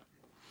 Yeah.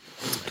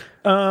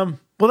 Well,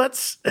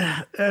 that's,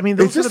 I mean,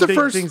 those are the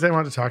big things I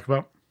wanted to talk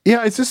about.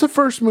 Yeah. Is this the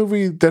first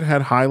movie that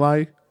had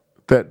highlight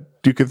that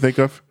you can think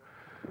of?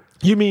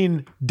 You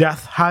mean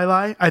Death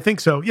Highlight? I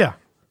think so. Yeah.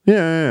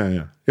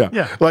 Yeah.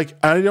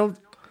 Like, I don't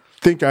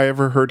think I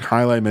ever heard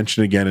highlight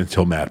mentioned again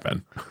until Mad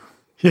Men.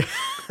 Yeah.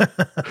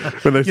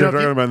 When they started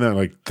talking about that,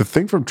 like, the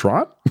thing from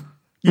Tron?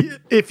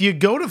 If you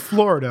go to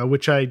Florida,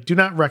 which I do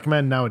not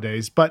recommend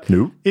nowadays, but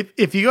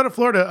if you go to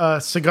Florida,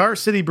 Cigar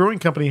City Brewing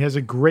Company has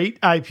a great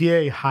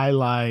IPA,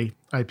 Highlight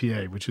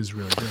IPA, which is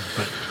really good.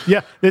 But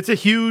yeah, it's a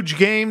huge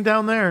game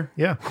down there.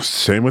 Yeah.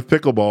 Same with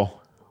pickleball.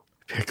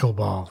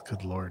 Pickleball.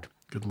 Good Lord.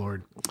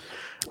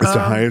 It's the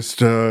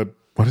highest,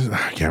 what is it?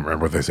 I can't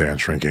remember what they say on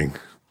shrinking.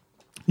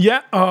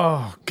 Yeah.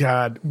 Oh,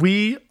 God.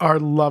 We are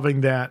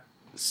loving that.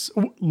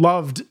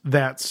 Loved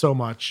that so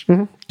much.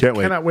 Mm-hmm. Can't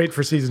wait. Cannot wait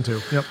for season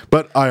 2. Yep.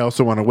 But I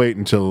also want to wait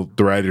until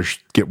the writers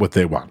get what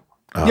they want.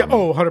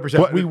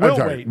 100%. We will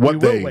wait. What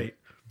they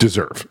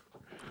deserve.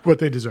 What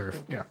they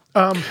deserve. Yeah.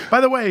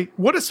 By the way,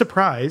 what a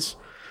surprise.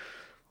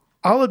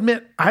 I'll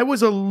admit, I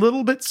was a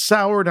little bit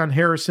soured on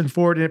Harrison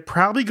Ford, and it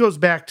probably goes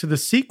back to the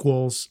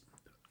sequels.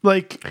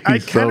 Like, I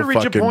kind of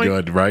reach a point.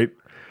 Good, right?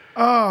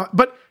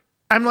 But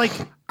I'm like,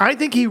 I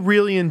think he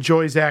really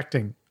enjoys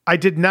acting. I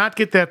did not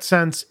get that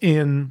sense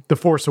in The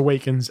Force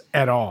Awakens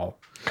at all.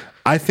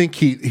 I think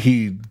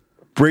he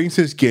brings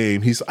his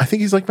game. I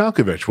think he's like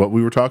Malkovich, what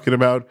we were talking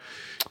about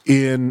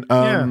in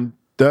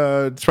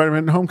the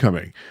Spider-Man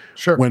Homecoming.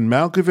 Sure. When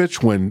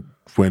Malkovich,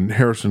 when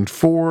Harrison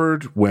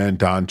Ford, when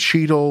Don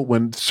Cheadle,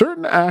 when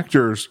certain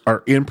actors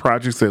are in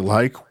projects they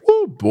like,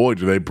 oh boy,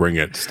 do they bring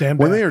it.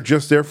 When they are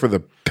just there for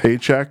the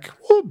paycheck,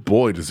 oh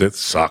boy, does it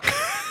suck.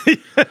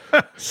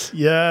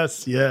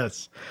 Yes.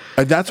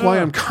 And that's why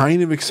I'm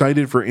kind of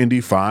excited for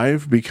Indy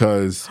 5,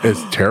 because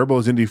as terrible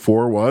as Indy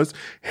 4 was,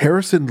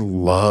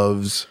 Harrison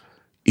loves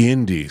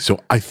Indy. So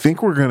I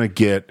think we're going to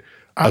get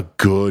a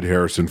good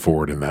Harrison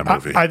Ford in that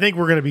movie. I think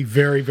we're going to be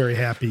very, very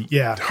happy.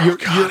 Yeah.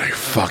 I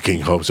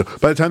fucking hope so.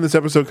 By the time this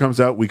episode comes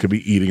out, we could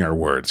be eating our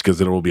words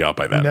because it will be out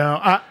by then. No,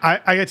 I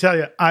got to tell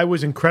you, I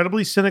was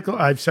incredibly cynical.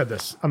 I've said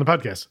this on the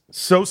podcast.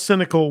 So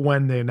cynical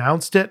when they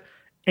announced it,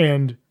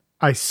 and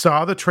I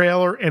saw the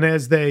trailer, and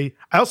I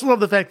also love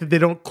the fact that they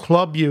don't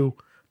club you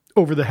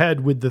over the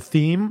head with the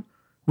theme,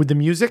 with the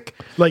music.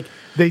 Like,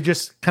 they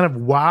just kind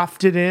of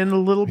waft it in a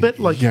little bit.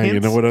 Like, hints. You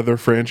know what other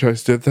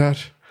franchise did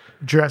that?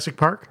 Jurassic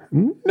Park?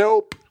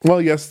 Nope.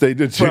 Well, yes, they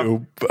did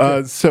too.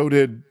 So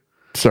did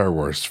Star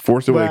Wars.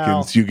 Force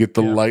Awakens, you get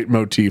the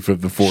leitmotif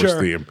of the Force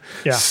theme.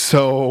 Yeah.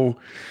 So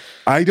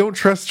I don't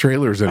trust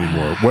trailers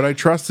anymore. What I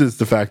trust is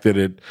the fact that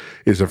it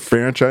is a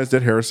franchise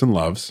that Harrison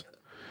loves,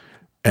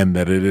 and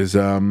that it is,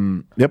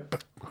 who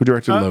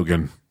directed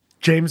Logan?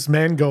 James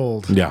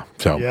Mangold. Yeah.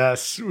 So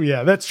yes.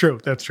 Yeah, that's true.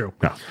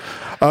 Yeah.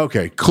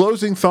 Okay.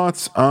 Closing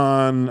thoughts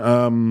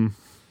on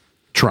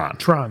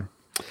Tron.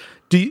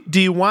 Do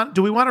we want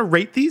to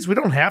rate these? We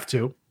don't have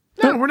to.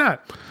 No, we're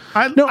not.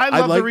 I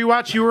love the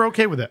rewatch. You were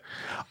okay with it.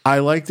 I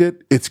liked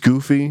it. It's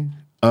goofy,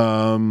 but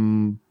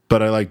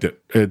I liked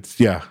it.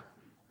 It's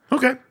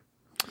okay.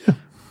 Yeah.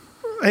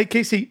 Hey,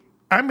 Casey,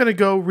 I'm going to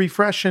go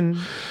freshen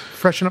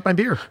up my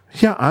beer.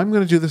 Yeah, I'm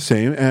going to do the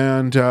same,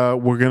 and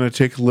we're going to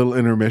take a little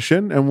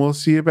intermission, and we'll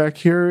see you back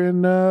here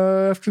in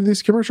after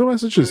these commercial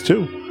messages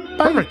too.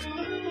 Bye. Perfect.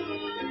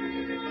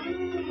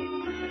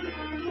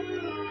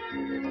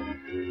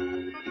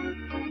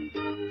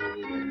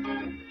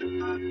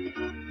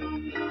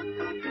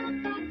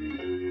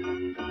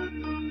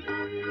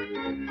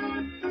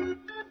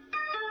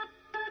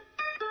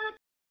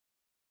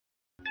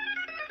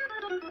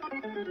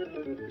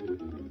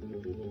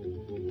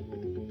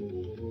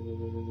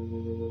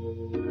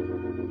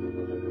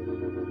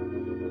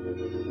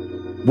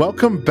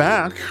 Welcome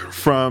back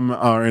from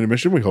our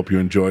intermission. We hope you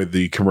enjoyed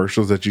the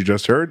commercials that you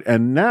just heard.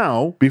 And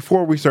now,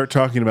 before we start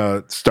talking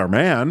about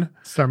Starman,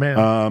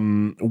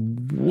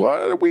 what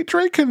are we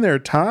drinking there,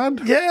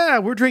 Todd? Yeah,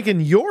 we're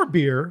drinking your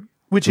beer,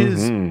 which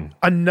is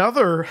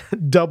another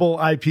double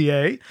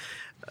IPA.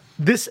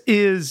 This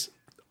is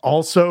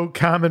also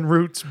Common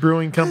Roots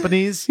Brewing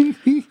Company's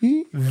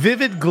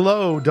Vivid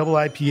Glow double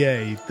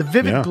IPA. The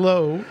Vivid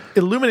Glow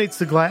illuminates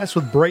the glass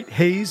with bright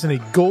haze and a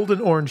golden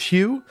orange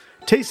hue.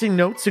 Tasting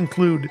notes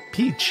include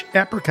peach,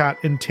 apricot,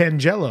 and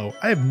tangelo.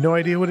 I have no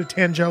idea what a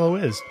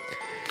tangelo is.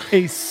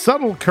 A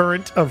subtle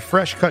current of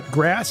fresh-cut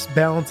grass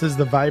balances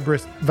the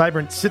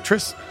vibrant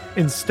citrus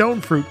and stone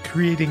fruit,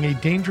 creating a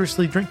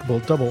dangerously drinkable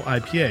double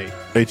IPA.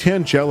 A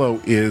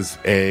tangelo is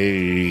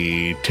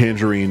a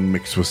tangerine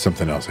mixed with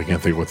something else. I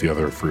can't think of what the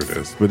other fruit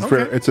is. But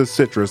it's a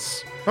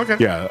citrus. Okay.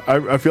 Yeah,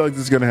 I feel like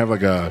this is going to have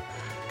like a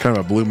kind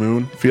of a Blue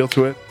Moon feel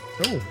to it.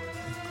 Oh.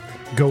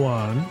 Go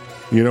on.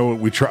 You know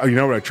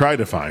what I tried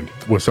to find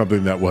was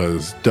something that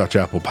was Dutch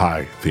apple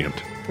pie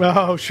themed.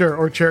 Oh, sure.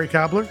 Or cherry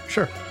cobbler?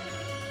 Sure.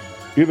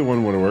 Either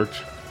one would have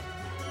worked.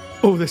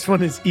 Oh, this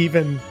one is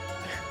even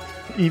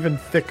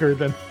thicker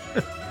than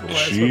the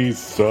last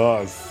Jesus.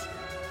 one.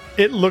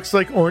 It looks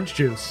like orange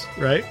juice,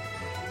 right?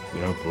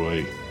 Oh,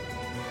 boy.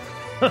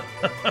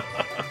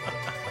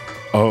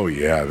 Oh,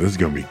 yeah. This is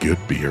going to be good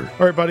beer.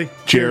 All right, buddy.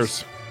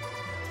 Cheers.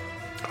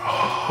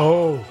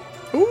 Oh.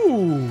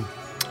 Ooh.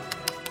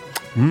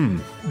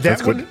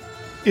 That one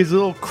is a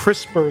little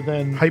crisper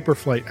than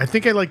Hyperflight. I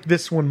think I like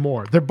this one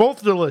more. They're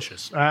both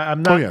delicious.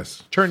 I'm not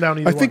turned down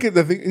either one. I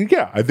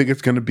think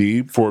it's going to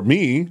be, for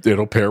me,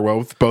 it'll pair well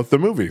with both the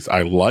movies.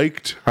 I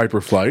liked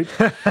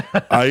Hyperflight.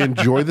 I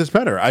enjoy this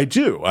better. I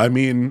do. I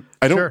mean,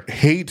 I don't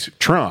hate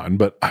Tron,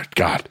 but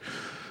God.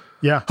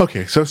 Yeah.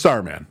 Okay, so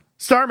Starman.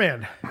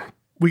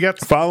 We got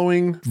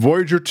following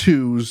Voyager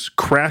 2's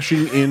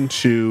crashing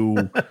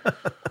into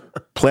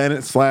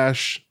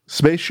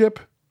planet/spaceship.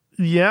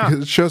 Yeah.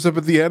 It shows up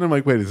at the end. I'm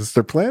like, wait, is this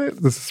their planet? Is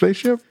this a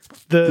spaceship?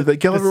 Did they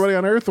kill everybody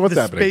on Earth? What's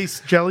happening?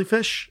 Space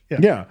jellyfish?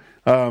 Yeah.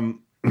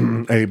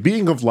 A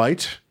being of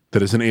light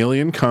that is an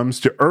alien comes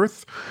to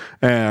Earth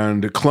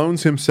and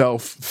clones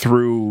himself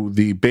through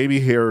the baby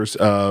hairs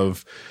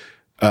of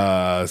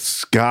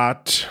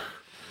Scott.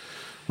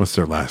 What's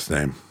their last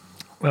name?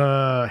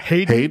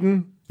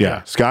 Hayden?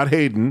 Yeah. Scott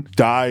Hayden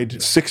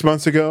died 6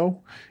 months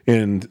ago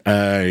in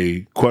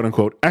a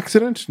quote-unquote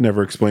accident.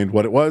 Never explained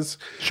what it was.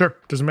 Sure.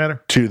 Doesn't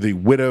matter. To the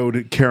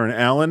widowed Karen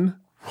Allen.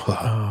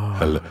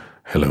 Hello,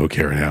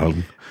 Karen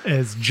Allen.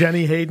 As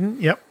Jenny Hayden.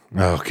 Yep.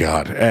 Oh,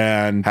 God.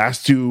 And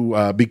has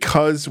to,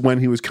 because when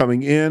he was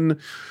coming in,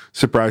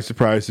 surprise,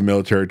 surprise, the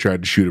military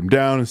tried to shoot him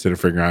down instead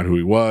of figuring out who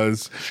he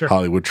was. Sure.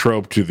 Hollywood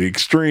trope to the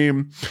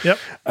extreme. Yep.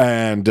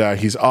 And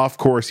he's off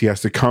course. He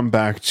has to come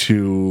back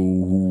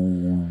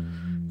to...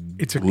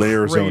 It's a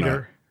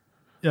Arizona.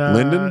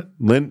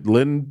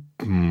 Linden?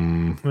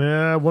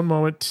 Yeah, one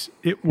moment.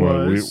 It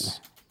was...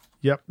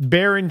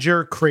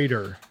 Behringer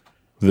Crater.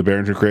 The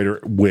Behringer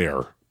Crater,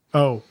 where?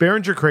 Oh,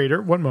 Behringer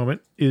Crater, one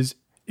moment, is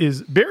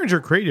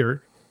Behringer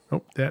Crater...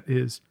 Oh, that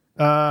is...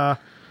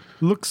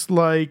 looks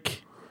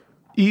like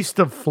east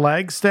of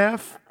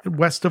Flagstaff,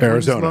 west of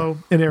Arizona.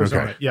 Winslow. In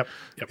Arizona, Okay.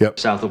 Yep.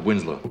 South of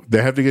Winslow.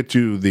 They have to get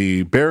to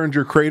the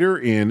Behringer Crater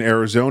in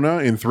Arizona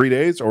in 3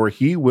 days, or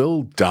he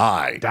will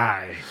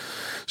die.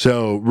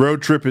 So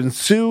road trip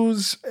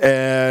ensues,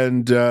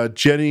 and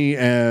Jenny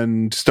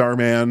and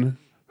Starman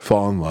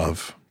fall in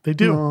love. They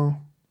do. Oh.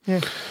 Yeah.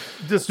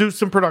 Just do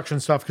some production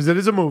stuff, because it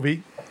is a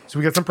movie. So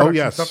we got some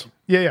production stuff.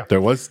 Yeah. There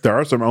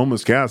are some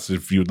almost casts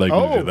if you'd like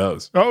me to do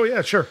those. Oh,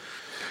 yeah, sure.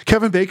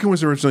 Kevin Bacon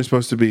was originally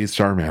supposed to be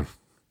Starman.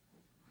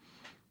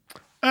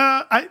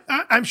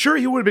 I'm sure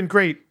he would have been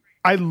great.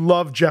 I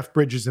love Jeff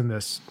Bridges in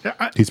this.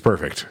 He's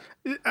perfect.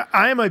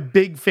 I am a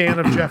big fan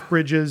of Jeff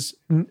Bridges,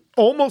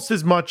 almost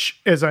as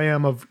much as I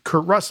am of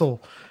Kurt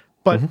Russell,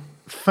 but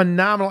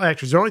phenomenal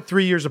actors. They're only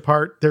 3 years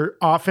apart. They're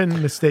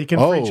often mistaken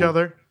for each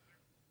other.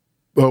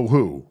 Oh,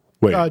 who?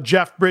 Wait.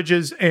 Jeff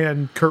Bridges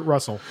and Kurt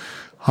Russell.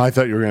 I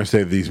thought you were going to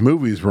say these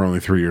movies were only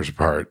 3 years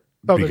apart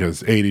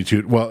because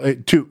 82.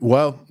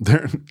 Well,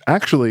 they're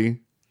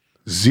actually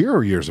 0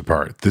 years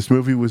apart. This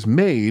movie was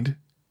made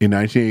in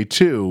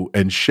 1982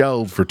 and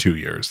shelved for 2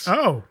 years.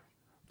 Oh,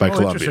 by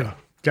Columbia.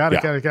 Got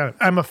it.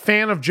 I'm a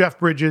fan of Jeff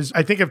Bridges.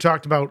 I think I've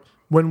talked about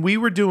when we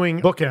were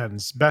doing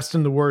bookends, best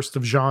and the worst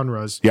of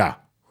genres. Yeah.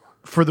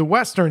 For the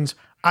Westerns,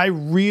 I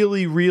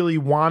really, really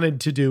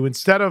wanted to do,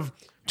 instead of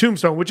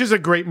Tombstone, which is a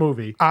great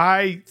movie,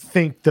 I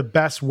think the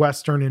best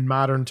Western in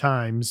modern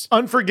times,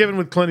 Unforgiven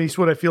with Clint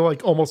Eastwood, I feel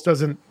like almost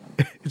doesn't,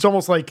 it's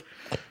almost like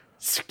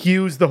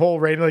skews the whole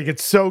rating. Like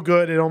it's so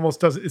good, it almost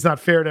doesn't, it's not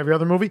fair to every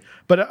other movie.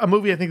 But a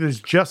movie I think that is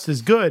just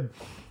as good,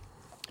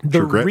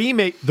 the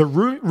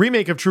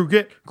remake of True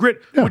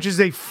Grit, which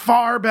is a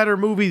far better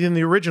movie than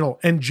the original,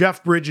 and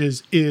Jeff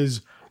Bridges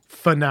is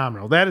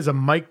phenomenal. That is a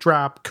mic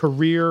drop,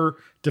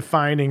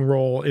 career-defining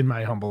role, in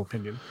my humble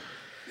opinion.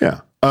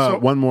 Yeah.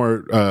 One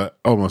more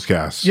almost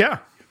cast. Yeah.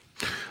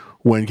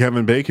 When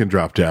Kevin Bacon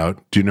dropped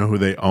out, do you know who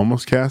they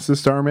almost cast as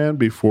Starman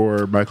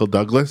before Michael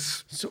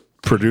Douglas,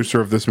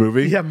 producer of this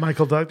movie? Yeah,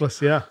 Michael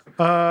Douglas, yeah.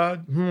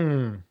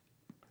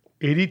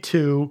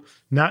 82,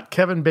 not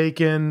Kevin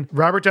Bacon.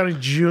 Robert Downey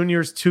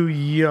Jr. is too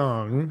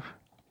young.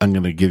 I'm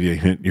going to give you a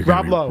hint. You're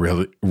going to be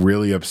really,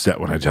 really upset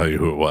when I tell you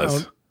who it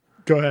was.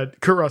 Go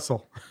ahead. Kurt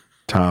Russell.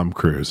 Tom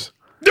Cruise.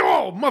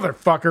 Oh,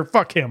 motherfucker.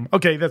 Fuck him.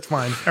 Okay, that's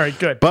fine. All right,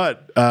 good.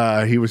 But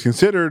he was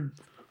considered,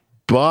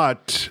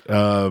 but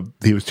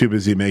he was too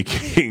busy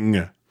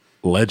making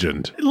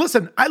Legend.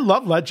 Listen, I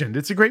love Legend.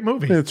 It's a great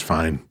movie. It's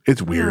fine.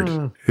 It's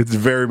weird. It's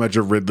very much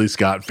a Ridley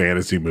Scott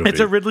fantasy movie. It's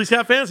a Ridley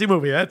Scott fantasy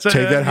movie. Take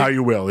that how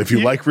you will. If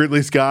you like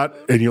Ridley Scott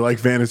and you like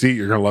fantasy,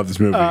 you're going to love this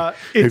movie.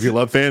 If you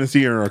love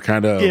fantasy or are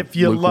kind of if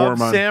you love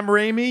Sam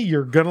Raimi,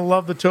 you're going to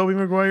love the Tobey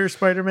Maguire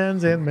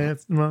Spider-Mans and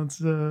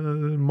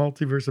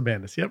Multiverse of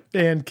Madness. Yep.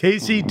 And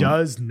Casey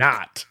does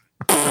not.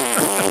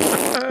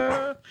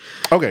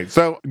 Okay,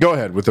 so go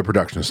ahead with the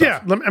production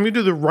stuff. Yeah, I'm going to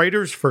do the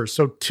writers first.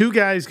 So 2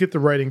 guys get the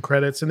writing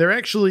credits, and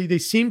they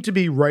seem to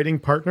be writing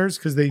partners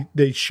because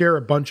they share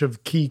a bunch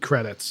of key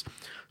credits.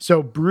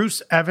 So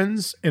Bruce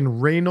Evans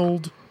and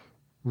Reynold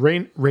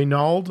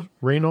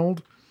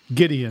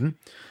Gideon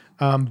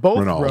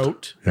both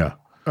wrote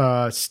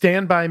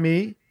Stand By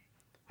Me.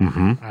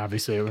 Mm-hmm.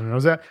 Obviously, everyone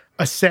knows that.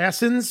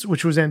 Assassins,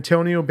 which was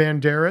Antonio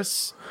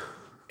Banderas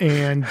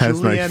and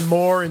Julianne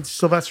Moore and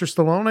Sylvester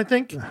Stallone, I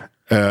think.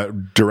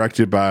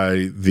 Directed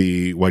by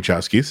the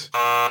Wachowskis.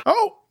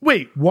 Oh,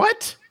 wait,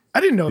 what? I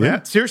didn't know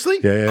that. Seriously?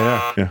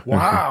 Yeah.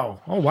 Wow.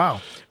 Oh,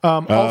 wow.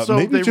 Also,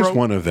 maybe they just wrote,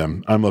 one of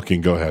them. I'm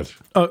looking. Go ahead.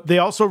 They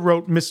also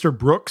wrote Mr.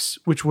 Brooks,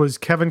 which was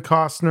Kevin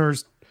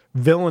Costner's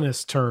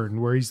villainous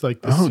turn, where he's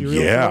like the serial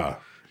killer.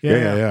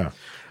 Yeah.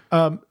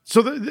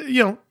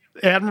 So,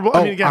 admirable.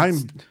 Oh,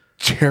 I'm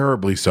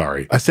terribly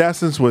sorry.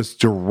 Assassins was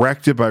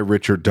directed by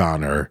Richard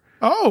Donner.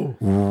 Oh.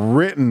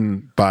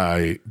 Written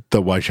by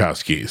the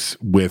Wachowskis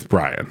with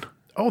Brian.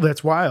 Oh,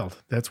 that's wild.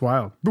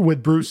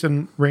 With Bruce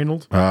and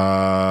Reynold?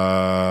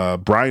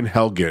 Brian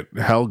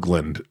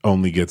Helgeland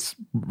only gets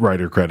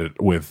writer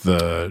credit with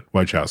the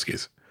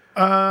Wachowskis.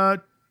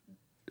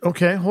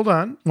 Okay, hold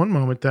on. One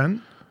moment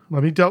then.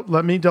 Let me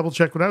double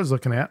check what I was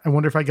looking at. I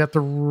wonder if I got the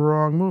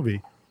wrong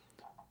movie.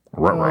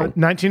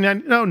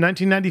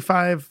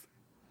 1995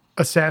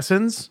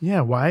 Assassins? Yeah,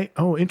 why?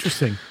 Oh,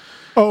 interesting.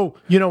 Oh,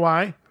 you know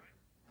why?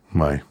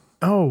 Why?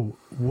 Oh,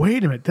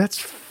 wait a minute. That's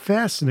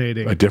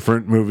fascinating. A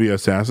different movie,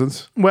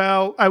 Assassins?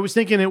 Well, I was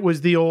thinking it was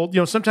the old,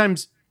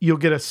 sometimes you'll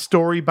get a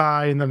story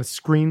by and then a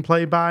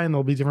screenplay by, and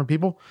there'll be different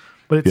people.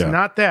 But it's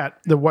not that.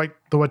 The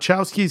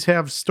Wachowskis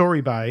have story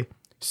by.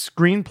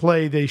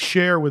 Screenplay they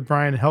share with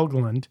Brian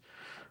Helgeland.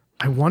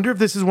 I wonder if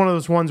this is one of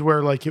those ones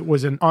where like it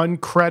was an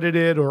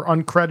uncredited or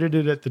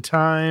uncredited at the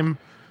time.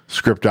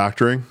 Script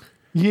doctoring?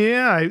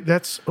 Yeah,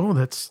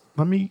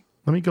 let me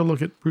go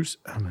look at Bruce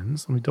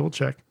Evans. Let me double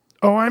check.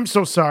 Oh, I'm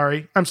so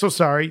sorry.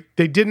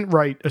 They didn't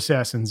write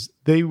Assassins.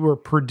 They were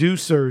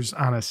producers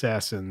on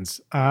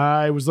Assassins.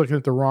 I was looking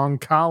at the wrong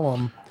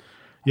column.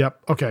 Yep.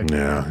 Okay.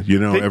 Yeah.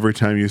 Every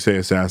time you say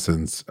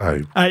Assassins,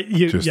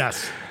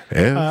 yes.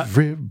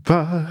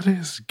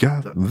 Everybody's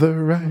got the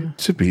right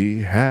to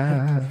be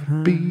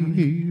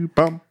happy.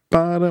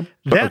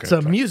 That's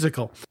a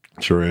musical.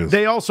 Sure is.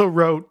 They also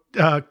wrote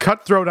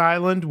Cutthroat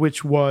Island,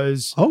 which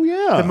was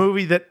the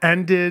movie that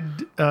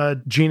ended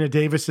Gina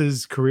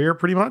Davis's career,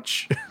 pretty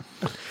much.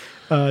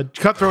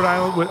 Cutthroat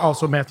Island with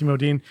also Matthew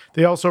Modine.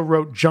 They also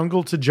wrote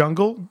Jungle to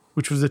Jungle,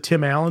 which was a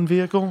Tim Allen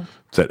vehicle.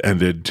 That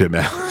ended Tim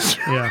Allen's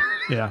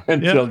Yeah.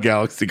 Until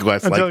Galaxy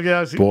Quest.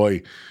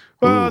 Boy.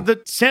 Well, the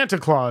Santa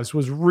Claus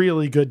was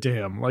really good to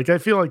him. Like, I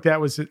feel like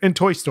that was in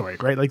Toy Story,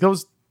 right? Like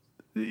those,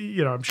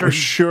 I'm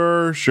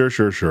sure.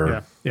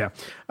 Sure. Yeah.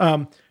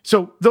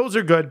 So those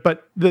are good,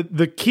 but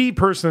the key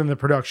person in the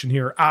production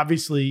here,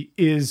 obviously,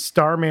 is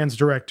Starman's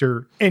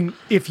director. And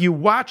if you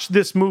watch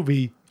this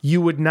movie,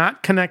 you would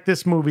not connect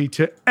this movie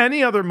to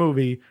any other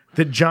movie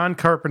that John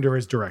Carpenter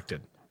has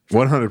directed.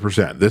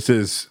 100%. This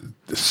is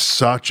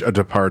such a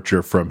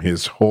departure from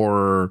his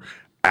horror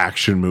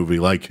action movie.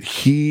 Like,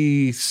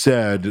 he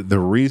said the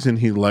reason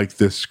he liked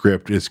this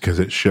script is because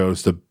it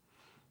shows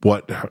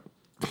what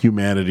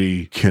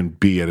humanity can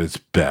be at its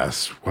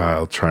best. Well,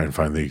 I'll try and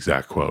find the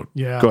exact quote.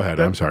 Yeah. Go ahead.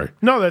 I'm sorry.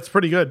 No, that's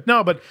pretty good.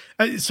 No, but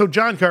so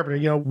John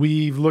Carpenter,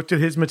 we've looked at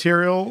his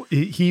material.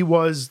 He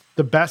was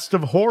the best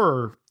of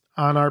horror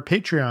on our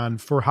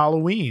Patreon for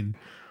Halloween.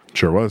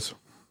 Sure was.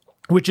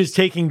 Which is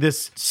taking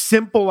this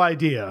simple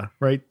idea,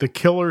 right? The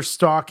killer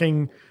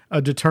stalking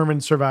a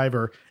determined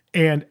survivor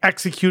and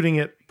executing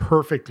it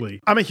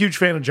perfectly. I'm a huge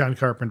fan of John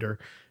Carpenter.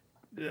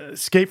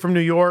 Escape from New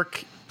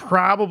York,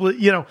 probably,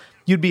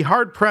 you'd be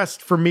hard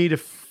pressed for me to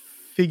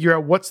figure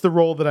out what's the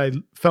role that I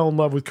fell in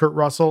love with Kurt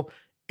Russell.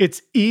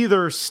 It's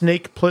either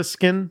Snake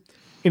Plissken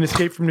in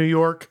Escape from New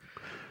York,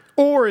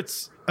 or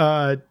it's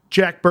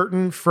Jack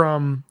Burton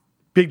from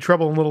Big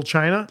Trouble in Little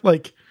China.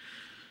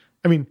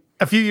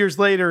 A few years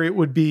later, it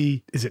would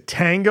be, is it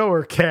Tango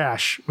or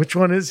Cash? Which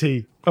one is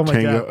he? Oh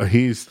my God.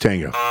 He's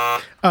Tango.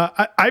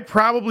 I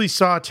probably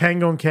saw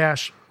Tango and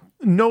Cash.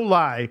 No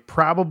lie.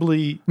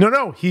 Probably.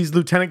 No. He's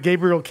Lieutenant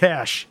Gabriel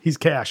Cash. He's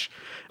Cash.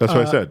 That's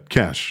what I said.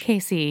 Cash.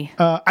 Casey.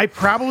 I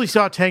probably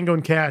saw Tango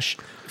and Cash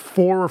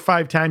 4 or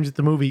 5 times at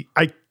the movie.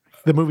 I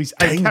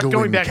kept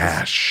going back.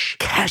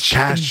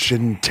 Cash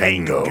and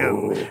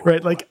Tango.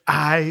 Right. Like,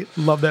 I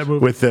love that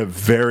movie. With a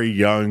very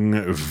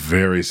young,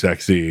 very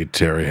sexy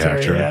Terry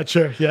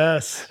Hatcher.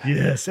 Yes.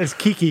 As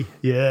Kiki.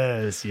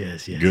 Yes.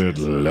 Good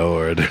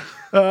Lord.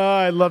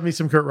 I love me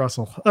some Kurt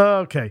Russell.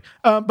 Okay.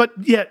 But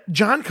yeah,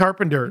 John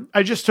Carpenter,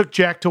 I just took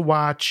Jack to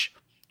watch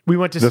We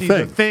went to see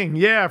The Thing,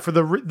 for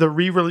the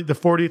re-release, the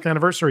 40th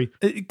anniversary.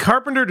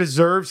 Carpenter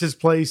deserves his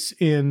place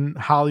in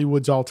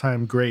Hollywood's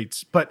all-time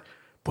greats, but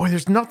boy,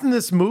 there's nothing in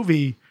this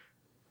movie.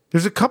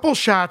 There's a couple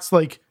shots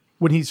like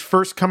when he's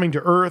first coming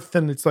to Earth,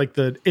 and it's like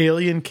the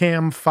alien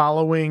cam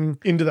following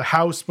into the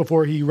house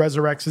before he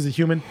resurrects as a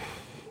human.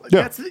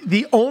 Yeah. That's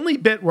the only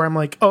bit where I'm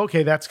like,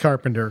 okay, that's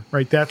Carpenter,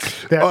 right?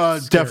 That's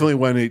definitely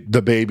when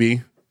the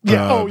baby.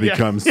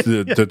 Becomes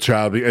the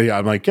child. Yeah,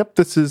 I'm like, yep,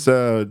 this is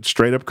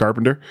straight up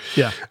Carpenter.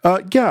 Yeah.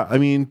 I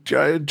mean,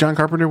 John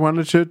Carpenter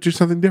wanted to do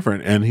something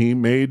different, and he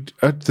made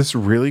this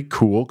really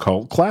cool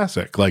cult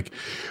classic. Like,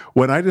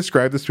 when I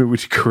described this movie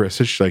to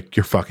Carissa, she's like,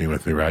 you're fucking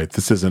with me, right?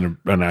 This isn't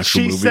an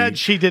actual movie. She said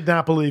she did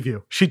not believe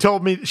you. She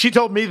told me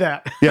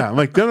that. Yeah, I'm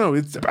like, no,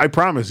 I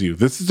promise you,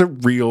 this is a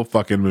real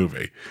fucking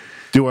movie.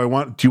 Do you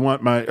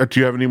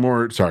have any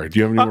more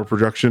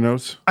production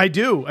notes? I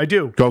do.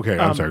 Okay,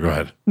 I'm sorry, go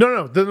ahead.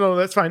 No,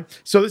 that's fine.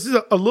 So this is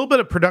a little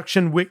bit of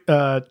production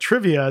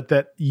trivia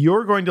that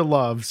you're going to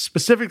love.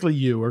 Specifically,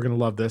 you are going to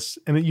love this,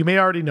 and you may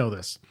already know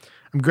this.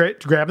 I'm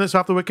grabbing this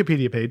off the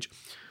Wikipedia page.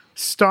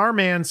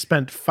 Starman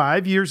spent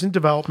 5 years in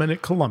development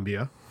at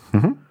Columbia.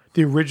 Mm-hmm.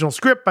 The original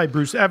script by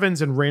Bruce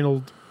Evans and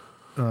Renaud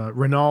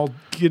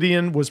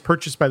Gideon was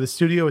purchased by the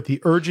studio at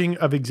the urging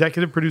of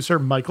executive producer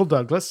Michael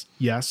Douglas.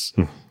 Yes,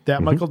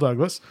 Michael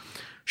Douglas.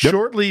 Yep.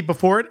 Shortly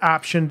before it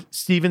optioned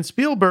Steven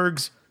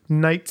Spielberg's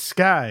Night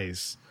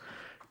Skies.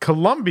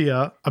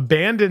 Columbia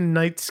abandoned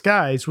Night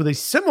Skies with a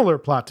similar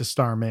plot to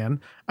Starman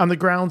on the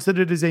grounds that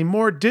it is a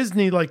more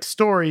Disney-like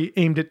story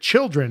aimed at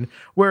children,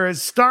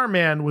 whereas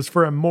Starman was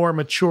for a more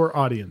mature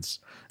audience.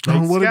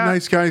 What did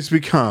Night Skies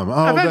become?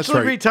 Oh, that's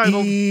right.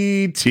 Retitled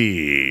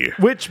E.T.,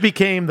 which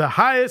became the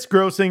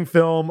highest-grossing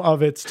film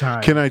of its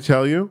time. Can I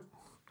tell you?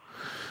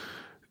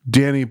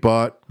 Danny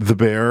bought the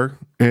bear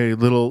a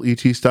little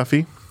E.T.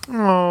 stuffy.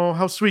 Oh,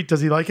 how sweet.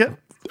 Does he like it?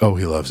 Oh,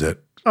 he loves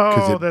it.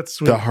 Oh, that's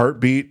sweet. The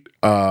heartbeat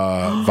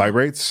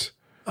vibrates.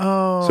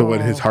 Oh. So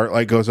when his heart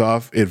light goes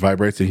off, it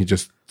vibrates and he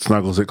just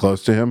snuggles it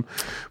close to him.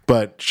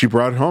 But she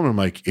brought it home and I'm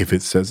like, if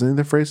it says any of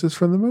the phrases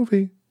from the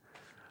movie,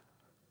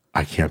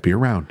 I can't be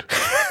around.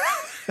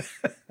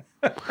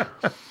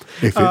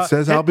 If it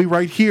says I'll be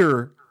right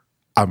here,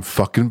 I'm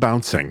fucking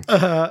bouncing.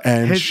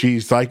 And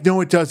she's like, no,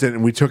 it doesn't.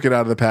 And we took it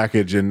out of the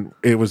package, and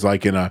it was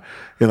like in a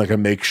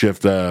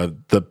makeshift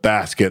the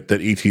basket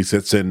that E.T.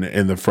 sits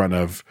in the front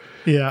of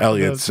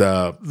Elliot's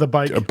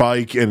the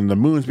bike, and the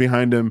moon's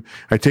behind him.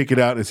 I take it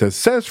out, and it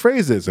says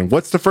phrases. And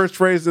what's the first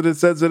phrase that it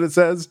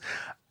says?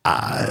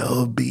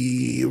 I'll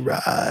be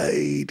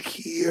right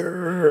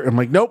here. I'm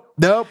like, nope.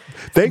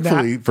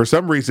 Thankfully, for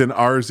some reason,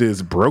 ours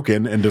is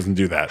broken and doesn't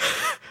do that.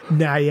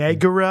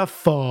 Niagara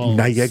Falls.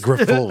 Now,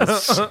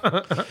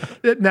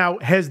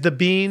 has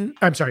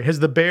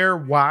the bear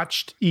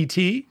watched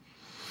E.T.?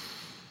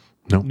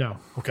 No.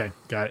 Okay,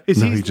 got it.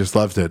 He just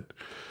loved it.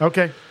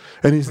 Okay.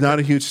 And he's not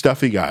a huge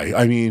stuffy guy.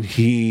 I mean,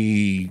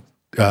 we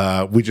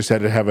just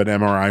had to have an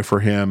MRI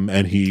for him,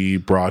 and he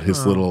brought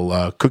his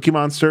little Cookie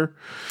Monster.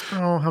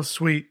 Oh, how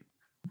sweet.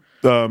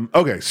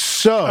 Okay,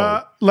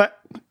 so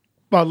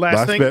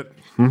last thing, bit.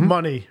 Mm-hmm.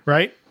 Money,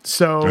 right?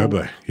 So,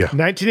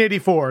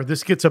 1984.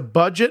 This gets a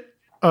budget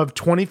of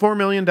 $24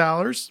 million.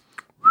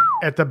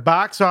 At the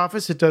box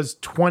office, it does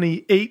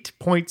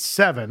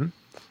 28.7.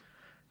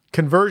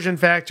 Conversion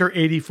factor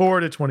 84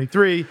 to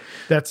 23.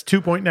 That's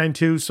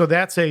 2.92. So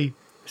that's a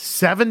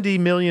 $70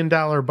 million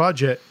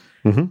budget,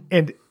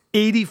 and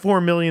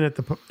 $84 million at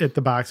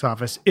the box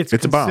office. It's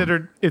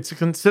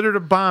considered a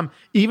bomb,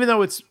 even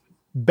though it's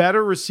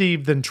better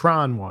received than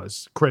Tron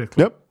was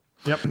critically. Yep.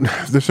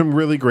 There's some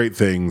really great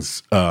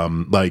things.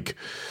 Like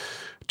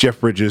Jeff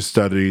Bridges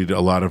studied a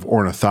lot of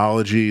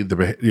ornithology,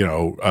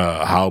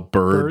 how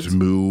birds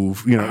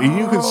move. You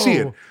can see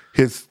it.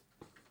 His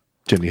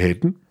Jenny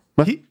Hayden.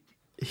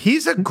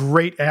 He's a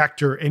great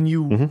actor, and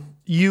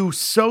you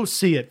so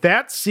see it.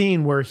 That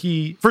scene where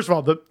first of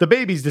all, the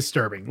baby's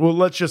disturbing. Well,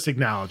 let's just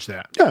acknowledge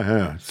that.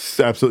 Yeah, it's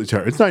absolutely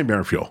terrible. It's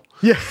nightmare fuel.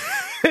 Yeah,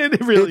 it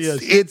really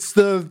is. It's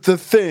the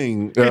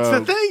thing. It's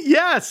the thing.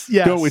 Yes.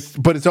 No,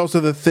 but it's also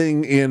the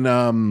thing in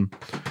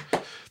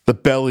the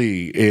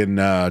belly in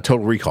Total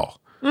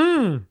Recall.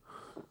 Kuato.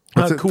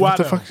 What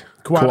the fuck?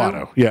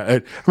 Kuato. Yeah.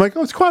 I'm like,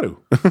 it's Kuato.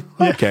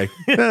 Okay.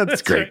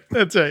 That's great.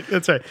 That's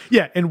right.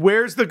 Yeah. And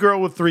where's the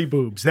girl with 3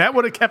 boobs? That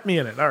would have kept me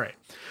in it. All right.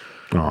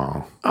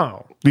 Oh.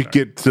 You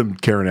get some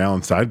Karen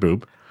Allen side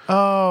boob.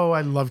 Oh,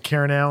 I love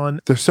Karen Allen.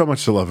 There's so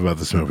much to love about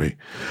this movie.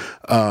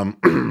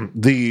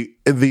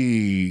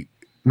 The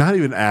not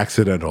even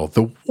accidental,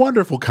 the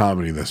wonderful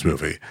comedy in this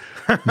movie.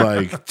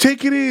 Like,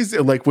 take it easy.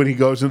 Like when he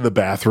goes into the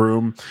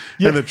bathroom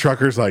and the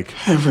trucker's like,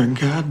 every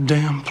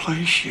goddamn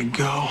place you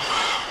go.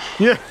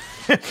 Yeah.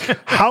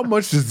 How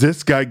much does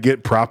this guy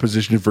get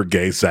propositioned for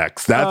gay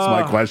sex? That's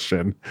my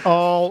question.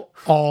 All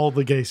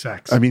the gay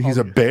sex. I mean, he's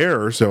a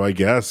bear, so I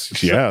guess,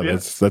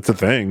 that's a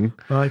thing.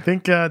 Well, I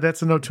think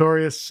that's a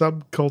notorious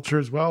subculture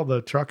as well.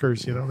 The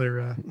truckers,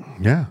 they're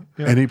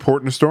any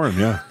port in a storm.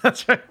 Yeah,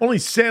 that's right. Only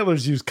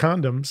sailors use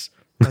condoms.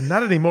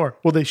 Not anymore.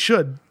 Well, they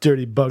should.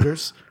 Dirty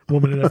buggers.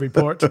 Woman in every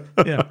port.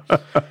 Yeah.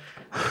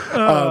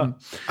 How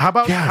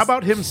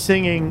about him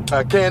singing?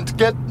 I can't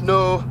get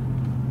no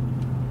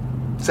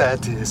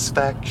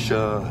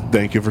satisfaction.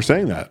 Thank you for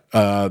saying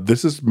that.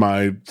 This is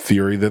my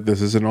theory that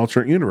this is an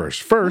alternate universe.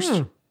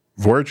 First,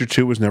 Voyager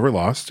 2 was never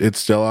lost. It's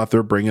still out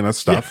there bringing us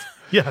stuff.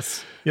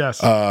 Yes.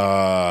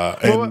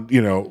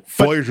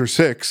 Voyager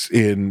 6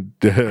 in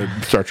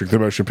Star Trek The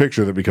Motion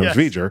Picture that becomes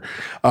Voyager.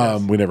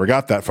 We never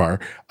got that far.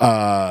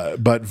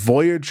 But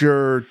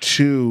Voyager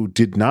 2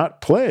 did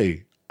not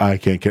play I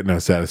Can't Get No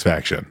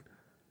Satisfaction.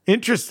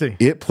 Interesting.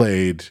 It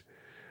played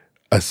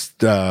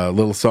a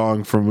little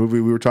song from a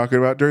movie we were talking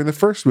about during the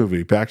first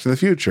movie, Back to the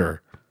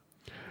Future.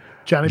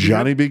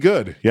 Johnny Be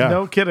Good. Yeah.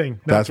 No kidding.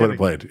 That's what it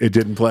played. It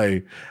didn't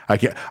play.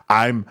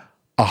 I'm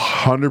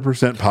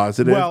 100%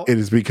 positive it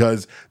is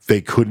because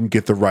they couldn't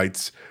get the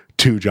rights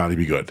to Johnny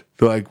Be Good.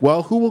 They're like,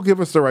 well, who will give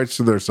us the rights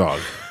to their song?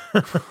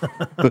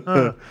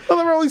 Well, the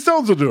Rolling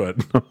Stones will do it.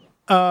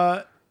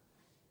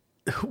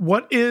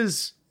 What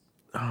is...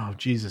 Oh,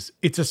 Jesus.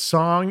 It's a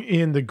song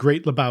in The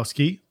Great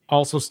Lebowski,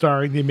 also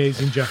starring the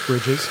amazing Jeff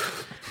Bridges.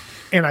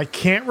 And I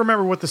can't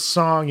remember what the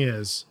song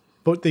is,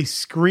 but they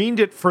screened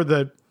it for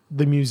the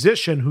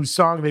musician whose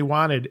song they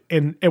wanted.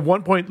 And at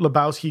one point,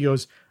 Lebowski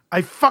goes,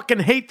 I fucking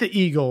hate the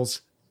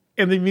Eagles.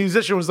 And the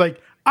musician was like,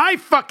 I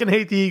fucking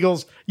hate the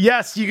Eagles.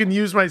 Yes, you can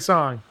use my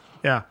song.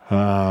 Yeah.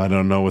 I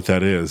don't know what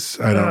that is.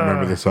 I don't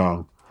remember the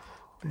song.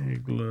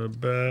 Big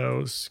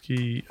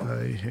Lebowski,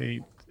 I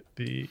hate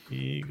the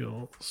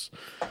Eagles.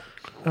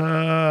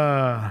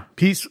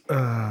 Peace.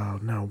 Oh,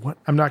 no. What?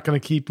 I'm not going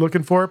to keep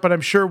looking for it, but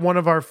I'm sure one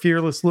of our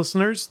fearless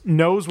listeners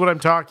knows what I'm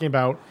talking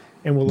about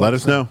and will let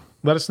us know.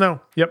 Let us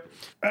know. Yep.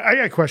 I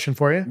got a question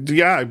for you.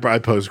 Yeah, I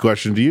posed a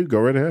question to you. Go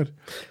right ahead.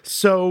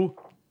 So,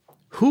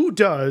 who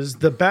does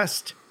the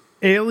best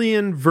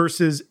alien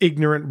versus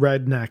ignorant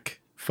redneck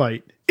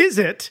fight? Is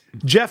it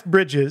Jeff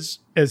Bridges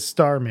as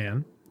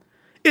Starman?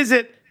 Is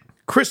it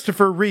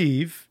Christopher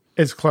Reeve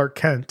as Clark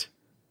Kent?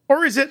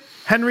 Or is it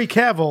Henry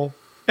Cavill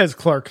as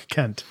Clark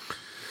Kent?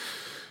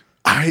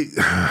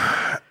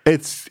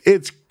 It's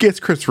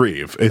Chris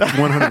Reeve. It's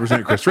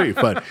 100% Chris Reeve.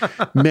 But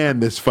man,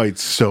 this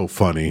fight's so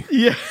funny.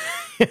 Yeah.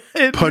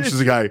 Punches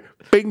a guy.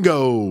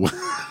 Bingo.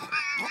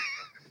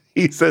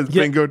 He says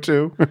bingo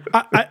too.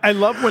 I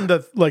love when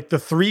the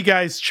three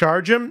guys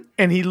charge him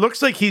and he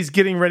looks like he's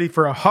getting ready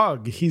for a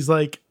hug. He's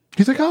like,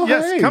 oh,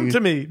 yes, hey. come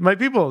to me, my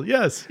people.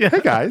 Yes. Yeah.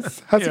 Hey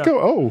guys, how's it go?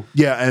 Oh,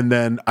 yeah. And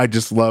then I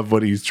just love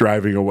when he's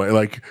driving away.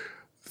 Like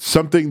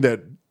something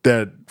that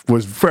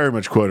was very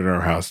much quoted in our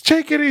house.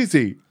 Take it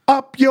easy.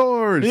 Up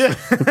yours. Yeah.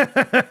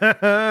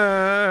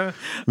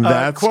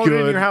 That's quoted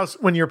good. in your house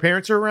when your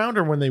parents are around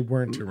or when they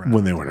weren't around?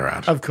 When they weren't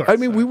around. Of course. I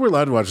mean, we were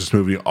allowed to watch this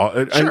movie.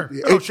 Sure.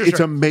 It's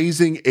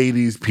amazing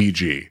 80s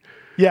PG.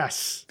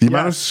 Yes. The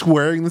amount of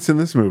swearing that's in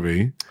this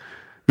movie,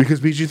 because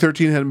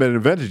PG-13 hadn't been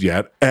invented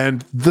yet,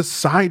 and the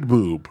side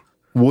boob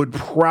would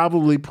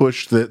probably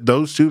push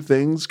those two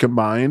things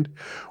combined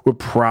would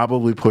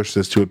probably push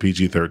this to a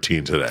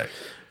PG-13 today.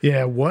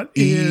 Yeah, what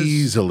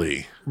easily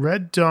is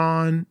Red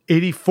Dawn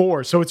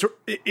 84? So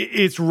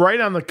it's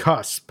right on the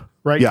cusp,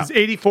 right? Because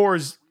 84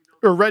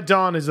 Red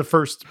Dawn is the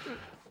first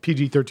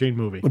PG-13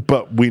 movie.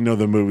 But we know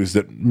the movies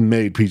that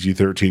made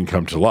PG-13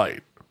 come to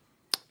light.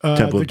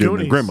 Temple of Doom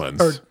and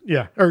Gremlins.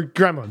 Or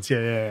Gremlins.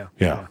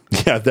 Yeah.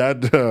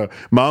 That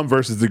Mom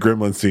versus the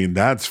Gremlins scene,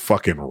 that's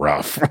fucking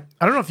rough.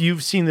 I don't know if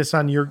you've seen this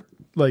on your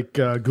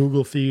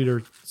Google feed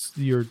or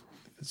your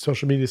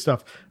social media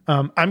stuff.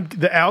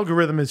 The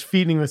algorithm is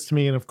feeding this to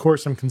me, and of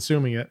course I'm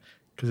consuming it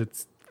because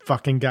it's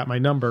fucking got my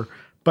number.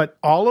 But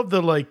all of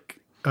the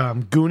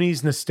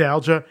Goonies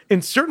nostalgia,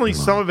 and certainly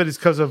some of it is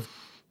because of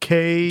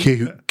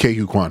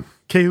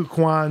Ke-Huy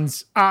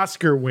Kwan's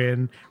Oscar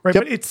win, right?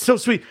 Yep. But it's so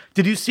sweet.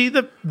 Did you see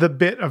the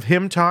bit of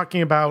him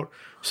talking about?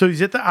 So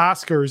he's at the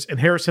Oscars, and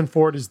Harrison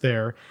Ford is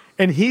there,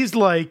 and he's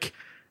like,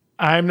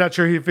 I'm not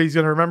sure if he's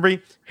going to remember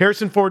me.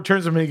 Harrison Ford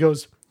turns to him and he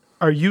goes,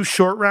 "Are you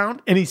Short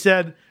Round?" And he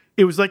said,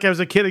 it was like I was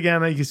a kid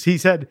again. He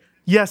said,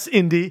 "Yes,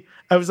 Indy."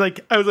 I was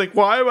like,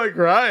 why am I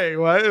crying?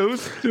 Why? It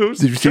was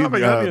Did you see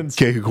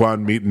Ke-Huy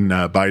Quan meeting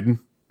Biden?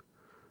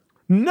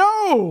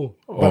 No,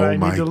 but I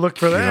need to look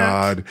for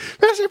that.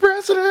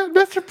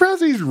 Mr. President,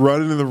 he's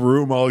running in the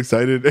room all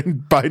excited,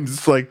 and Biden's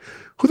just like,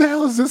 "Who the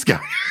hell is this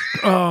guy?"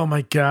 Oh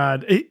my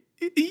God!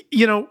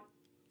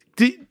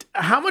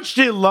 How much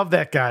do you love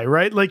that guy?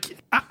 Right? Like,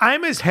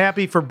 I'm as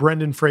happy for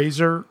Brendan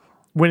Fraser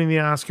winning the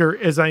Oscar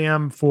as I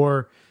am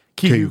for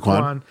Ke-Huy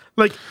Quan.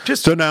 Like,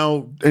 just so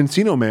now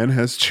Encino Man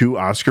has 2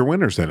 Oscar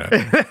winners in it.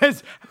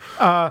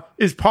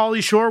 Is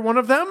Pauly Shore one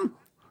of them?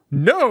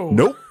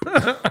 Nope.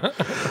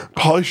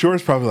 Pauly Shore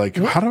is probably like,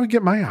 how do I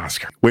get my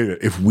Oscar? Wait a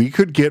minute. If we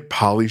could get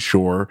Pauly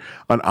Shore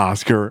an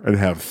Oscar and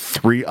have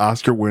 3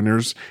 Oscar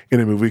winners in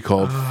a movie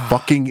called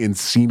fucking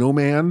Encino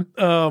Man.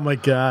 Oh my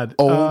God.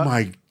 Oh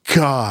my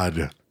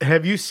God.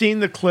 Have you seen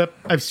the clip?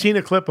 I've seen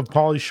a clip of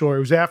Pauly Shore. It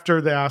was after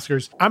the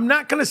Oscars. I'm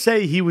not going to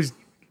say he was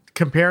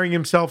comparing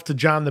himself to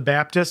John the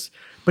Baptist,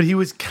 but he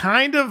was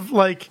kind of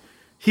like,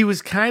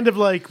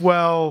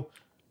 well,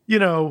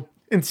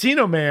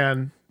 Encino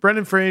Man,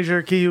 Brendan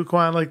Fraser, Ki-Hu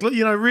Kwan, like,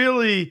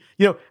 really,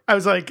 I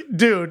was like,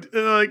 dude,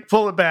 like,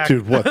 pull it back.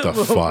 Dude, what the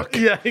fuck?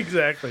 Yeah,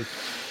 exactly.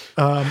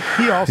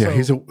 He also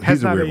he's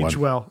has a not weird aged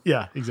one. well.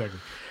 Yeah, exactly.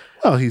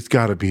 Well, he's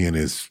got to be in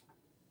his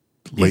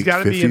late He's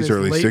gotta be in 50s, his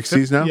early late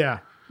 60s now?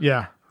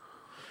 Yeah.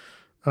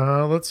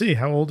 Let's see.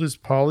 How old is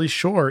Pauly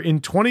Shore?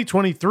 In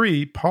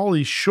 2023,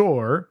 Pauly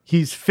Shore,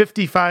 he's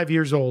 55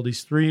 years old.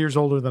 He's 3 years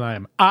older than I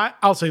am.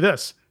 I'll say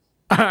this.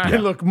 I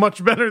look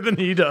much better than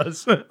he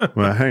does.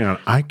 Well, hang on.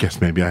 I guess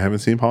maybe I haven't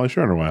seen Pauly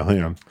Shore in a while.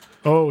 Hang on.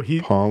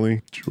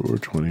 Pauly Shore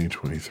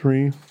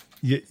 2023.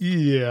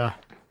 Yeah.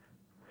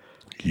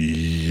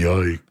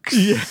 Yikes.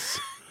 Yes.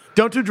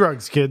 Don't do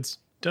drugs, kids.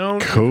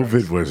 Don't.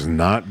 COVID was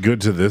not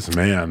good to this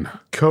man.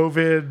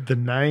 COVID, the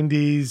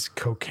 90s,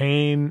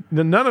 cocaine,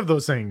 none of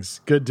those things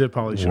good to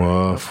Pauly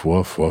Shore. Woof,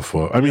 woof, woof,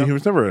 woof. I mean, he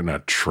was never an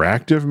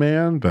attractive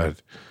man,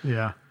 but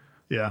Yeah.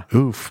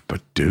 oof,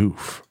 but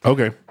doof.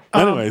 Okay.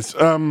 Anyways,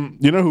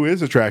 you know who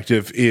is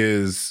attractive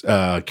is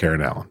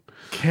Karen Allen.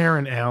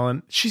 Karen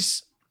Allen.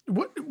 She's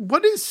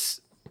what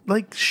is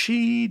like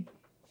she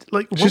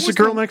like what She's was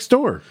the girl next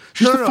door.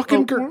 She's the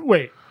fucking girl.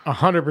 Wait,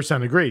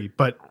 100% agree,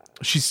 but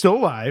she's still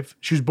alive.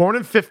 She was born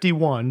in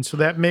 51, so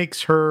that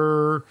makes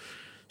her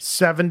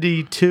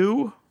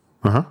 72.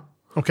 Uh-huh.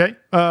 Okay.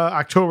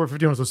 October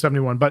 51, so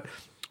 71. But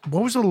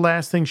what was the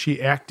last thing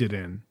she acted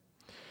in?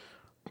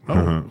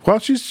 Well,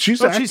 she's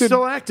But she's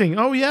still acting.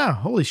 Oh yeah.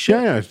 Holy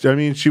shit. Yeah. I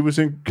mean, she was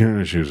in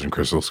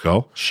Crystal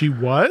Skull. She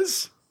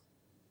was?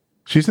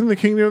 She's in the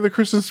Kingdom of the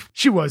Crystal.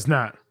 She was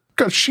not.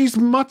 God, she's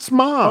Mutt's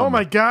mom. Oh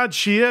my God,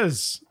 she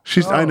is.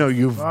 I know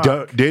you've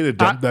data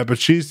dumped that, but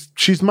she's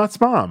Mutt's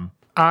mom.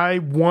 I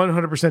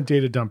 100%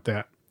 data dumped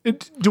that.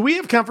 Do we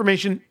have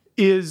confirmation?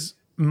 Is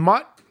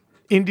Mutt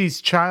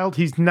Indy's child?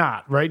 He's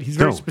not, right? He's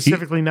very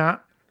specifically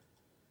not.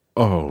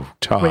 Oh,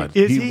 Todd. Wait,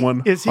 is he?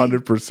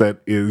 100%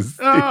 is.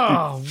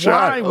 Oh, his why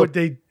child. would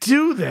they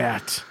do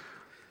that?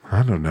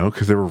 I don't know,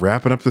 because they were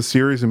wrapping up the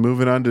series and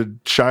moving on to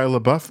Shia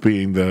LaBeouf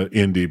being the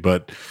Indy,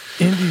 but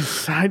Indy's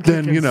sidekick.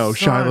 then, and Shia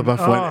son.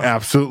 LaBeouf went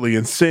absolutely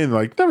insane.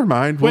 Like, never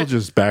mind, we'll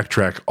just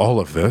backtrack all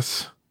of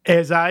this.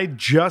 As I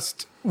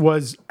just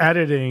was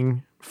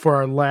editing for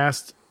our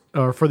last,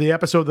 or for the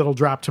episode that'll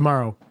drop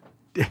tomorrow,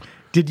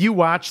 did you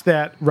watch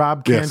that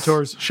Rob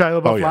Cantor's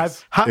Shia LaBeouf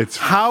Live?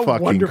 How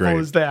fucking wonderful great.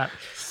 is that?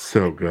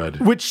 So good.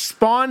 Which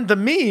spawned the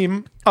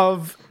meme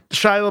of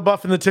Shia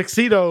LaBeouf in the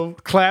tuxedo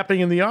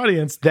clapping in the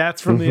audience.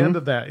 That's from the end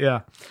of that.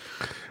 Yeah.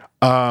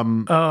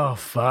 Oh,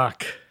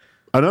 fuck.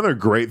 Another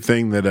great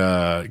thing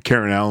that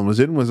Karen Allen was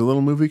in was a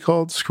little movie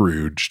called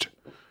Scrooged.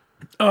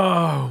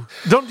 Oh,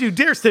 don't you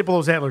dare staple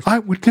those antlers. I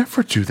would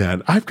never do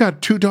that. I've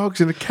got 2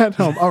 dogs and a cat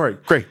home. All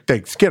right, great.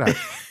 Thanks. Get out.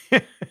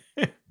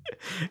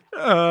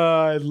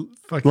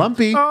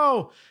 Lumpy.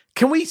 Oh,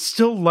 can we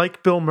still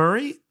like Bill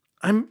Murray?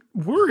 I'm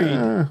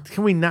worried.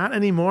 Can we not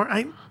anymore?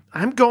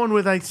 I'm going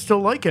with I still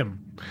like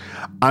him.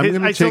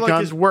 I still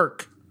like his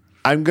work.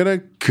 I'm going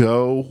to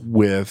go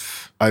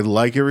with I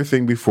like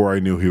everything before I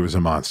knew he was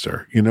a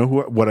monster. You know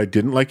what I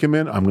didn't like him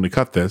in? I'm going to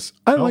cut this.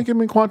 I like him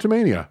in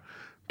Quantumania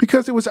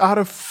because it was out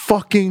of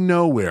fucking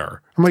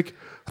nowhere. I'm like,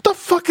 what the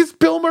fuck is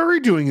Bill Murray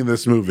doing in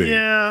this movie?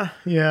 Yeah,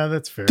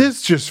 that's fair.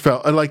 This just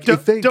felt like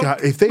if they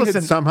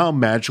had somehow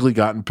magically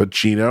gotten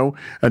Pacino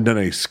and done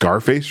a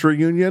Scarface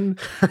reunion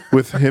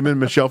with him and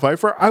Michelle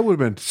Pfeiffer, I would have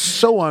been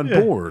so on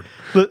board.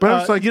 But I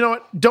was like, you know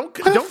what? Don't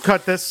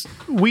cut this.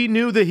 We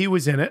knew that he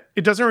was in it.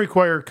 It doesn't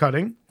require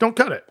cutting. Don't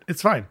cut it.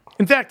 It's fine.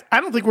 In fact,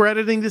 I don't think we're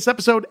editing this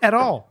episode at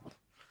all.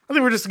 I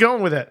think we're just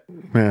going with it.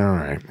 Yeah, all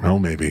right. Well,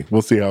 maybe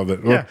we'll see how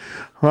that. Yeah.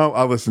 Well,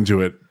 I'll listen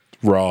to it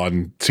raw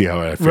and see how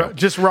I feel.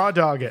 Just raw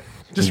dog it.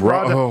 Just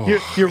raw dog.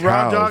 You're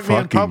raw dog me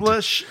in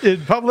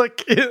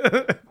public.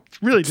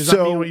 Really does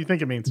not mean what you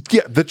think it means.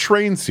 Yeah, the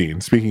train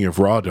scene. Speaking of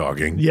raw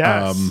dogging,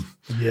 yes,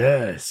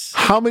 yes.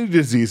 How many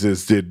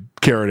diseases did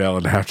Karen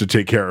Allen have to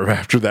take care of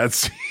after that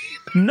scene?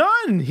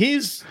 None.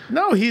 He's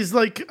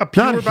like a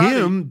pure not body.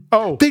 Him.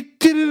 Oh, they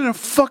did it in a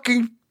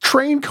fucking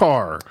train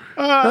car.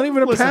 Not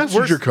even a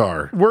passenger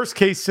car. Worst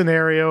case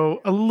scenario,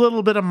 a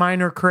little bit of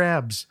minor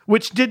crabs.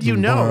 Which did you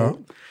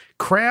know?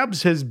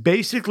 Crabs has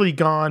basically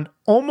gone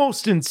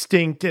almost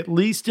extinct, at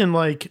least in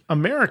like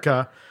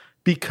America,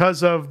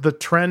 because of the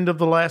trend of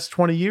the last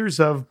 20 years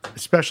of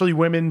especially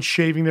women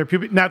shaving their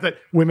pubic. Not that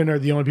women are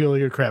the only people that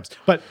get crabs,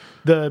 but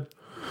the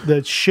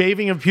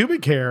shaving of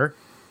pubic hair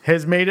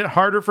has made it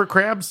harder for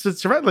crabs to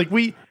survive. Like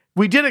we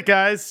did it,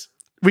 guys.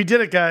 We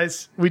did it,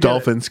 guys.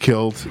 Dolphins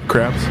killed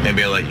crabs.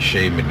 Maybe I'll let you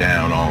shave me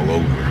down all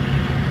over.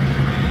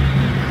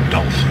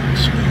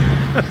 Dolphins.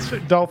 That's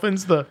right.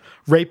 Dolphins, the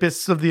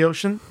rapists of the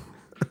ocean.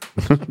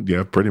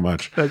 Yeah, pretty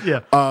much.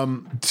 Yeah.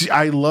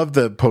 I love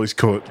the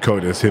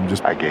post-coitus, him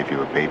just... I gave you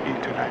a baby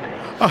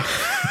tonight.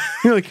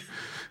 You're like,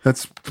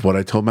 that's what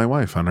I told my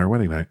wife on our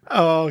wedding night.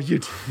 Oh,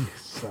 you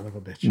son of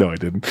a bitch. No, I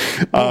didn't.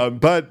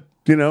 But,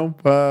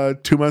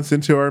 2 months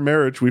into our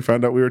marriage, we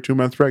found out we were 2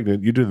 months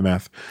pregnant. You do the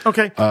math.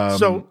 Okay,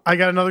 so I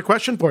got another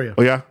question for you.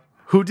 Oh, yeah?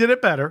 Who did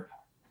it better?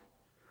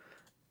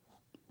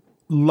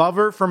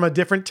 Lover from a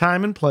Different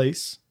Time and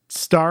Place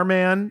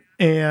Starman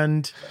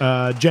and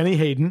Jenny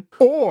Hayden,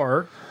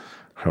 or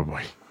Oh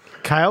boy.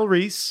 Kyle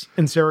Reese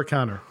and Sarah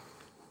Connor.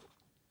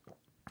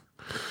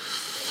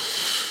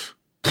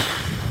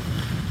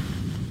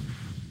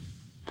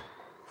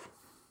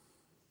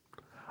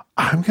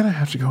 I'm gonna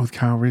have to go with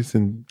Kyle Reese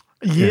and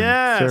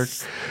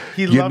Yes, Sarah.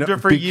 he loved her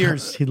for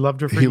years. He loved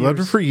her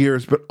for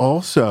years, but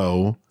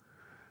also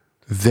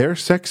their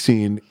sex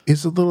scene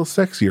is a little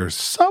sexier.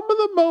 Some of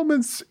the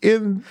moments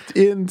in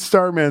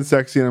Starman's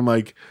sex scene, I'm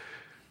like,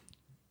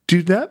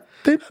 do they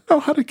not know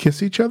how to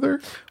kiss each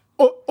other?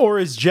 Or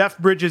is Jeff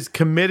Bridges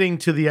committing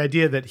to the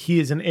idea that he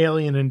is an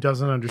alien and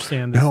doesn't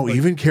understand this? No,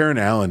 even Karen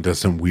Allen does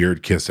some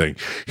weird kissing.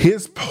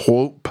 His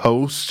literal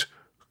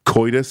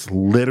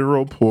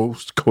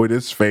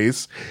post-coitus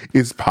face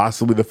is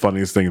possibly the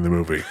funniest thing in the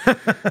movie.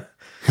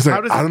 He's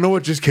like, I don't know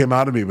what just came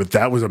out of me, but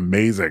that was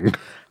amazing.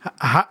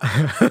 That's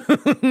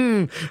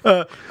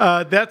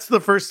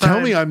the first time.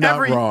 Tell me I'm not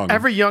wrong.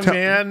 Every young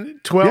man,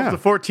 12 to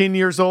 14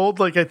 years old,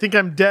 like, I think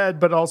I'm dead,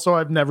 but also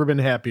I've never been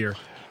happier.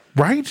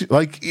 Right?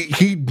 Like,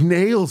 he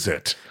nails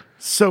it.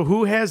 So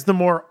who has the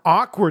more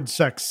awkward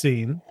sex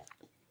scene?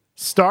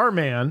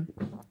 Starman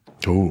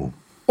Ooh.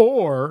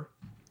 or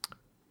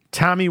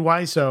Tommy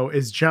Wiseau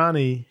is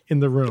Johnny in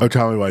the room? Oh,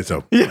 Tommy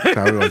Wiseau. Yeah.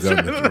 Tommy Wiseau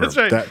in the room. That's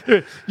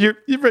right. You're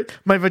right.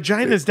 My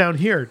vagina's down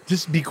here.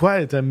 Just be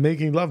quiet. I'm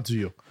making love to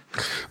you.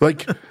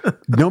 Like,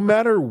 no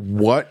matter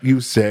what you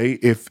say,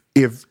 if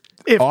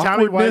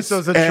Tommy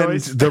Wiseau's a and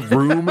choice, the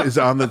room is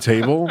on the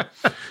table,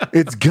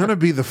 it's gonna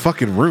be the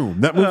fucking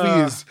room. That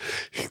movie is,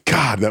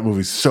 God, that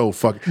movie's so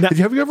fucking.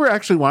 Have you ever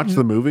actually watched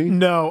the movie?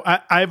 No,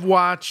 I've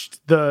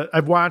watched the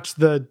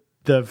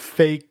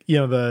fake,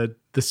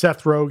 the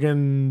Seth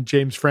Rogen,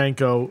 James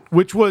Franco,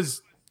 which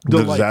was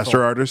delightful. The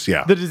Disaster Artist,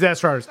 yeah. The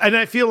Disaster Artist. And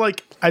I feel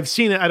like I've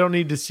seen it. I don't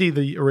need to see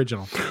the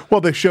original.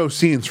 Well, they show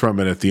scenes from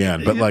it at the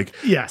end, but like,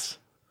 yes.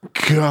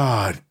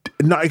 God,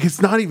 no,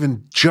 it's not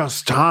even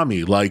just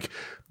Tommy. Like,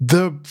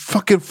 the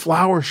fucking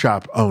flower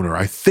shop owner,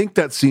 I think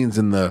that scene's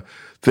in the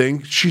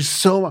thing. She's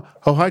so,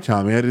 oh, hi,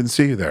 Tommy, I didn't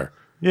see you there.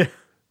 Yeah.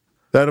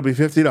 That'll be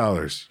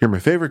 $50. You're my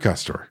favorite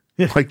customer.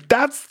 Yeah. Like,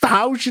 that's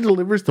how she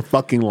delivers the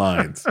fucking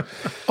lines.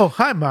 Oh,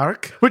 hi,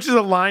 Mark. Which is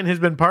a line has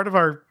been part of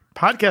our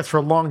podcast for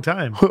a long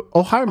time.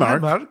 Oh, hi,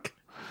 Mark. Hi, Mark.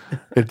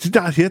 It did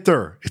not hit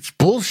her. It's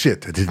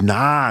bullshit. It did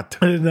not.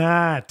 It did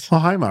not. Oh,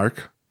 hi,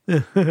 Mark.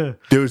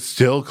 Dude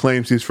still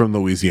claims he's from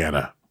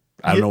Louisiana.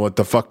 I don't know what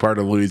the fuck part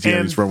of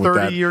Louisiana he's from with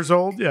that. 30 years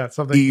old? Yeah,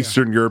 something.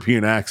 Eastern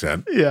European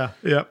accent. Yeah.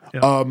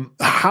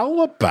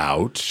 How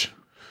about,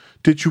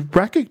 did you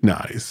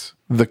recognize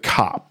the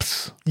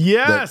cops?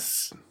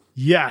 Yes.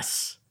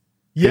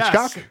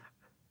 Hitchcock?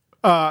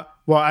 Well,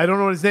 I don't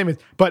know what his name is,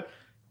 but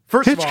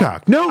first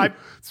Hitchcock. of all,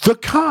 The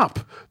cop.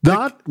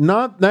 Not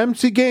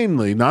MC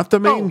Gainley, not the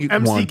main one.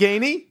 MC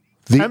Gainey?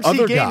 The MC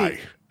other Gainey.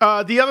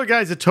 guy. The other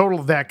guy's a total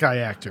that guy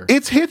actor.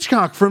 It's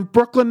Hitchcock from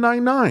Brooklyn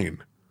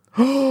Nine-Nine.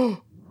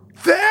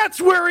 That's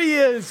where he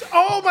is.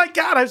 Oh my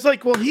God. I was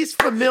like, well, he's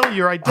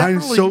familiar.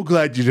 I'm so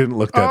glad you didn't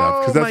look that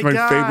up, because that's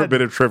my favorite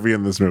bit of trivia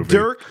in this movie.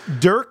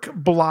 Dirk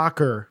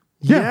Blocker.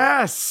 Yeah.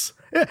 Yes.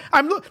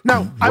 I will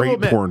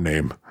admit, porn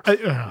name.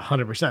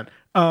 100%.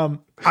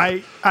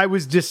 I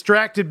was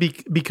distracted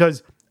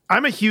because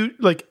I'm a huge,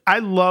 I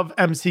love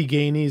MC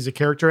Gainey as a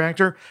character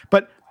actor,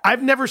 but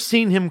I've never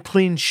seen him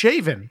clean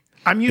shaven.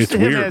 I'm used to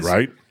him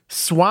as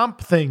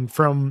Swamp Thing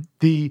from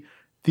the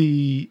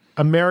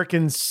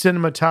American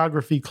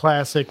cinematography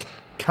classic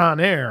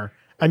Con Air.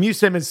 I'm used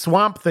to him as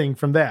Swamp Thing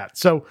from that.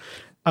 So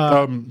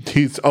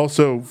he's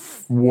also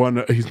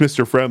he's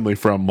Mr. Friendly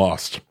from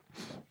Lost.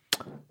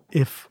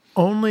 If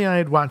only I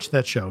had watched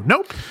that show.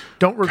 Nope.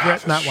 Don't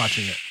regret not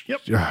watching it.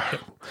 Yep.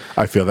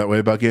 I feel that way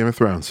about Game of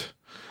Thrones.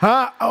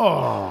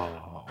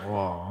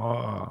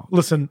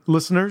 Listen,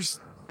 listeners,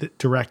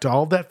 direct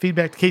all that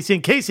feedback to Casey.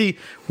 And Casey,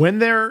 when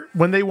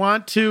they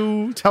want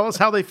to tell us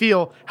how they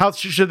feel, how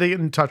should they get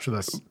in touch with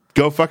us?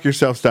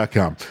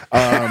 GoFuckYourselves.com.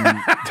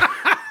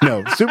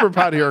 No,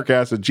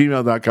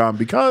 superpodherocast@gmail.com,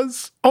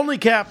 because only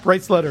Cap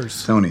writes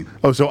letters. Tony.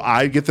 Oh, so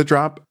I get the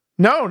drop?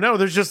 No,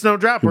 there's just no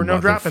drop. We're no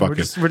dropping. We're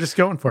just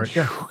going for it.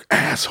 Yeah.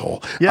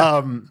 Asshole.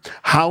 Yeah.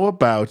 How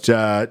about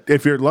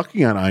if you're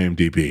looking on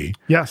IMDb?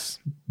 Yes.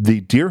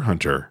 The Deer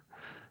Hunter.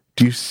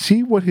 Do you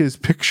see what his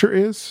picture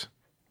is?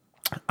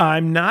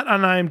 I'm not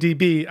on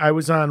IMDb. I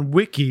was on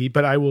Wiki,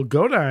 but I will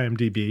go to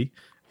IMDb.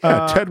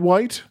 Yeah, Ted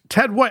White.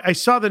 Ted White. I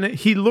saw the name.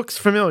 He looks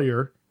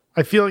familiar.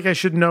 I feel like I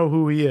should know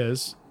who he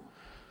is.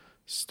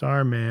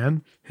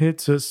 Starman.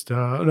 It's a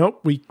star.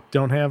 Nope, we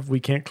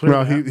can't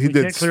clear that. He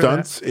did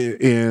stunts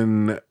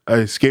in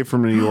Escape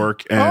from New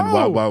York and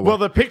Wow Wow Wow. Well,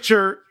 the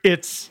picture,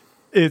 it's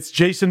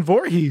Jason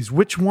Voorhees.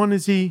 Which one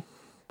is he?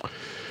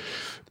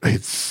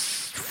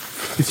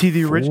 Is he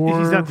the original?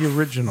 He's not the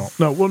original.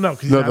 No, well, no,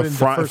 because he's not in the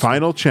first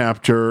final one.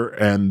 chapter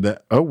and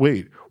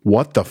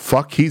what the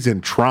fuck? He's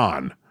in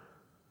Tron.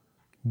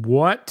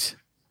 What?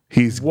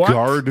 He's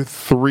Guard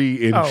 3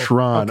 in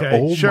Tron. Okay,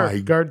 oh sure. my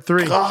Guard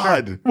 3.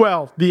 God. Sure.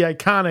 Well, the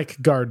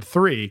iconic Guard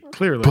 3,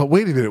 clearly. But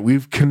wait a minute,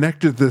 we've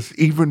connected this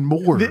even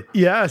more.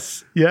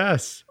 Yes.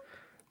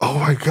 Oh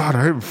my God,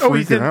 I'm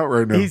freaking out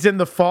right now. He's in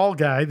The Fall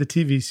Guy, the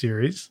TV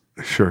series.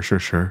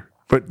 Sure.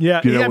 But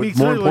yeah, you know, he's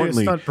more literally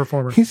importantly, a stunt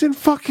performer. He's in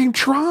fucking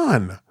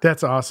Tron.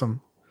 That's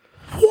awesome.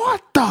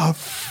 What the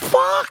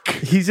fuck?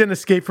 He's in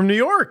Escape from New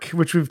York,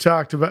 which we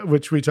talked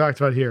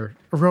about here.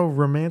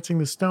 Romancing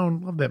the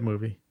Stone. Love that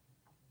movie.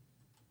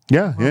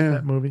 Yeah.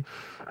 That movie.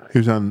 He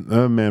was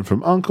on Man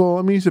from U.N.C.L.E.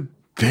 I mean, he's a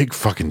big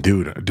fucking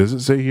dude. Does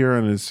it say here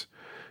on his...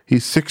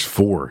 He's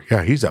 6'4".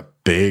 Yeah, he's a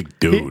big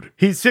dude.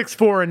 He's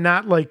 6'4" and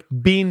not like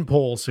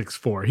beanpole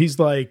 6'4". He's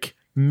like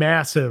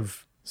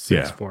massive 6'4".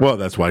 Yeah. Well,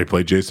 that's why he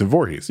played Jason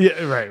Voorhees.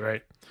 Yeah,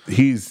 right.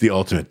 He's the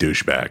ultimate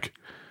douchebag.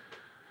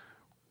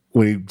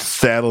 When he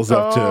saddles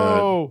up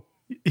to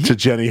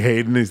Jenny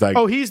Hayden, he's like...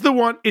 Oh, he's the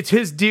one. It's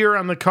his deer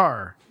on the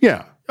car.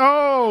 Yeah.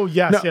 Oh,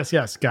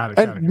 yes. Got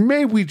it.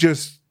 May we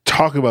just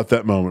talk about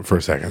that moment for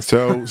a second?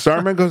 So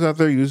Starman goes out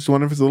there, uses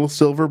one of his little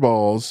silver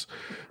balls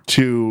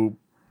to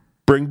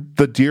bring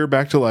the deer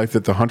back to life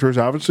that the hunter has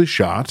obviously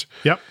shot.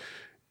 Yep.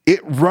 It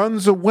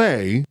runs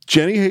away.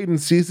 Jenny Hayden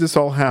sees this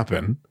all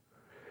happen.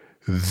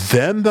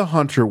 Then the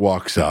hunter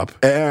walks up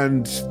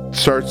and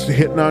starts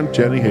hitting on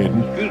Jenny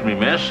Hayden. Excuse me,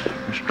 miss.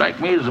 You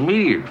strike me as a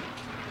meteor.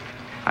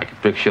 I could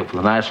fix you up with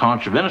a nice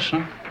haunch of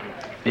venison.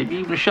 Maybe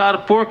even a shot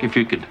of pork if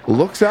you could.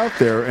 Looks out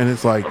there and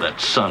it's like... Oh,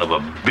 that son of a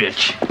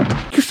bitch.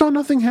 You saw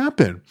nothing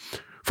happen.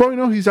 For all you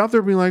know, he's out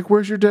there being like,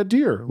 where's your dead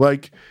deer?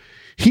 Like,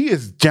 he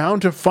is down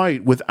to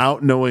fight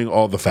without knowing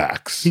all the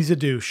facts. He's a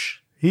douche.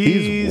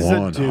 He's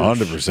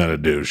 100% a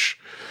douche.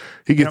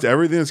 He gets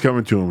everything that's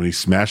coming to him when he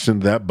smashed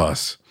into that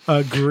bus.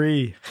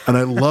 Agree. And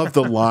I love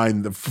the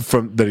line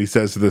that he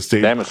says to the state.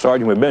 Damn it,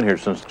 Sergeant, we've been here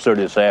since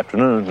 30 this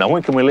afternoon. Now,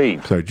 when can we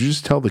leave? Sorry, did you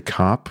just tell the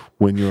cop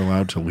when you're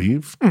allowed to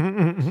leave?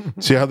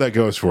 See how that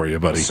goes for you,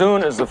 buddy. As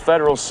soon as the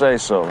federals say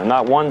so, and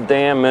not one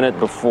damn minute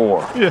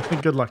before. Yeah,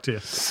 good luck to you.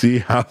 See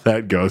how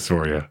that goes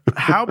for you.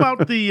 How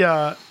about do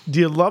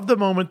you love the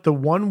moment, the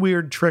one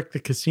weird trick the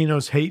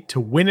casinos hate to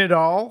win it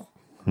all?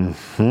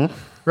 Mm-hmm.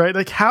 Right?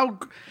 Like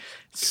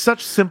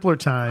such simpler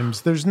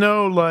times. There's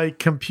no like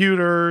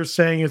computer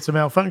saying it's a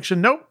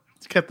malfunction. Nope.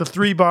 It's got the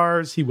 3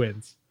 bars. He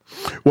wins.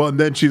 Well, and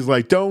then she's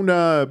like, "Don't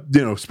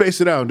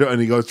space it out."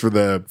 And he goes for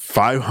the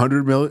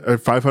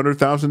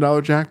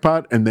 $500,000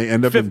 jackpot, and they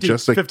end up in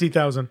just like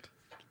 50,000.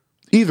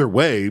 Either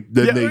way,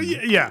 they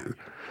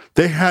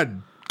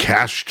had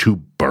cash to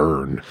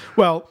burn.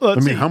 Well,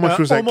 let's see. How much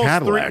was that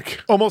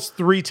Cadillac? Almost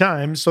 3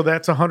 times. So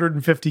that's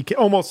 150K.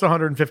 Almost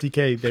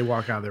 150K. They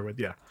walk out there with.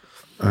 Yeah.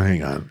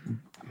 Hang on.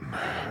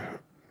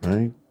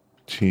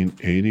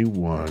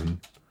 1981.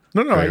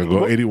 No. I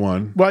go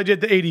 81. Well, I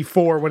did the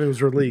 84 when it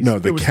was released. No,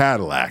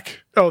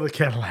 Cadillac. Oh, the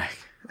Cadillac.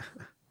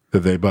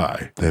 That they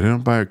buy. They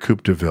don't buy a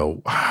Coupe de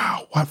Ville.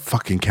 Wow, what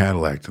fucking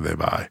Cadillac do they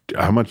buy?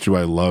 How much do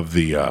I love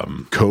the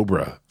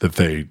Cobra that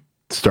they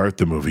start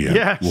the movie in?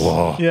 Yes.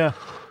 Whoa. Yeah.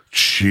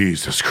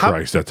 Jesus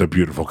Christ, that's a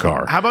beautiful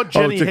car. How about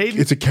Jenny Hayden?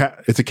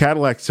 It's a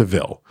Cadillac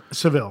Seville.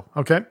 Seville,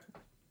 okay.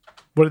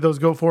 What did those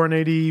go for in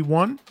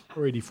 81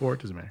 or 84?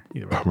 It doesn't matter.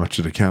 Either way. How much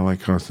did a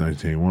Cadillac cost in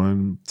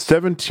 1981?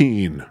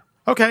 17.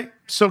 Okay,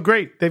 so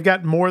great. They've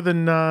got more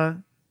than twice.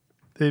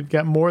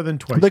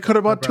 They could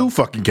have bought 2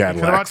 fucking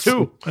Cadillacs. Could have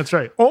bought 2. That's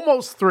right.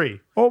 Almost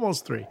 3.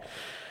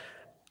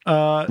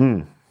 I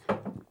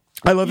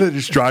love that they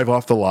just drive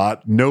off the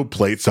lot, no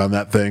plates on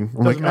that thing.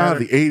 I'm Doesn't matter.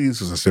 the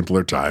 80s was a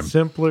simpler time.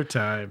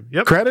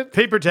 Yep. Credit?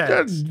 Paper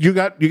tags. You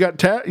got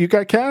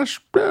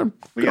cash? Yeah,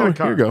 We got a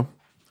car. Here you go.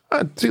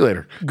 See you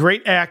later.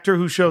 Great actor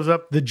who shows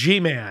up, the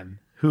G-Man,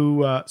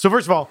 who so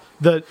first of all,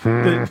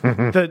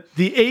 the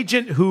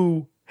agent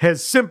who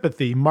has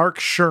sympathy, Mark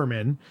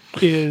Sherman,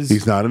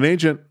 he's not an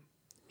agent.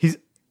 He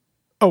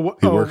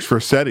works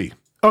for SETI.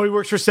 Oh, he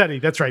works for SETI.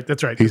 That's right.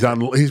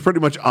 He's pretty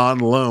much on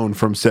loan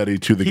from SETI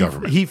to the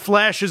government. He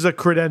flashes a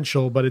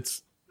credential, but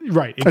it's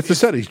right. It's a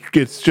SETI.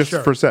 It's just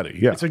for SETI.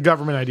 Yeah, it's a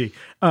government ID.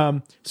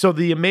 So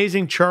the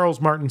amazing Charles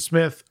Martin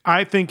Smith,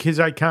 I think his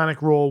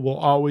iconic role will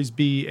always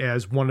be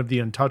as one of the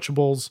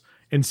Untouchables,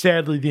 and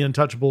sadly, the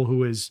Untouchable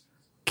who is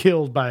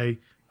killed by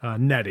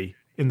Nettie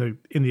in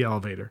the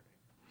elevator.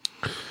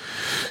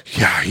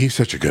 Yeah, he's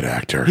such a good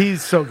actor.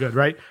 He's so good,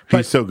 right?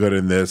 He's so good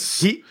in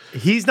this.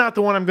 He's not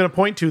the one I'm going to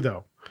point to,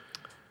 though.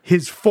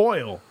 His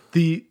foil,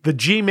 the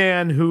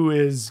G-Man who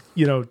is,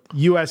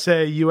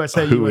 USA. Who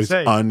is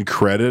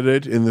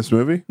uncredited in this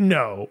movie?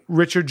 No,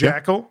 Richard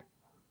Jackal. Yeah.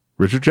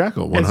 Richard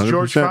Jackal, 100%. As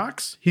George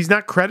Fox? He's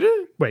not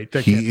credited? Wait,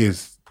 he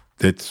is.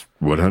 It's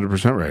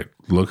 100% right.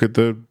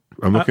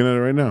 I'm looking at it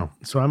right now.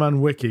 So I'm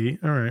on Wiki.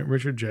 All right,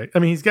 Richard J. I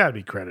mean, he's got to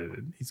be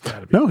credited. He's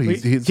got to be. No,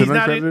 he's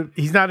not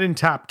he's not in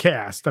top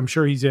cast. I'm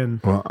sure he's in.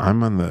 Well,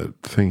 I'm on the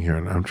thing here,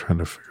 and I'm trying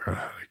to figure out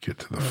how to get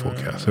to the full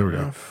cast. There we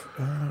go.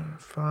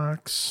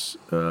 Fox.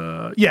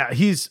 Yeah,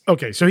 he's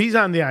okay. So he's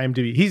on the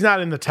IMDb. He's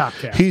not in the top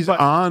cast. He's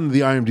on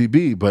the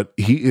IMDb, but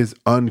he is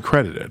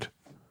uncredited.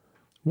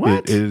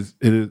 What? It is.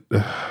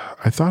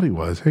 I thought he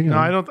was. Hang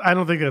on. No, I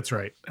don't think that's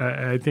right.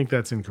 I think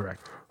that's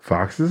incorrect.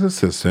 Fox's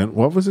assistant.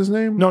 What was his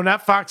name? No,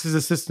 not Fox's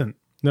assistant.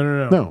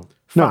 No.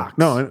 Fox.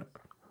 No.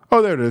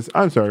 Oh, there it is.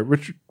 I'm sorry.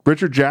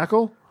 Richard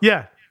Jackal?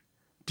 Yeah.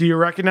 Do you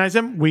recognize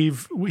him?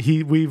 We've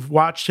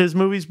watched his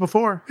movies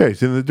before. Yeah,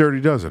 he's in The Dirty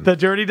Dozen. The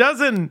Dirty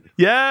Dozen.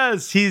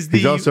 Yes,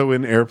 he's also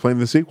in Airplane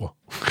the sequel.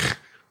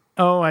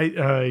 Oh,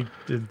 it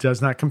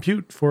does not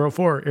compute.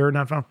 404, error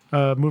not found.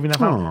 Movie not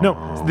found.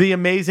 No, the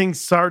amazing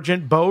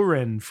Sergeant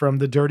Bowren from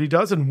The Dirty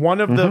Dozen.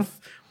 One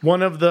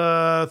of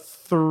the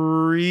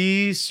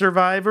 3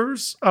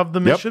 survivors of the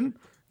mission.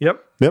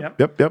 Yep.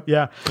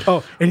 Yeah.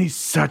 Oh, and he's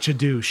such a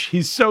douche.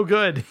 He's so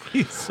good.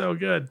 He's so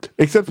good.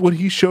 Except when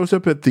he shows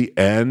up at the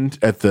end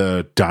at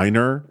the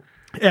diner,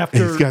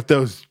 he's got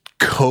those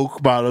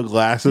Coke bottle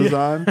glasses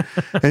on,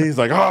 and he's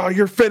like, "Oh,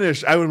 you're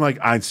finished." I'm like,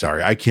 "I'm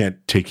sorry, I can't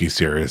take you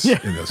serious in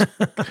this.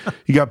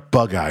 You got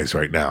bug eyes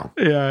right now."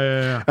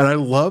 Yeah. And I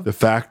love the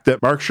fact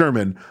that Mark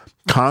Sherman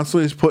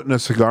constantly is putting a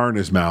cigar in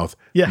his mouth,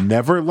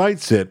 never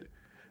lights it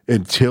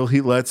until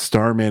he lets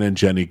Starman and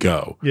Jenny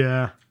go.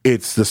 Yeah.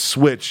 It's the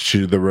switch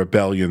to the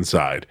rebellion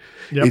side.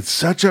 Yep. It's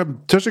such a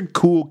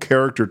cool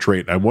character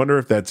trait. I wonder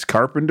if that's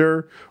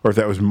Carpenter or if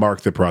that was Mark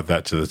that brought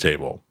that to the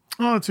table.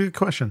 Oh, that's a good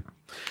question.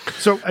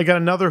 So I got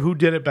another who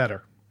did it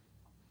better.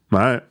 All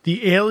right.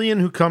 The alien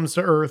who comes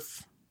to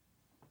Earth,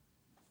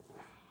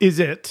 is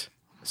it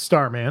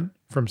Starman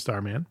from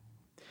Starman?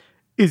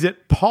 Is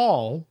it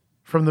Paul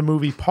from the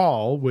movie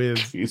Paul with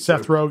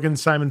Seth Rogen,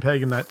 Simon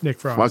Pegg, and Nick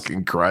Frost?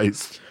 Fucking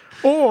Christ.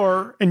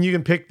 Or, and you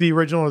can pick the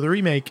original or the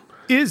remake,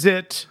 is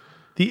it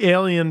the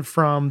alien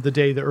from The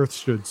Day the Earth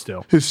Stood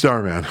Still? It's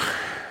Starman.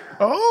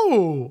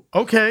 Oh,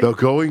 okay. Though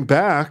going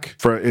back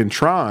in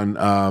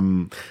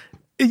Tron,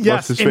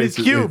 yes, in his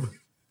cube.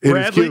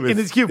 Bradley in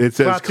his cube. It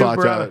says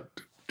Brada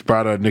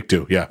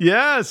Niktu. Yeah.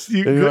 Yes. And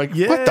you're like,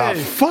 what the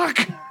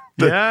fuck?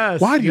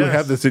 Why do you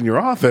have this in your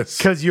office?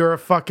 Because you're a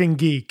fucking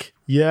geek.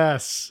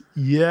 Yes.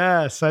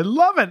 I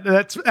love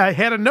it. I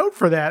had a note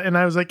for that, and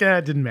I was like,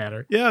 it didn't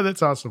matter. Yeah,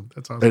 that's awesome.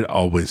 It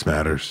always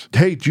matters.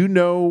 Hey, do you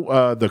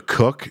know the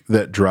cook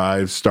that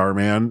drives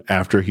Starman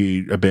after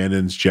he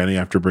abandons Jenny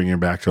after bringing her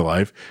back to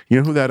life? You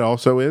know who that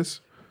also is?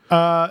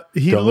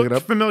 He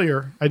looked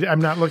familiar.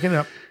 I'm not looking it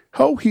up.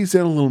 Oh, he's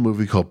in a little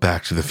movie called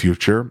Back to the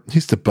Future.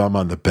 He's the bum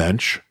on the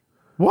bench.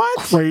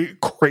 What?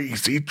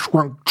 Crazy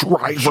drunk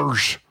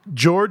drivers.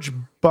 George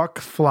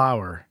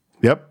Buckflower.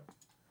 Yep.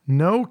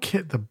 No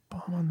kid. The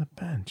bum on the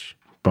bench.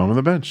 Bum on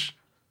the bench.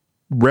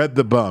 Red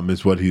the Bum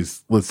is what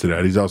he's listed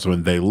at. He's also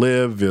in They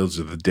Live, Village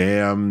of the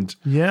Damned.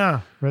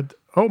 Yeah.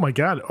 Oh, my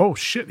God. Oh,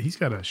 shit. He's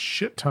got a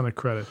shit ton of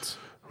credits.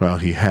 Well,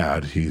 he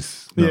had.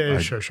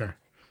 Sure.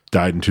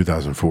 Died in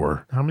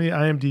 2004. How many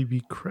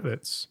IMDb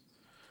credits?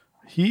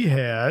 He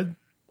had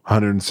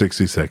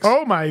 166.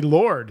 Oh, my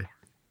Lord.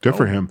 Good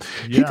for him.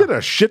 Yeah. He did a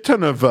shit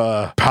ton of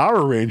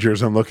Power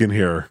Rangers. I'm looking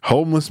here.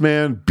 Homeless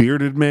man,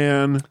 bearded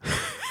man,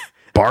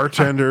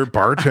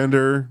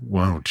 bartender.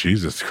 Wow,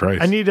 Jesus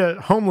Christ. I need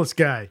a homeless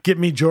guy. Get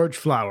me George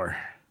Flower.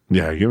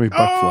 Yeah, give me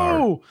Buck Flower.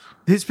 Oh,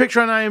 his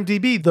picture on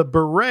IMDb, the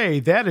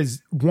beret, that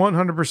is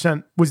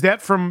 100%. Was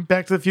that from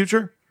Back to the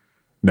Future?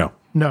 No.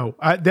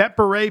 That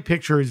beret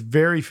picture is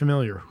very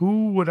familiar.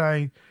 Who would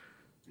I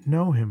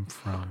know him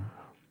from?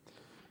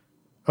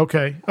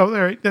 Okay. Oh,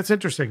 all right. That's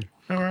interesting.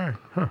 All right.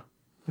 Huh.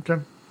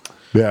 Okay.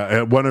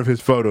 Yeah, one of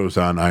his photos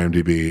on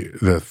IMDb,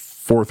 the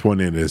fourth one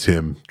in is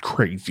him,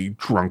 crazy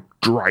drunk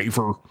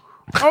driver.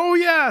 Oh,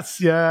 yes.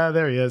 Yeah,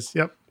 there he is.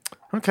 Yep.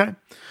 Okay.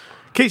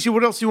 Casey,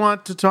 what else you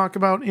want to talk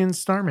about in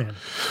Starman?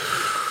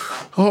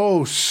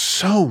 Oh,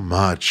 so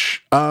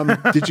much.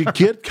 Did you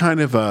get kind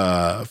of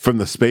from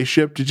the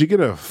spaceship? Did you get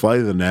a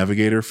Flight of the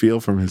Navigator feel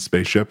from his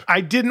spaceship?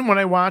 I didn't when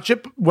I watch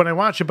it,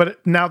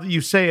 but now that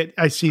you say it,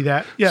 I see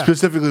that. Yeah.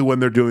 Specifically when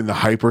they're doing the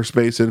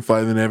hyperspace in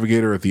Flight of the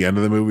Navigator at the end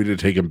of the movie to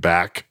take him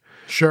back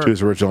to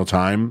his original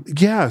time.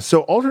 Yeah.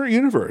 So alternate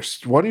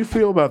universe. What do you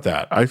feel about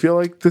that? I feel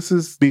like this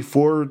is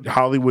before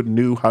Hollywood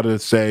knew how to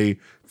say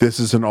this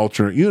is an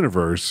alternate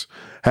universe.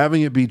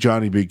 Having it be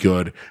Johnny Be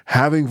Good,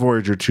 having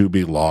Voyager 2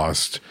 be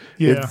lost,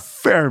 it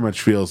very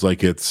much feels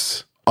like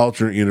it's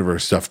alternate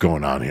universe stuff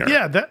going on here.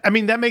 Yeah,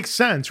 that makes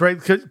sense, right?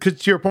 Because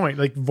to your point,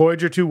 like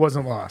Voyager 2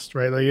 wasn't lost,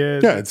 right? Like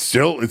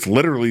it's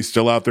literally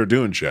still out there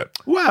doing shit.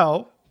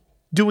 Well,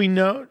 do we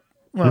know?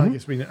 Well,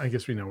 mm-hmm. I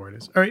guess we know where it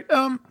is. All right.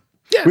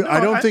 I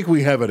don't think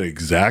we have it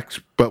exact,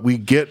 but we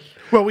get.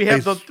 Well, we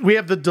have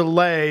the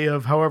delay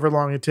of however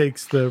long it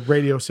takes the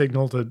radio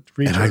signal to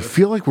reach. And I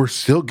feel like we're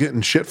still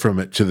getting shit from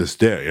it to this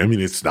day. I mean,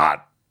 it's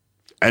not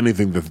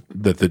anything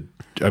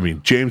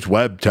that James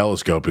Webb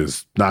Telescope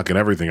is knocking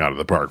everything out of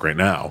the park right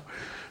now,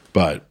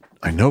 but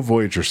I know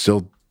Voyager's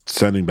still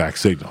sending back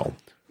signal.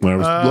 When I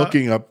was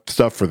looking up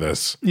stuff for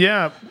this,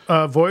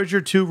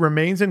 Voyager 2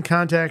 remains in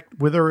contact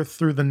with Earth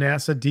through the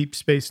NASA Deep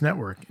Space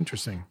Network.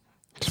 Interesting.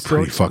 It's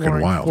pretty fucking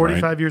wild.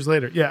 45 years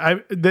later,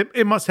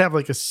 it must have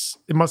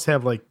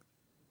like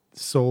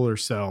solar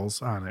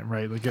cells on it,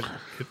 right? Like it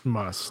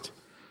must.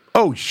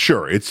 Oh,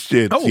 sure.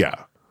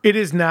 Yeah. It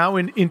is now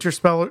in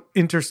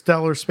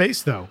interstellar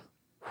space, though.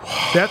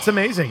 That's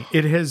amazing.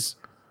 It has,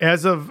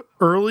 as of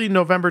early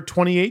November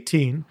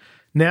 2018,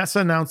 NASA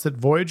announced that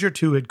Voyager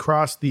 2 had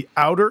crossed the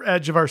outer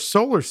edge of our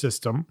solar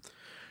system,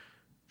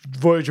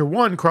 Voyager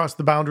 1 crossed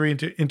the boundary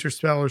into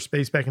interstellar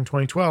space back in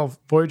 2012.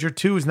 Voyager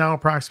 2 is now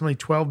approximately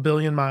 12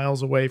 billion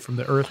miles away from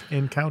the Earth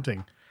and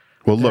counting.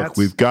 Well, look,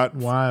 we've got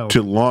wild.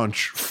 to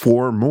launch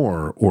 4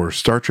 more or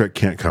Star Trek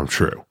can't come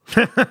true.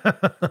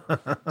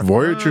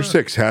 Voyager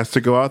 6 has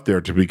to go out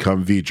there to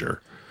become V'ger.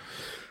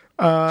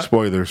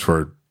 Spoilers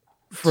for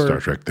Star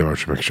Trek, The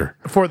Motion Picture.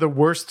 For the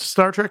worst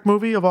Star Trek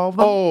movie of all of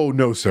them? Oh,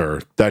 no,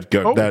 sir.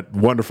 That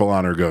wonderful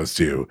honor goes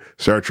to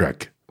Star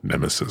Trek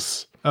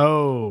Nemesis.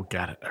 Oh,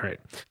 got it. All right.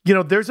 You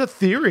know, there's a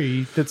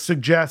theory that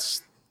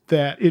suggests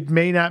that it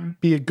may not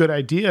be a good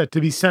idea to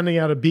be sending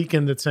out a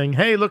beacon that's saying,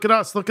 hey, look at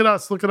us, look at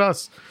us, look at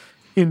us,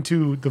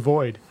 into the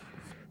void.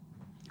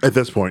 At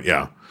this point,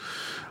 yeah.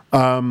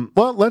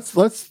 Well,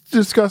 let's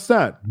discuss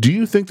that. Do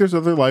you think there's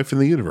other life in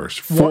the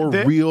universe?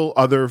 Real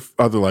other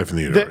life in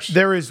the universe?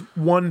 There is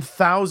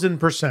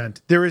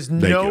 1,000%. There is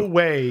no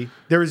way.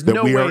 There is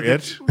no way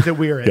that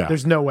we are it. Yeah.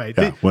 There's no way.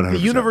 Yeah, the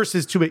universe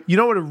is too big. You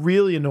know what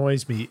really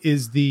annoys me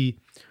is the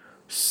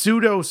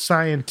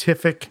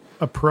pseudo-scientific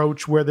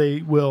approach where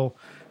they will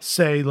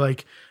say,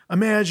 like,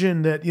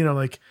 imagine that, you know,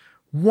 like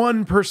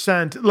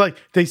 1%, like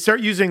they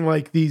start using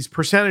like these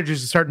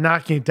percentages to start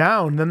knocking it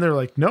down. And then they're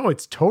like, no,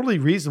 it's totally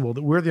reasonable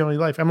that we're the only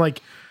life. I'm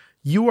like,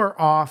 you are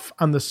off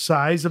on the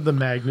size of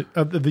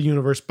the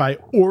universe by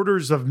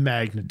orders of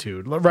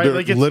magnitude, right? There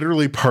like are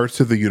literally parts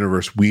of the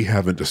universe we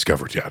haven't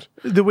discovered yet.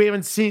 That we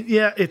haven't seen.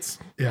 Yeah,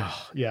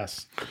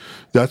 yes.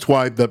 That's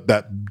why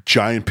that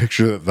giant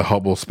picture that the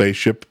Hubble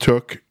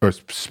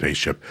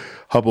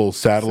Hubble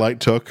satellite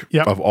took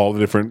of all the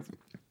different.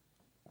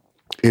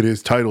 It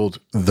is titled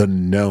The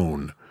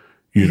Known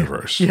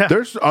Universe. Yeah.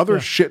 There's other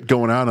shit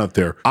going on out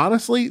there.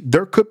 Honestly,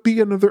 there could be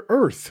another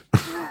Earth.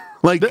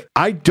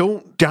 I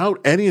don't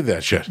doubt any of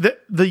that shit.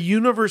 The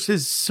universe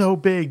is so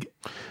big.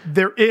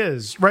 There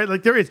is, right?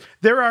 Like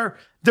there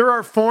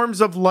are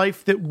forms of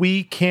life that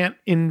we can't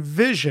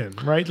envision,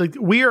 right? Like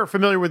we are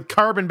familiar with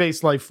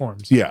carbon-based life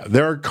forms. Yeah,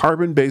 there are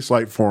carbon-based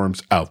life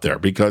forms out there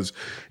because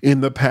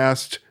in the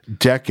past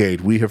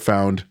decade, we have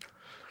found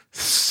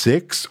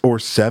 6 or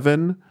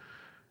 7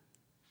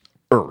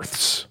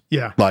 Earths.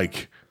 Yeah.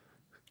 Like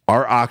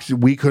our oxygen,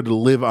 we could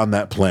live on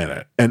that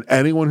planet. And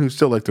anyone who's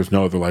still like, there's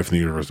no other life in the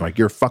universe, like,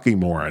 you're a fucking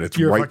moron. It's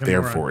right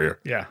there for you.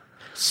 Yeah.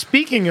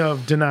 Speaking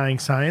of denying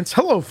science,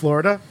 hello,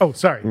 Florida. Oh,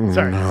 sorry. No.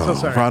 So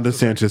sorry. Ron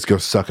DeSantis, go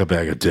suck a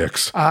bag of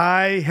dicks.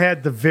 I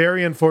had the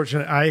very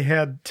unfortunate,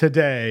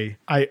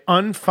 I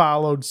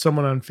unfollowed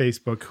someone on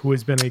Facebook who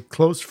has been a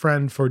close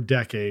friend for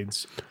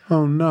decades.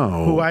 Oh,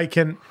 no.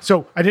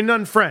 So I didn't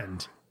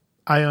unfriend.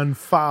 I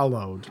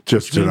unfollowed.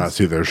 Just to not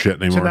see their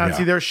shit anymore. To not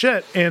see their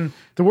shit. And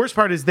the worst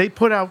part is they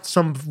put out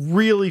some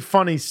really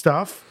funny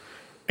stuff,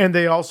 and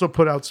they also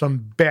put out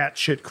some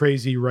batshit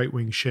crazy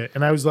right-wing shit.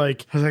 And I was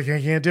like, I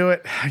can't do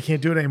it. I can't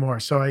do it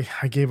anymore. So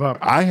I gave up.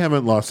 I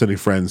haven't lost any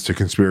friends to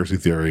conspiracy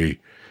theory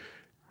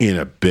in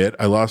a bit.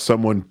 I lost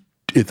someone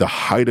at the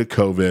height of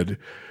COVID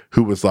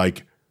who was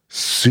like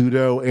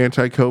pseudo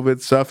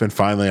anti-COVID stuff. And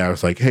finally I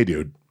was like, hey,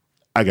 dude,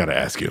 I got to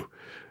ask you.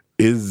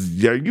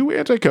 Are you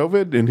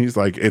anti-COVID? And he's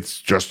like, it's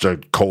just a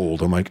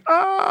cold. I'm like,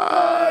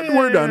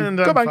 we're done.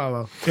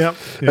 Goodbye. Yep.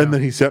 And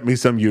then he sent me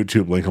some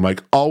YouTube link. I'm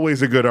like,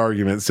 always a good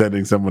argument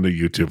sending someone a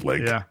YouTube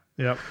link.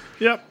 Yeah.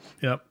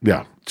 Yep.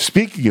 Yeah.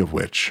 Speaking of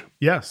which,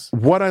 yes.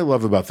 What I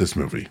love about this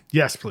movie.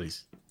 Yes,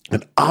 please.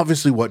 And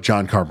obviously what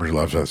John Carpenter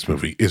loves about this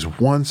movie is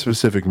one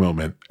specific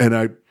moment. And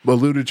I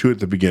alluded to it at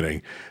the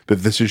beginning that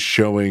this is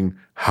showing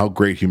how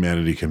great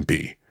humanity can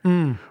be.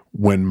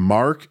 When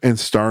Mark and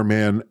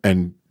Starman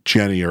and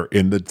Jenny are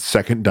in the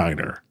second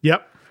diner.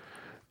 Yep.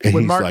 And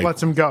when Mark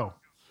lets him go.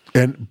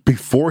 And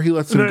before he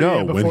lets him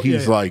go, when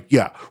he's like,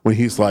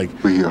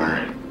 we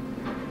are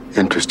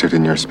interested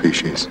in your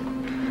species.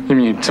 You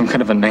mean some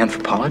kind of an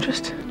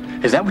anthropologist?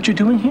 Is that what you're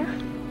doing here?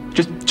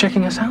 Just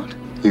checking us out?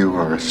 You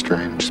are a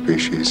strange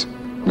species,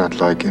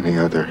 not like any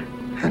other,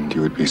 and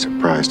you would be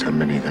surprised how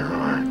many there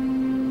are.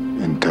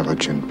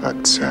 Intelligent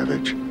but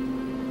savage.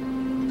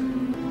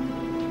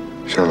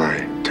 Shall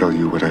I tell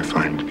you what I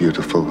find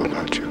beautiful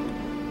about you?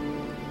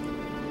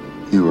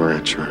 You are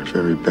at your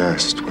very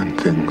best when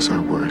things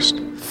are worst.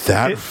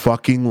 That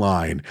fucking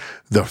line,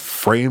 the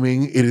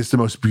framing, it is the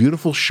most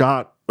beautiful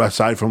shot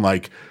aside from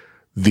like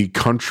the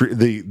country,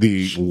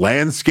 the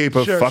landscape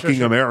of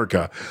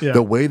America. Yeah.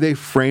 The way they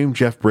frame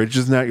Jeff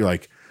Bridges in that, you're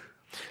like,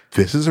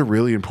 this is a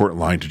really important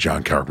line to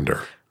John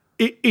Carpenter.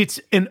 It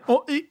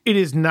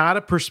is not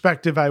a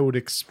perspective I would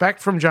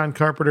expect from John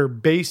Carpenter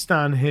based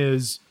on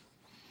his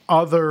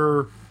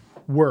other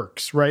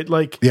works, right?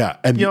 Like, yeah,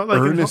 and the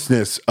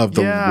earnestness of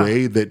the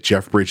way that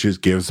Jeff Bridges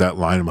gives that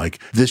line, I'm like,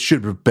 this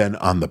should have been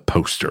on the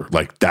poster.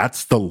 Like,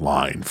 that's the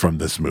line from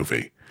this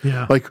movie.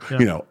 Yeah,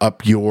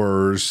 up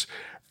yours,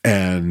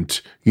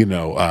 and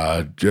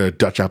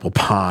Dutch apple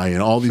pie,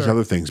 and all these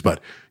other things.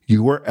 But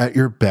you are at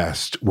your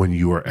best when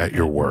you are at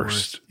your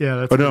worst. Yeah,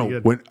 that's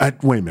good. Wait a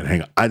minute,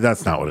 hang on.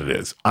 That's not what it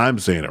is. I'm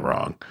saying it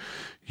wrong.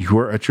 You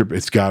are at your.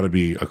 It's got to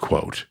be a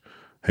quote.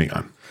 Hang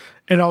on.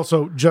 And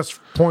also, just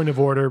point of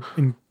order,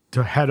 in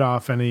to head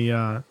off any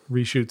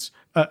reshoots.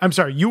 I'm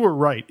sorry, you were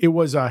right. It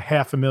was a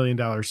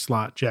 $500,000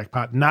 slot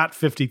jackpot, not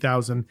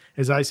 50,000.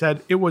 As I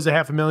said, it was a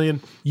 $500,000.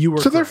 You were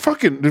so they're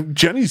fucking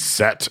Jenny's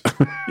set.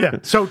 Yeah.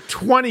 So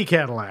 20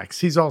 Cadillacs.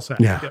 He's all set.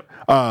 Yeah. Yep.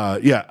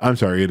 Yeah. I'm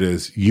sorry. It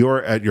is.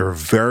 You're at your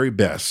very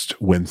best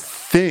when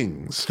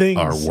things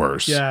are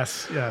worse.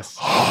 Yes.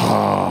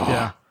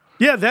 Yeah.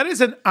 Yeah, that is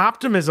an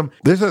optimism.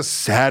 There's a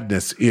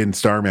sadness in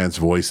Starman's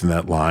voice in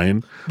that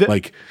line.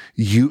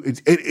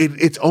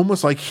 It's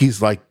almost like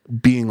he's like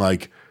being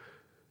like,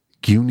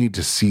 you need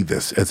to see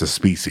this as a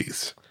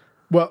species.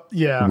 Well,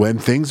 yeah. When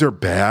things are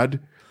bad,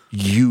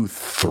 you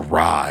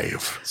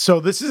thrive. So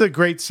this is a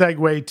great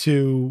segue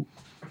to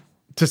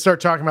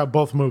start talking about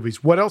both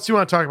movies. What else do you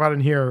want to talk about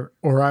in here,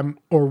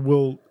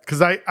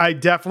 because I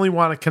definitely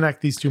want to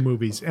connect these two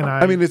movies. And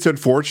I mean, it's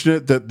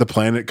unfortunate that the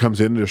planet comes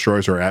in and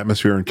destroys our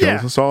atmosphere and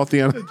kills us all at the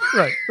end.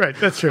 Right.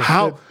 That's true.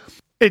 How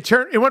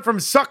it went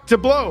from suck to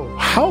blow.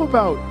 How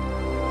about?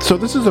 So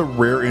this is a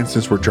rare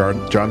instance where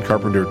John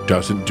Carpenter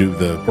doesn't do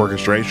the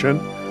orchestration.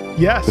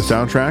 Yes. The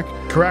soundtrack.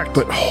 Correct.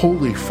 But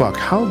holy fuck,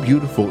 how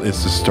beautiful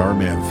is the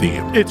Starman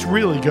theme? It's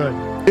really good.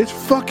 It's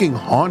fucking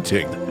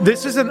haunting.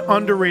 This is an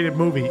underrated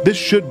movie. This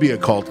should be a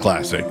cult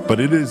classic, but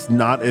it is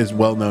not as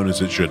well known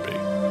as it should be.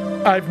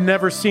 I've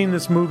never seen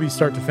this movie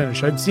start to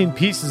finish. I've seen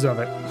pieces of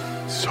it.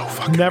 So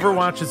fucking Never good.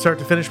 watched it start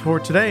to finish before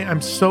today.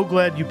 I'm so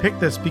glad you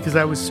picked this because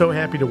I was so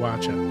happy to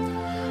watch it.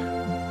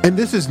 And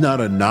this is not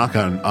a knock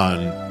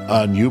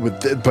on you,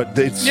 but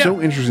it's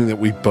so interesting that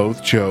we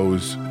both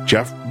chose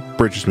Jeff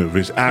Bridges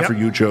movies after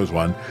you chose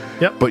one.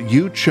 Yep. But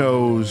you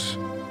chose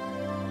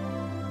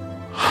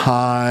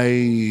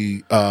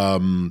high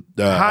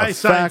effects,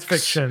 science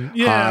fiction.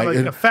 Yeah,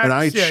 effects. And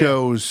I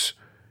chose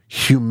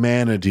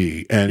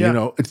humanity. And you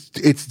know,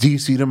 it's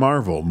DC to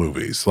Marvel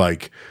movies.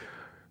 Like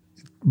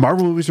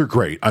Marvel movies are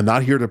great. I'm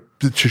not here to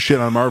shit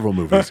on Marvel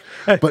movies,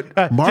 but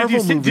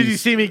Marvel movies. Did you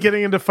see me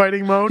getting into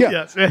fighting mode? Yeah,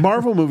 yes.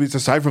 Marvel movies,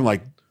 aside from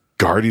like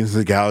Guardians of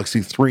the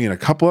Galaxy 3 and a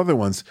couple other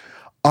ones,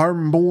 are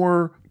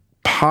more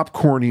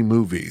popcorny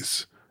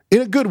movies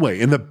in a good way,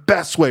 in the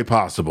best way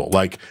possible.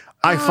 Like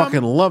I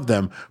fucking love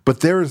them,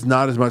 but there is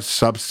not as much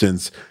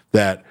substance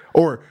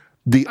or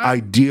the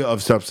idea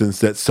of substance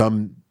that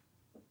some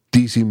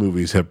DC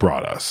movies have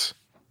brought us.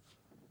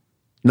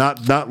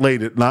 Not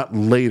later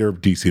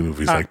DC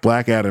movies. Like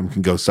Black Adam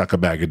can go suck a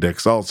bag of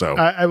dicks also.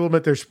 I will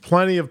admit there's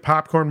plenty of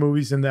popcorn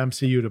movies in the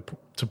MCU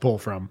to pull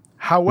from.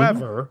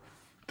 However,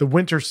 the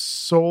Winter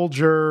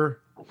Soldier...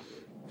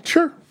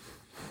 Sure.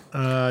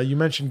 You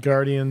mentioned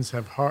Guardians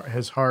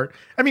has heart.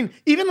 I mean,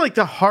 even like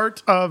the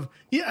heart of...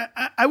 Yeah,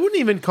 I wouldn't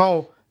even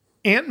call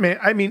Ant-Man...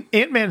 I mean,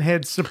 Ant-Man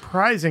had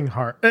surprising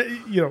heart.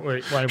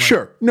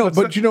 Sure. No,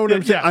 but you know what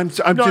I'm saying?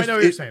 Yeah. I know what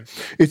you're saying.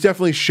 It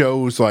definitely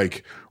shows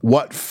like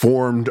what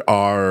formed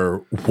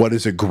what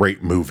is a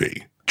great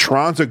movie.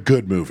 Tron's a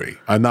good movie.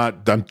 I'm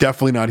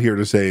definitely not here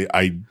to say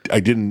I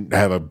didn't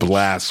have a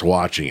blast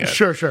watching it.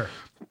 Sure.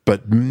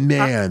 But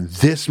man,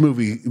 this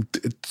movie,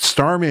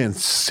 Starman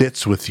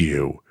sits with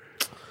you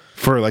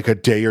for like a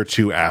day or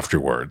two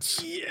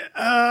afterwards.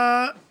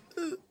 Yeah.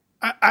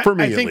 For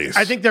me, at least.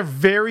 I think they're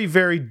very,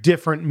 very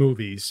different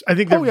movies. I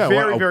think they're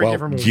very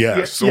different movies.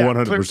 Yes,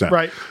 100%.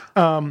 Right.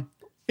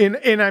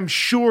 And I'm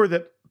sure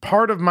that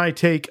part of my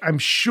take,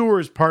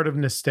 is part of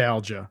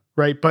nostalgia,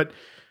 right? But,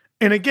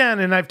 and again,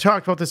 and I've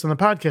talked about this on the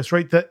podcast,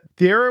 right? That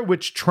the era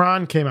which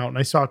Tron came out, and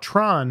I saw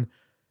Tron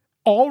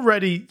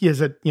already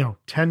is a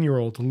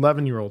 10-year-old,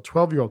 11-year-old,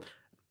 12-year-old,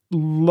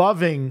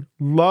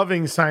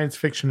 loving science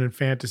fiction and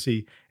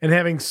fantasy and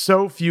having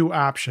so few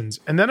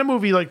options. And then a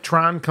movie like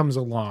Tron comes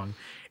along.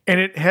 And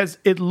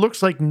it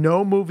looks like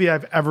no movie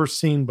I've ever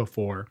seen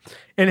before.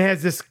 And it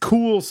has this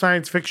cool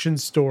science fiction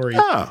story.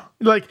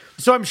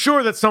 So I'm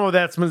sure that some of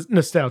that's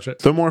nostalgia.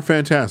 The more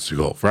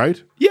fantastical,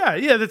 right?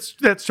 Yeah, that's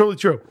totally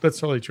true. That's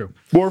totally true.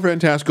 More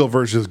fantastical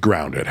versus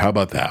grounded. How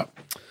about that?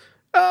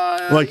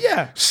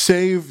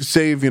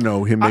 Save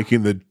him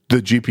making the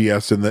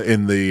GPS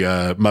in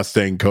the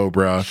Mustang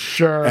Cobra.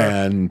 Sure.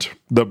 And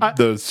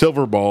the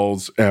silver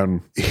balls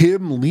and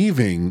him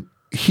leaving.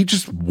 He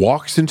just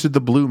walks into the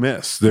blue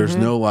mist. There's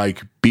no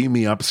like beam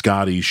me up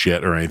Scotty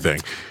shit or anything.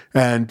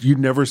 And you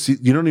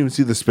don't even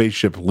see the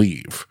spaceship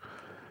leave.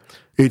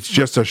 It's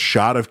just a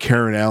shot of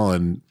Karen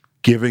Allen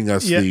giving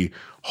us the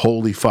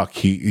holy fuck,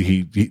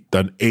 he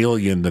an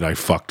alien that I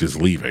fucked is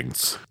leaving.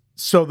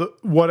 So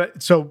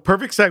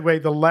perfect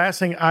segue. The last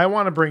thing I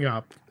want to bring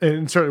up,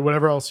 and certainly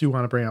whatever else you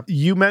want to bring up,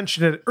 you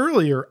mentioned it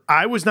earlier.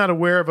 I was not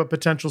aware of a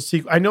potential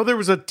sequel. I know there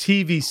was a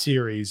TV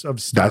series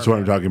of Starman. That's what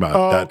I'm talking about.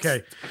 Oh,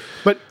 okay.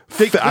 But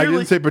I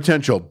didn't say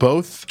potential.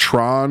 Both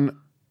Tron,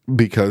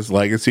 because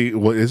Legacy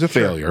is a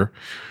failure,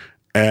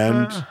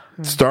 and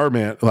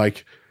Starman.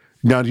 Like,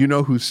 now, do you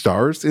know who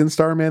stars in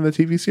Starman, the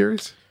TV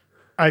series?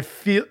 I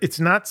feel it's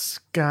not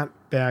Scott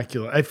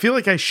Bakula. I feel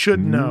like I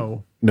should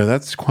know. No,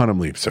 that's Quantum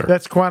Leap, sir.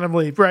 That's Quantum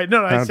Leap. Right.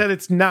 No, I said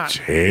it's not.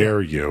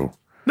 Dare you?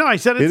 No, I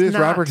said it's not. It is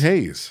Robert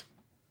Hayes.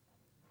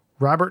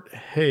 Robert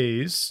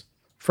Hayes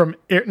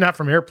not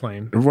from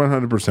Airplane.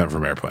 100%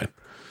 from Airplane.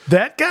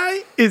 That guy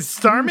is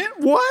Starman?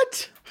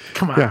 What?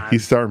 Come on. Yeah,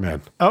 he's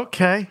Starman.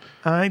 Okay.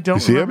 I don't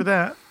see remember him?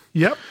 that.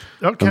 Yep.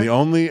 Okay. And the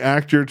only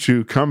actor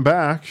to come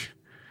back.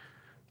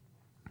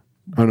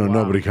 Oh no,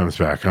 nobody comes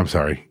back. I'm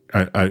sorry.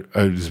 I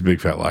was a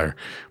big fat liar.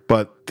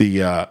 But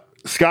the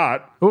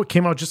Scott. Oh, it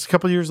came out just a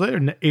couple years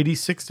later,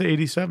 86 to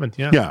 87.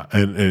 Yeah. Yeah,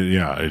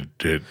 and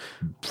it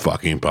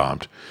fucking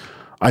bombed.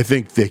 I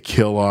think they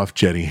kill off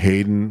Jenny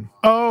Hayden.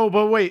 Oh,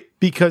 but wait,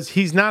 because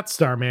he's not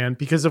Starman,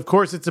 because of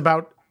course it's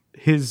about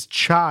his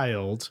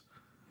child.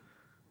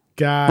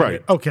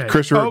 Right. Okay.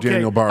 Christopher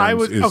Daniel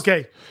Barnes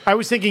I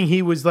was thinking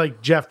he was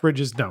like Jeff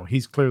Bridges. No,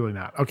 he's clearly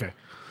not. Okay.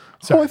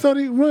 Oh, I thought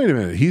wait a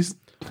minute. He's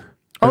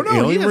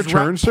alien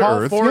returns to Paul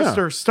Earth.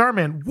 Forrester,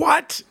 Starman.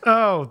 What?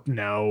 Oh,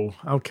 no.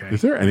 Okay.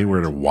 Is there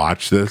anywhere to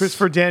watch this?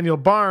 Christopher Daniel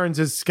Barnes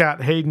is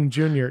Scott Hayden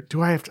Jr.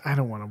 Do I have to? I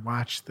don't want to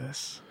watch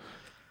this.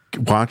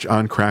 Watch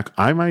on crack.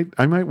 I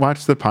might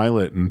watch the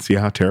pilot and see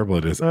how terrible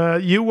it is.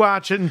 You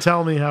watch it and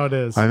tell me how it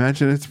is. I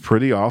imagine it's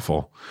pretty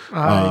awful.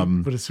 I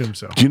would assume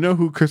so. Do you know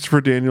who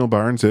Christopher Daniel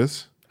Barnes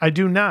is? I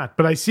do not,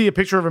 but I see a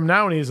picture of him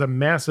now and he has a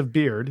massive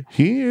beard.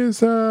 He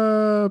is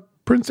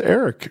Prince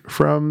Eric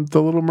from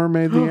The Little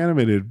Mermaid, the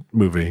animated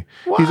movie.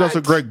 What? He's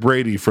also Greg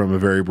Brady from a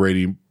Very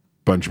Brady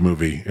Bunch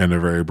movie and a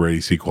Very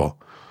Brady sequel.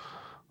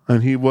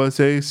 And he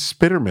was a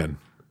Spiderman.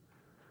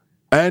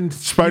 And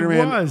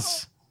Spider-Man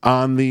was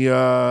on the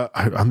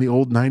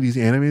old 90s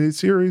animated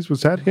series.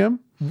 Was that him?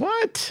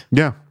 What?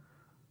 Yeah.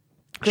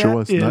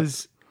 That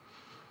is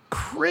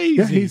crazy.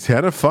 Yeah, he's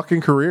had a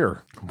fucking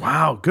career.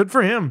 Wow, good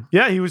for him.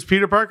 Yeah, he was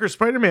Peter Parker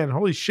Spider-Man.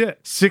 Holy shit.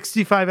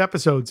 65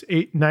 episodes,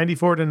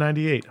 94 to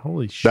 98.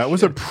 Holy shit. That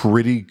was a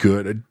pretty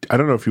good. I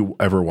don't know if you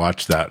ever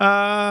watched that.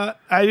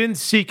 I didn't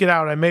seek it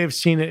out. I may have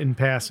seen it in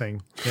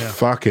passing. Yeah.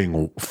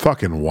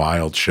 Fucking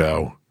wild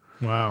show.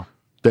 Wow.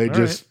 They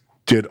just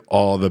did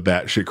all the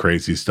batshit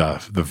crazy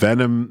stuff. The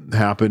Venom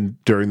happened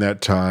during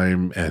that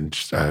time, and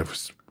just, it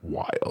was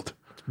wild.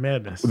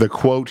 Madness. The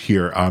quote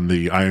here on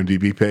the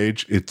IMDb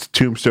page, it's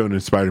Tombstone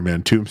and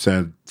Spider-Man.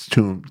 Tombstone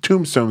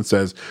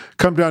says,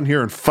 "Come down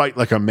here and fight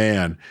like a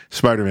man."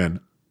 Spider-Man,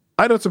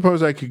 "I don't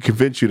suppose I could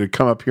convince you to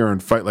come up here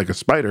and fight like a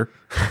spider."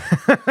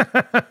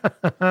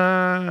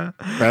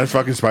 That's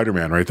fucking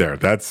Spider-Man right there.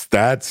 That's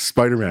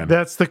Spider-Man.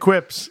 That's the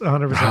quips,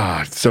 100%.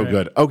 Ah, it's so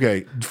good.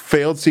 Okay,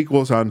 failed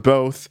sequels on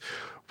both.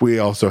 We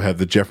also have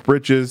the Jeff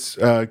Bridges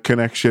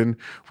connection.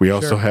 We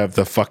also have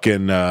the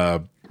fucking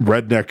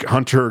redneck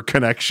hunter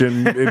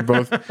connection in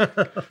both.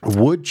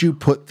 Would you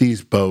put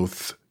these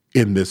both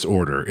in this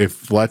order?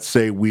 If, let's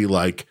say, we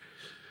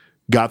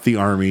got the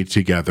army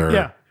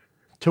together,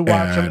 to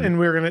watch them, and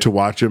we're gonna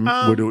watch them,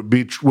 would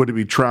it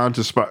be Tron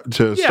to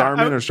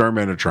Starman or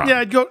Starman to Tron?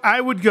 Yeah,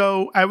 I would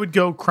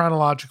go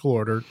chronological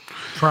order,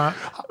 Tron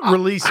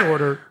release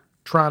order,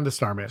 Tron to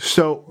Starman.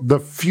 So the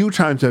few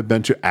times I've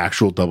been to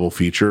actual double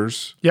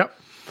features,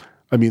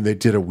 I mean, they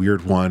did a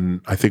weird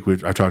one. I think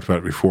I've talked about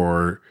it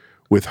before.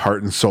 With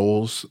Heart and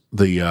Souls,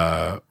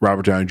 the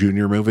Robert Downey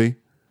Jr. movie.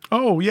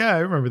 Oh, yeah, I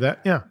remember that.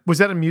 Yeah. Was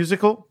that a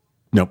musical?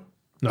 Nope.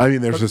 No. I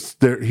mean,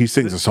 he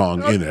sings a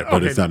song in it,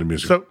 but it's not a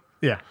musical. So,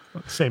 yeah,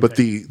 same but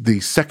thing.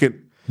 the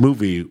second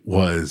movie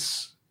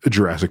was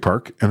Jurassic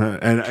Park.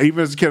 And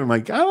even as a kid, I'm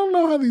like, I don't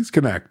know how these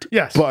connect.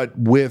 Yes. But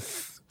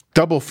with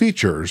double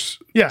features,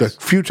 the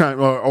few times,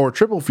 or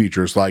triple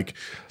features,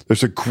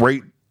 there's a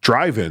great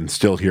drive-in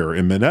still here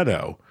in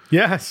Minetto.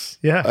 Yes,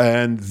 yeah.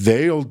 And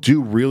they'll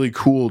do really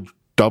cool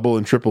double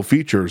and triple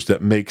features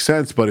that make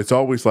sense, but it's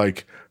always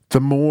the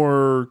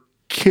more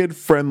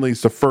kid-friendly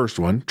is the first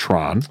one,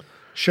 Tron.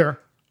 Sure.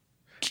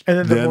 And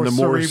then the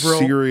more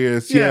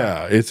serious,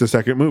 it's the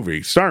second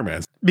movie,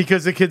 Starman.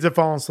 Because the kids have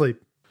fallen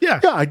asleep. Yeah.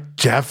 Yeah, I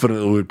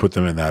definitely would put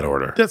them in that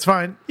order. That's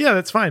fine. Yeah,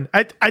 that's fine.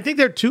 I think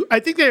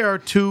they are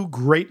two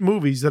great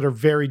movies that are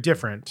very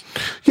different.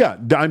 Yeah,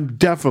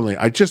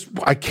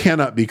 I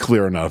cannot be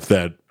clear enough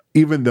that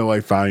even though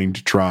I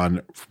find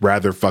Tron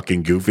rather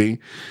fucking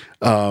goofy,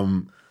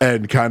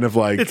 and kind of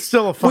it's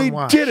still a fun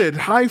watch. We did it,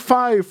 high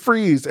five,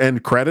 freeze,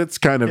 and credits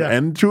kind of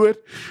end to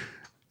it.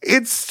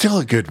 It's still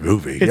a good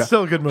movie. It's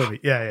still a good movie.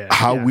 Yeah.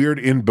 How weird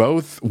in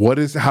both.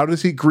 How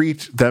does he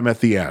greet them at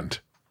the end?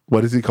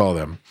 What does he call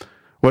them?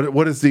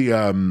 What is the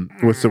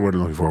what's the word I'm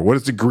looking for? What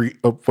is the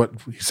what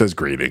he says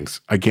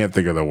greetings. I can't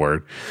think of the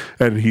word.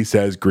 And he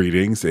says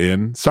greetings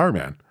in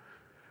Starman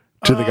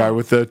to the guy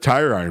with the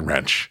tire iron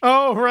wrench.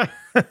 Oh, right.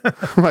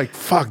 I'm like,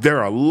 fuck, there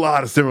are a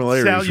lot of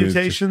similarities.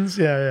 Salutations.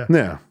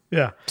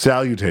 Yeah.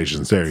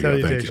 Salutations. There you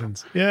go. Thank you.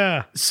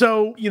 Yeah.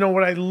 So,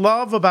 what I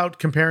love about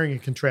comparing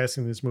and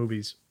contrasting these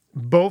movies,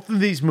 both of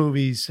these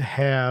movies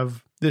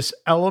have this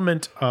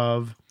element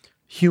of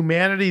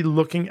humanity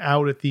looking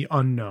out at the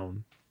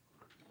unknown.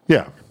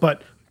 Yeah.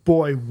 But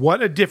boy,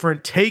 what a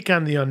different take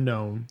on the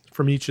unknown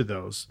from each of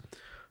those.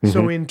 Mm-hmm.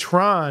 So in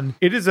Tron,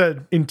 it is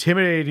an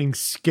intimidating,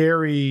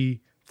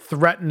 scary,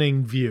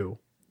 threatening view.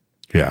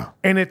 Yeah.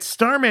 And it's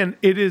Starman,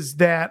 it is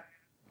that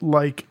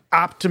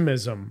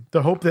optimism,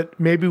 the hope that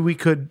maybe we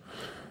could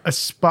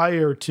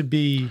aspire to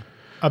be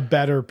a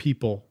better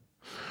people.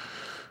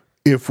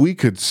 If we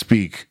could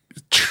speak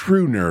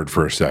true nerd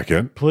for a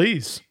second.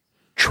 Please.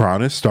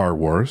 Tron is Star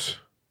Wars.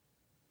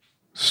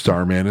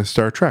 Starman is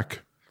Star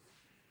Trek.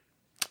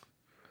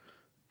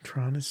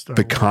 Tron is Star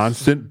The Wars.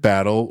 constant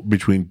battle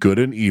between good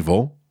and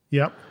evil.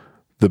 Yep.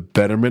 The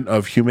betterment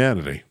of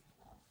humanity.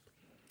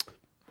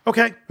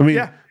 Okay. I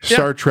mean,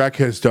 Star Trek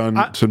has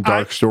done some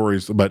dark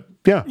stories, but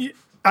yeah.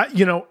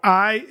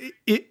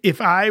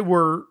 If I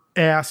were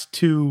asked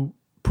to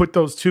put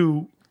those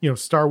two,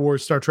 Star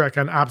Wars, Star Trek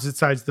on opposite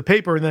sides of the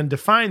paper and then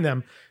define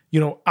them,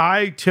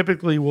 I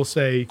typically will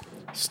say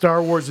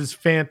Star Wars is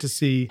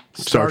fantasy,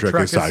 Star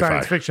Trek is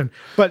science fiction.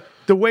 But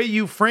the way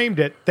you framed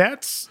it,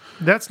 that's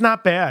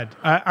not bad.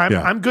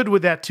 I'm good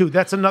with that too.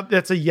 That's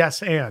a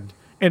yes and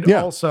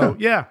also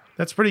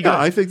that's pretty good. Yeah,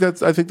 I think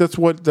that's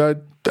what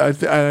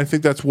I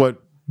think that's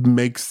what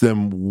makes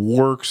them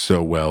work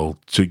so well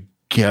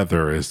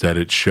together, is that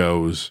it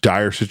shows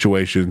dire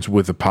situations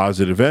with a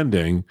positive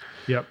ending.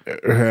 Yep.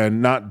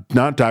 And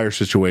not dire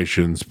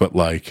situations, but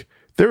like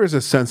there is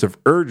a sense of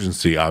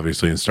urgency,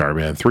 obviously, in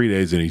Starman. 3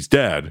 days and he's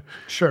dead.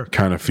 Sure.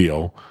 Kind of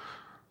feel.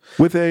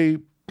 I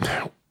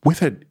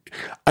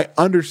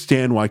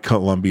understand why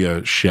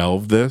Columbia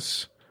shelved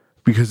this,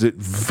 because it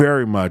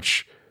very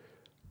much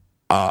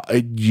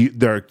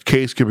their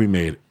case could be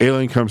made.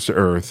 Alien comes to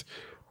Earth,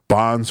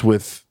 bonds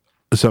with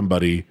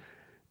somebody,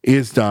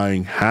 is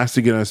dying, has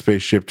to get on a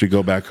spaceship to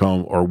go back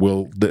home, or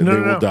will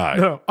die.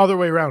 No, other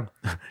way around.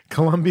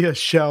 Columbia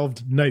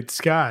shelved Night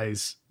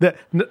Skies. No,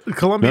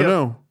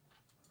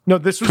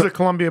 this was a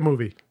Columbia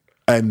movie.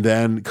 And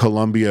then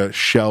Columbia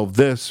shelved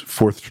this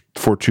for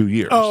 2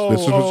 years.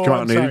 This was come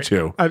out in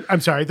 82.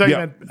 I'm sorry. I thought you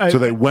meant... So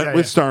they went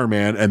with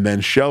Starman and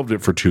then shelved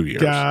it for 2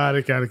 years. Got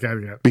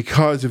it.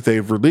 Because if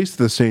they've released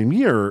the same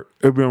year,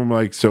 it would be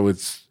like, so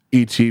it's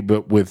E.T.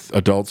 but with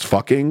adults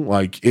fucking.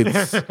 Like,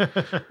 it's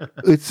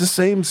it's the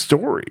same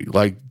story.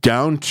 Like,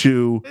 down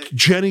to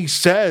Jenny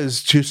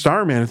says to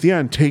Starman at the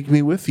end, "Take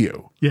me with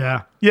you."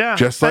 Yeah.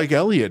 Just like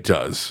Elliot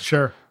does.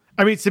 Sure.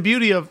 I mean, it's the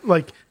beauty of,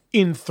 like,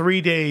 in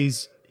 3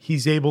 days...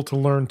 he's able to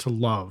learn to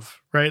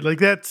love, right?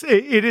 Like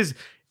it is,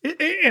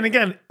 and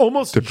again,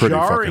 almost it's a pretty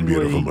jarringly, fucking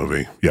beautiful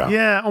movie.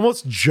 Yeah,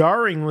 almost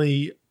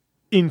jarringly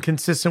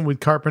inconsistent with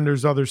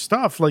Carpenter's other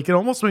stuff. Like it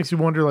almost makes you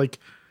wonder, like,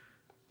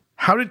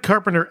 how did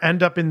Carpenter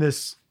end up in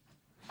this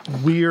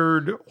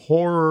weird,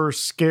 horror,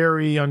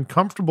 scary,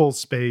 uncomfortable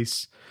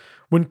space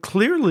when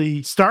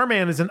clearly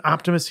Starman is an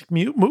optimistic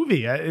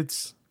movie? I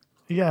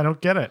don't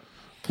get it.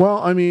 Well,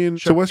 I mean,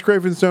 so Wes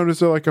Craven's known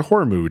as like a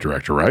horror movie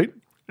director, right?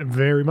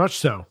 Very much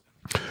so.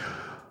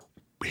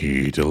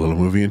 He did a little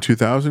movie in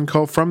 2000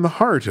 called From the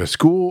Heart, a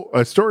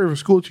story of a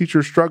school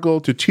teacher's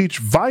struggle to teach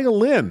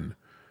violin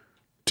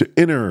to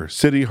inner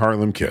city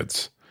Harlem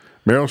kids.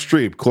 Meryl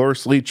Streep,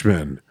 Cloris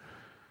Leachman,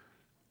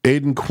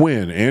 Aidan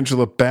Quinn,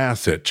 Angela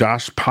Bassett,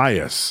 Josh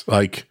Pius.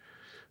 Like,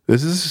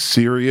 this is a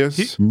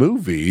serious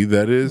movie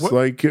that is what?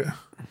 Like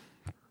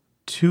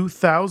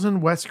 2000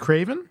 Wes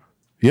Craven?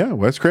 Yeah,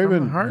 Wes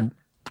Craven.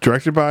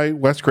 Directed by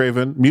Wes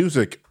Craven.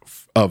 Music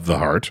of the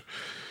Heart.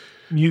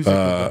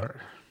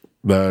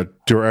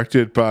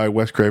 Directed by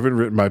Wes Craven,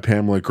 written by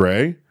Pamela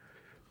Gray.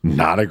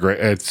 Not a great.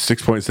 It's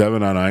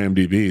 6.7 on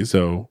IMDb.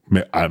 So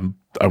I'm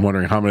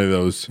wondering how many of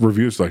those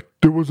reviews like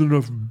there wasn't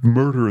enough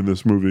murder in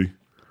this movie.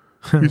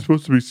 He's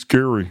supposed to be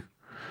scary.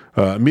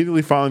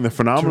 Immediately following the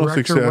phenomenal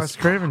success, Wes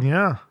Craven,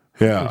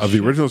 of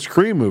the original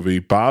Scream movie,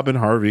 Bob and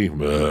Harvey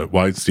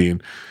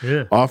Weinstein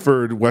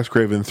offered Wes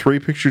Craven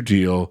 3-picture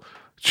deal,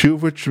 2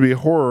 of which would be a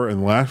horror,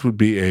 and the last would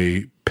be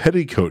a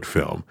petticoat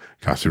film,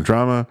 costume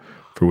drama,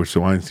 for which the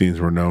Weinsteins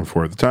were known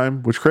for at the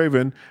time, which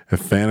Craven, a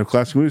fan of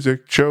classic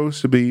music,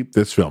 chose to be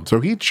this film. So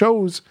he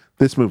chose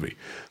this movie.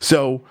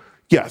 So,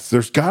 yes,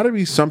 there's got to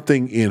be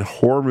something in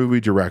horror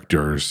movie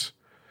directors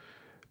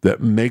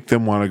that make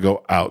them want to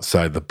go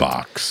outside the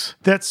box.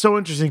 That's so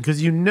interesting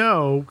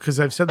because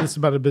I've said this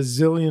about a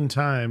bazillion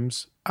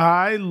times.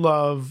 I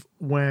love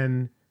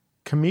when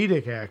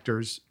comedic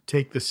actors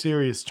take the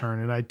serious turn,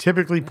 and I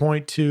typically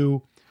point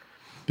to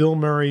Bill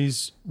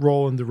Murray's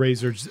role in The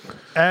Razor's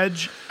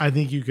Edge. I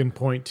think you can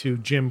point to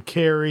Jim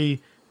Carrey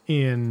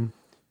in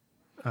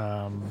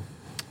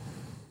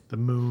the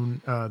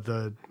Moon,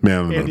 the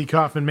Andy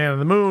Kaufman Man on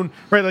the Moon,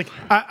 right? Like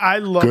I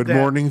love Good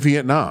Morning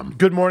Vietnam.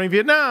 Good Morning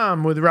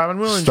Vietnam with Robin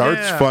Williams.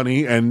 Starts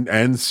funny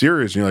and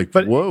serious, and you're like,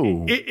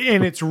 whoa.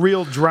 And it's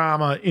real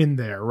drama in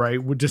there,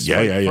 right? With just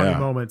funny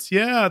moments.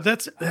 Yeah,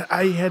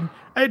 I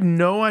had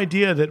no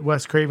idea that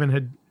Wes Craven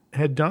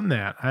had done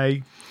that.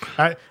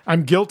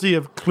 I'm guilty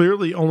of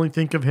clearly only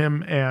think of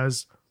him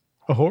as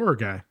a horror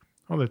guy.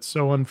 Oh, that's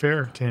so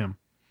unfair to him.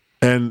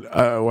 And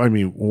I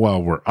mean,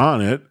 while we're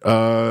on it,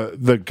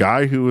 the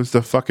guy who was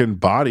the fucking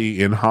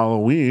body in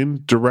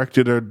Halloween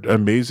directed an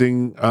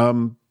amazing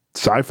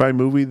sci-fi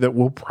movie that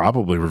we'll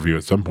probably review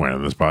at some point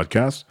on this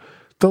podcast,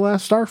 The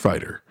Last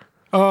Starfighter.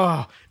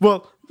 Oh,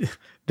 well,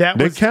 that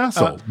Nick was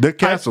Castle. Nick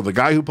Castle, the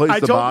guy who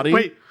plays the body.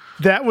 Wait,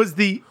 that was.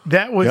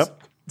 Yep.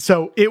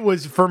 So it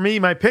was, for me,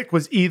 my pick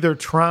was either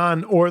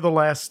Tron or The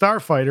Last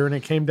Starfighter, and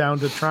it came down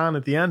to Tron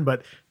at the end.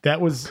 But that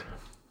was,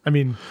 I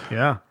mean,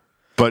 yeah.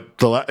 But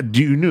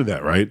you knew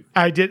that, right?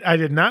 I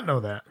did not know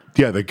that.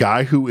 Yeah, the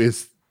guy who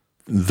is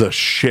the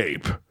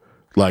shape,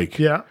 like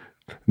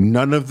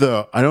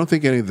I don't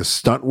think any of the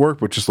stunt work,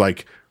 but just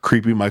like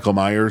creepy Michael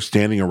Myers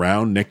standing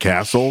around Nick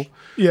Castle.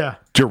 Yeah.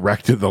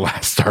 Directed The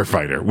Last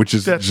Starfighter, which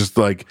is just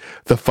like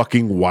the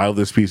fucking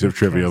wildest piece of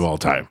trivia of all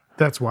time.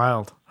 That's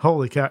wild.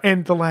 Holy cow.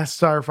 And The Last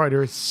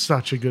Starfighter is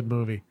such a good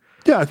movie.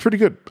 Yeah, it's pretty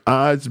good.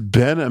 It's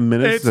been a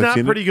minute since I've seen it. It's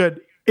not pretty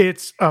good.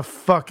 It's a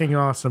fucking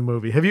awesome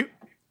movie. Have you?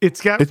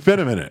 It's been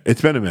a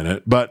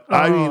minute. But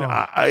I mean,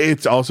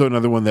 it's also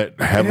another one that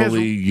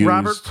heavily used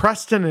Robert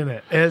Preston in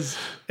it as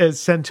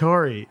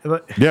Centauri.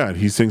 Yeah, and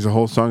he sings a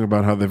whole song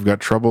about how they've got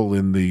trouble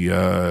in the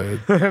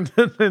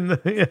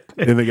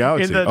in the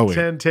galaxy. In the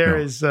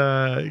Centauri's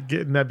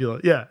nebula.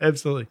 Yeah,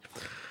 absolutely.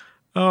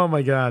 Oh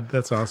my God,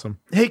 that's awesome.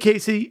 Hey,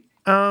 Casey.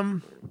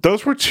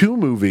 Those were two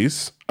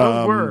movies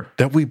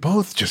that we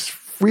both just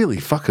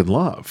really fucking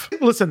love.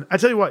 Listen, I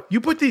tell you what,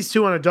 you put these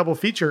two on a double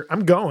feature,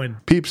 I'm going.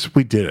 Peeps,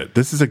 we did it.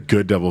 This is a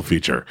good double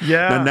feature.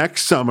 Yeah. Now,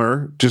 next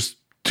summer, just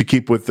to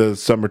keep with the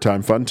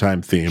summertime fun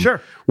time theme,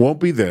 sure, won't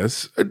be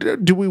this.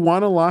 Do we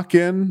want to lock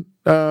in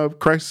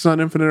Crisis on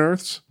Infinite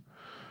Earths?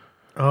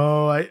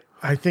 Oh, I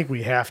think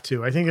we have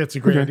to. I think that's a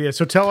great idea.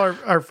 So tell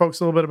our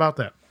folks a little bit about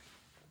that.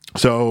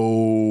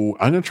 So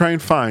I'm going to try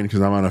and find,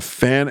 because I'm on a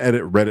fan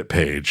edit Reddit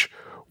page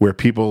where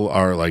people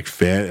are like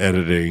fan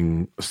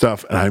editing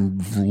stuff, and I'm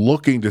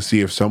looking to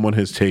see if someone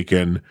has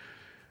taken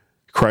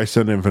Crisis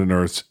on Infinite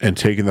Earths and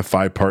taken the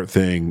 5-part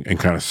thing and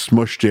kind of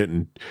smushed it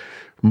and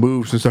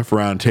moved some stuff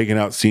around, taking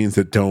out scenes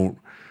that don't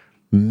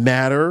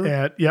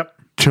matter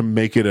to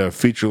make it a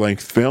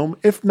feature-length film.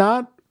 If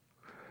not,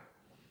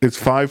 it's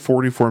 5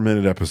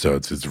 44-minute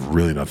episodes. It's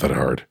really not that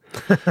hard.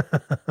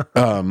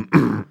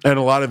 And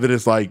a lot of it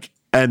is like,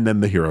 and then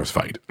the heroes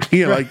fight.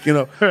 A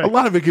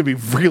lot of it can be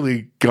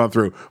really gone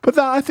through. But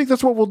I think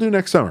that's what we'll do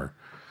next summer.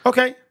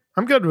 Okay,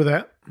 I'm good with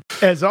that.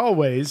 As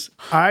always,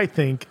 I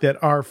think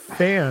that our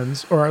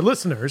fans or our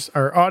listeners,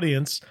 our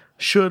audience,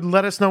 should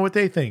let us know what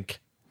they think.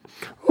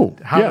 Oh,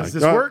 how does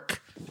this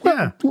work?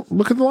 Yeah,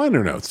 look at the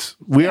liner notes.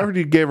 We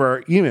already gave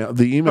the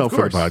email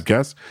for the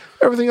podcast.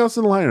 Everything else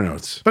in the liner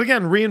notes. But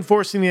again,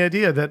 reinforcing the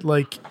idea that,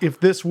 like, if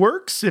this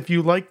works, if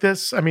you like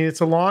this, I mean,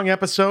 it's a long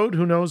episode.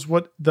 Who knows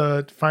what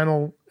the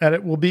final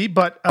edit will be?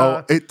 But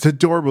it's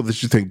adorable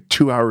that you think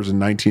 2 hours and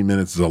 19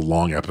 minutes is a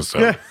long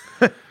episode. Yeah.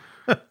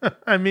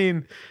 I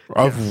mean,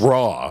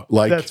 raw.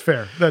 Like, that's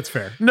fair.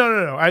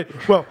 No.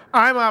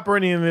 I'm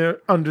operating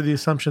under the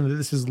assumption that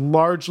this is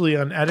largely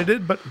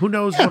unedited, but who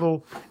knows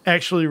what'll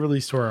actually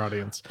release to our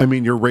audience. I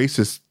mean, your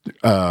racist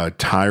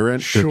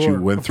tyrant that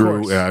you went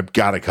through, I've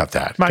got to cut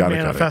that. My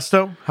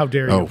manifesto? How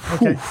dare you?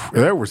 Okay.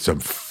 There was some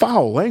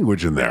foul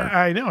language in there.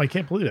 I know. I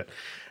can't believe it.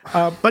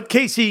 But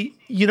Casey,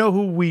 you know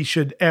who we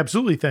should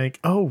absolutely thank?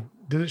 Oh,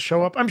 did it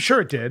show up? I'm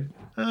sure it did.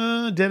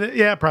 Did it?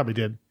 Yeah, it probably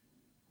did.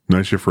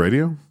 Night Shift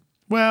Radio?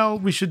 Well,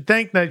 we should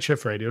thank Night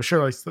Shift Radio.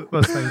 Sure, let's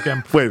thank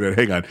them. Wait a minute,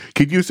 hang on.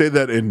 Could you say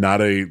that in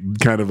not a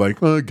kind of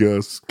like, I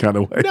guess, kind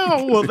of way?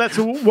 No, well, that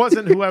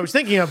wasn't who I was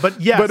thinking of. But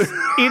yes,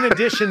 in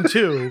addition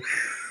to,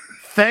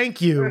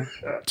 thank you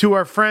to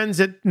our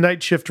friends at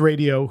Night Shift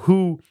Radio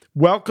who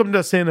welcomed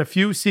us in a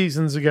few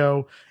seasons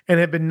ago and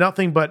have been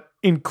nothing but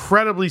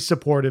incredibly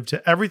supportive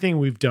to everything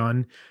we've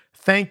done.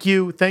 Thank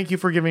you. Thank you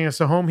for giving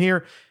us a home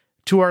here.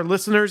 To our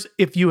listeners,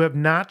 if you have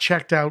not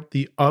checked out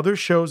the other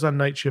shows on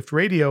Night Shift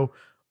Radio,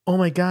 oh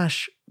my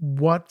gosh,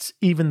 what's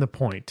even the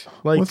point?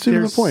 Like, what's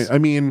even the point? I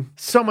mean,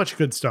 so much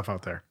good stuff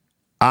out there.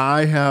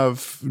 I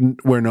have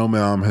Where No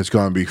Mom Has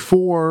Gone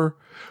Before.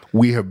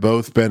 We have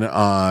both been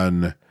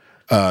on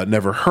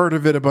Never Heard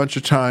of It a bunch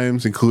of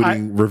times,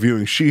 including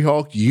reviewing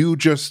She-Hulk. You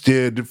just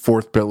did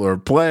Fourth Pillar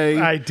of Play.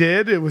 I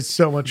did. It was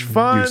so much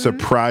fun. You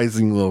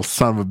surprising little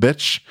son of a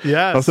bitch.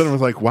 Yes. All of a sudden I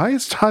was like, why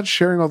is Todd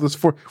sharing all this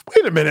for?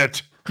 Wait a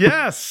minute.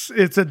 Yes,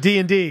 it's a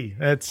D&D.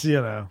 That's,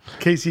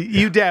 Casey,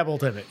 you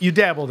dabbled in it.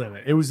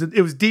 It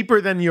was deeper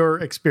than your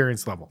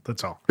experience level.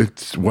 That's all.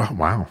 It's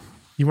wow.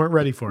 You weren't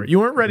ready for it. You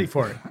were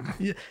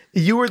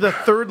the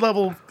 3rd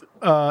level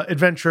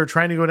adventurer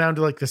trying to go down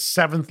to like the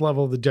 7th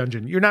level of the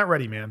dungeon. You're not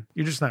ready, man.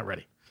 You're just not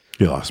ready.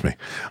 You lost me.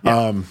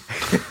 Yeah.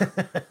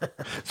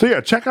 So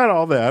yeah, check out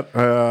all that.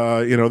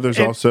 There's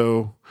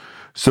also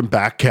some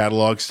back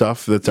catalog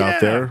stuff that's out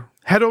there.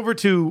 Head over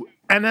to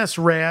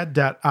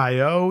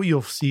nsrad.io.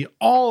 You'll see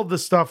all of the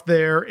stuff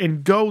there,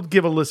 and go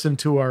give a listen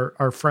to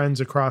our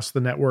friends across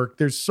the network.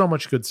 There's so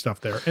much good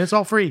stuff there, and it's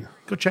all free.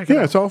 Go check it out.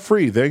 Yeah, it's all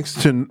free. Thanks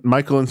to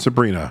Michael and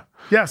Sabrina.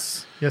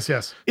 Yes.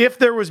 If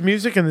there was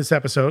music in this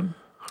episode,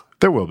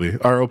 there will be.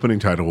 Our opening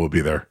title will be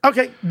there.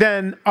 Okay,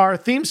 then our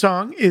theme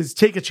song is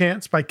Take a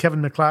Chance by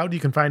Kevin MacLeod. You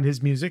can find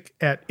his music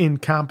at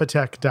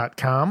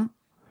incompetech.com.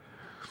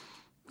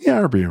 Yeah,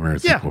 our beer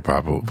music will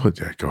probably put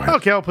that. Go ahead.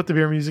 Okay, I'll put the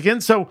beer music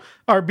in. So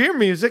our beer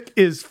music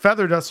is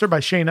Feather Duster by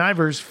Shane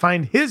Ivers.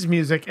 Find his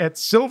music at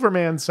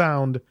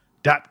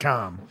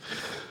silvermansound.com.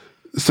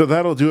 So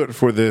that'll do it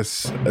for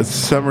this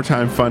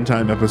summertime fun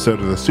time episode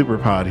of the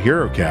Superpod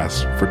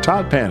HeroCast. For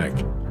Todd Panic,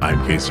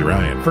 I'm Casey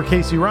Ryan. For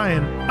Casey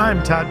Ryan,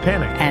 I'm Todd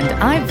Panic. And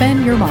I've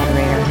been your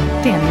moderator,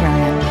 Danny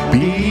Ryan. Be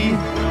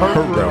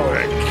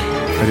heroic.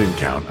 I didn't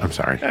count. I'm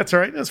sorry. That's all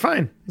right. That's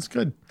fine. That's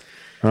good.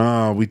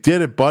 We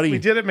did it, buddy. We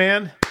did it,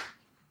 man.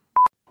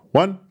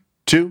 1,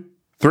 2,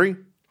 3.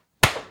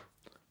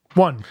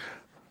 1.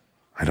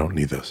 I don't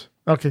need those.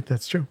 Okay,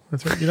 that's true.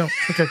 That's right. You don't.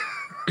 Okay.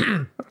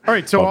 All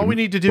right. So all we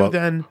need to do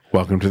then.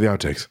 Welcome to the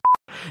outtakes.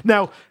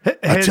 Now,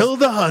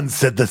 Attila Hun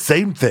said the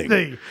same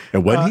thing.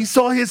 And when he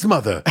saw his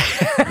mother,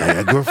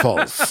 Niagara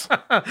Falls.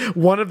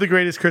 One of the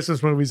greatest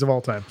Christmas movies of all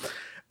time.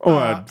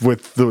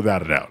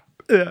 Without a doubt.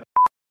 Yeah.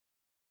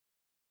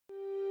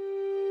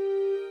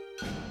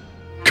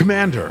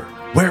 Commander,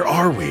 where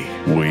are we?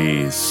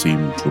 We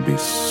seem to be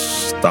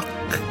stuck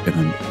in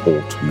an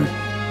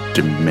alternate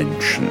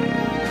dimension.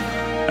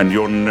 And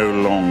you're no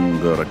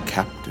longer a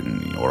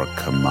captain, you're a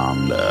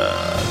commander.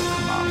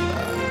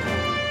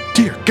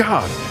 Dear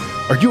God,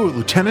 are you a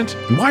lieutenant?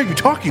 And why are you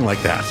talking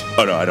like that?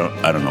 Oh no, I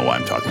don't know why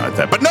I'm talking like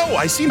that. But no,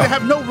 I seem to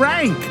have no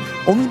rank.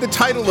 Only the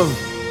title of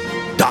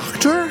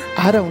doctor?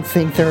 I don't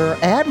think there are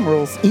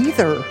admirals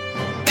either.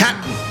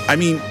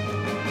 Captain,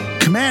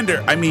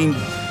 commander,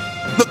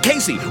 look,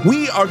 Casey,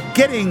 we are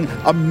getting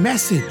a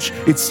message.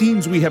 It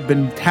seems we have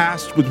been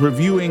tasked with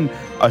reviewing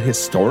a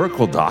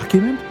historical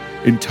document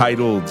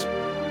entitled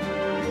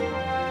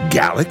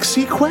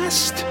Galaxy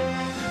Quest?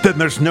 Then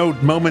there's no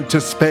moment to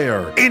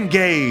spare.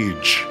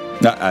 Engage!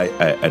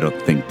 I don't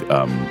think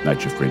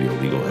Night Shift Radio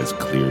Legal has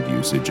cleared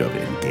usage of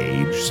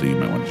engage, so you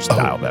might want to just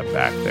dial that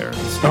back there.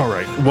 All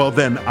right. Well,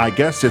 then I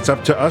guess it's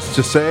up to us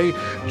to say,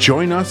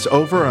 join us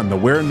over on the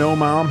Where No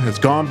Mom Has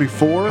Gone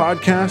Before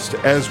podcast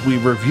as we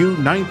review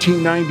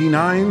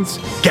 1999's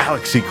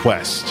Galaxy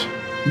Quest.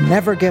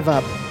 Never give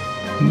up.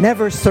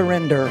 Never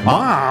surrender.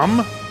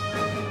 Mom?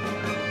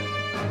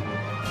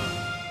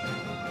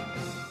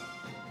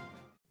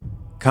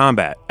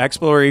 Combat,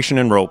 exploration,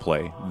 and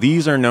roleplay.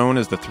 These are known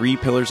as the 3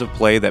 pillars of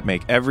play that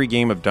make every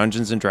game of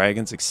Dungeons &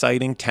 Dragons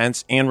exciting,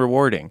 tense, and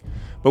rewarding.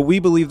 But we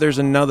believe there's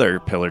another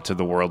pillar to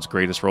the world's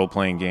greatest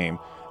role-playing game,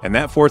 and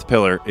that 4th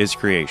pillar is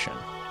creation.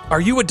 Are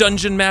you a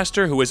dungeon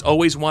master who has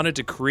always wanted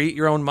to create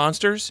your own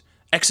monsters,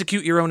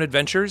 execute your own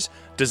adventures,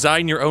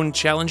 design your own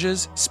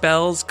challenges,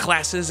 spells,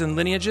 classes, and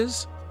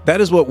lineages?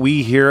 That is what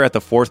we here at the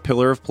 4th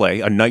pillar of play,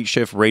 a Night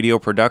Shift Radio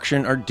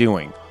production, are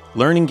doing.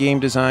 Learning game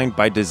design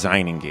by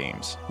designing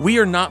games. We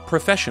are not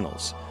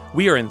professionals.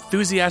 We are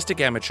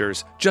enthusiastic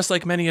amateurs, just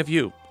like many of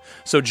you.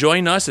 So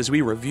join us as we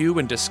review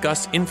and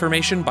discuss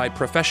information by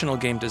professional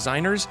game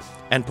designers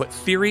and put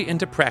theory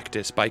into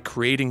practice by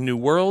creating new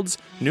worlds,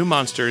 new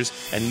monsters,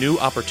 and new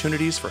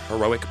opportunities for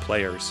heroic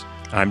players.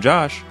 I'm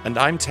Josh. And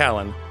I'm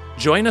Talon.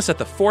 Join us at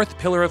the 4th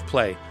pillar of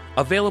play,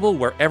 available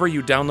wherever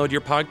you download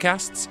your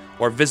podcasts,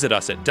 or visit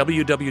us at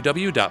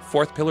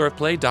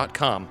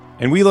www.4thpillarofplay.com.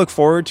 And we look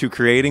forward to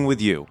creating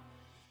with you.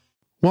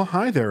 Well,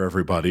 hi there,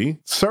 everybody.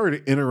 Sorry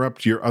to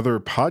interrupt your other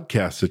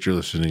podcasts that you're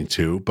listening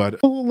to, but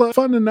a little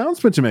fun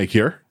announcement to make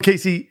here.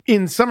 Casey,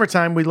 in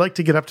summertime, we like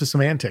to get up to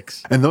some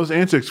antics. And those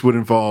antics would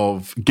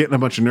involve getting a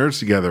bunch of nerds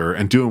together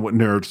and doing what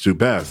nerds do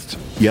best,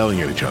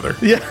 yelling at each other.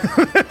 Yeah,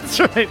 that's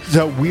right.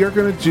 So we are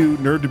going to do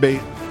Nerd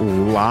Debate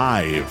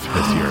live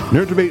this year.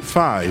 Nerd Debate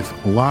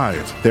 5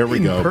 live. There we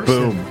go.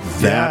 Person. Boom.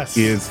 That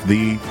is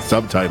the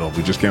subtitle.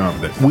 We just came up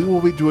with it. We will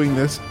be doing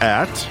this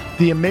at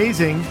the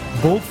amazing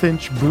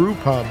Bullfinch Brew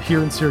Pub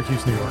here in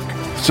Syracuse, New York.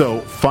 So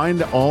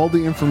find all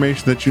the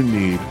information that you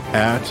need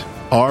at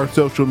our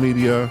social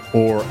media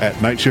or at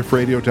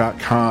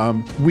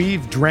nightshiftradio.com.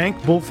 We've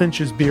drank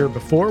Bullfinch's beer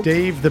before.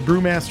 Dave, the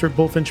brewmaster at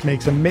Bullfinch,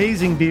 makes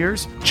amazing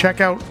beers.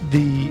 Check out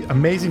the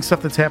amazing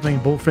stuff that's happening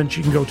in Bullfinch.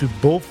 You can go to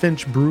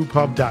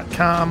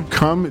bullfinchbrewpub.com.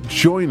 Come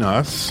join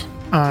us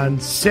on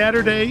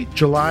Saturday,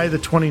 July the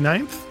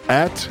 29th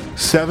at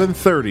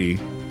 7:30.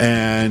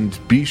 And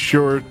be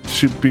sure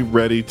to be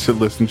ready to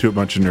listen to a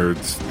bunch of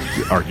nerds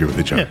argue with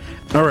each other.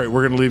 All right,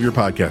 we're going to leave your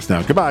podcast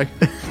now. Goodbye.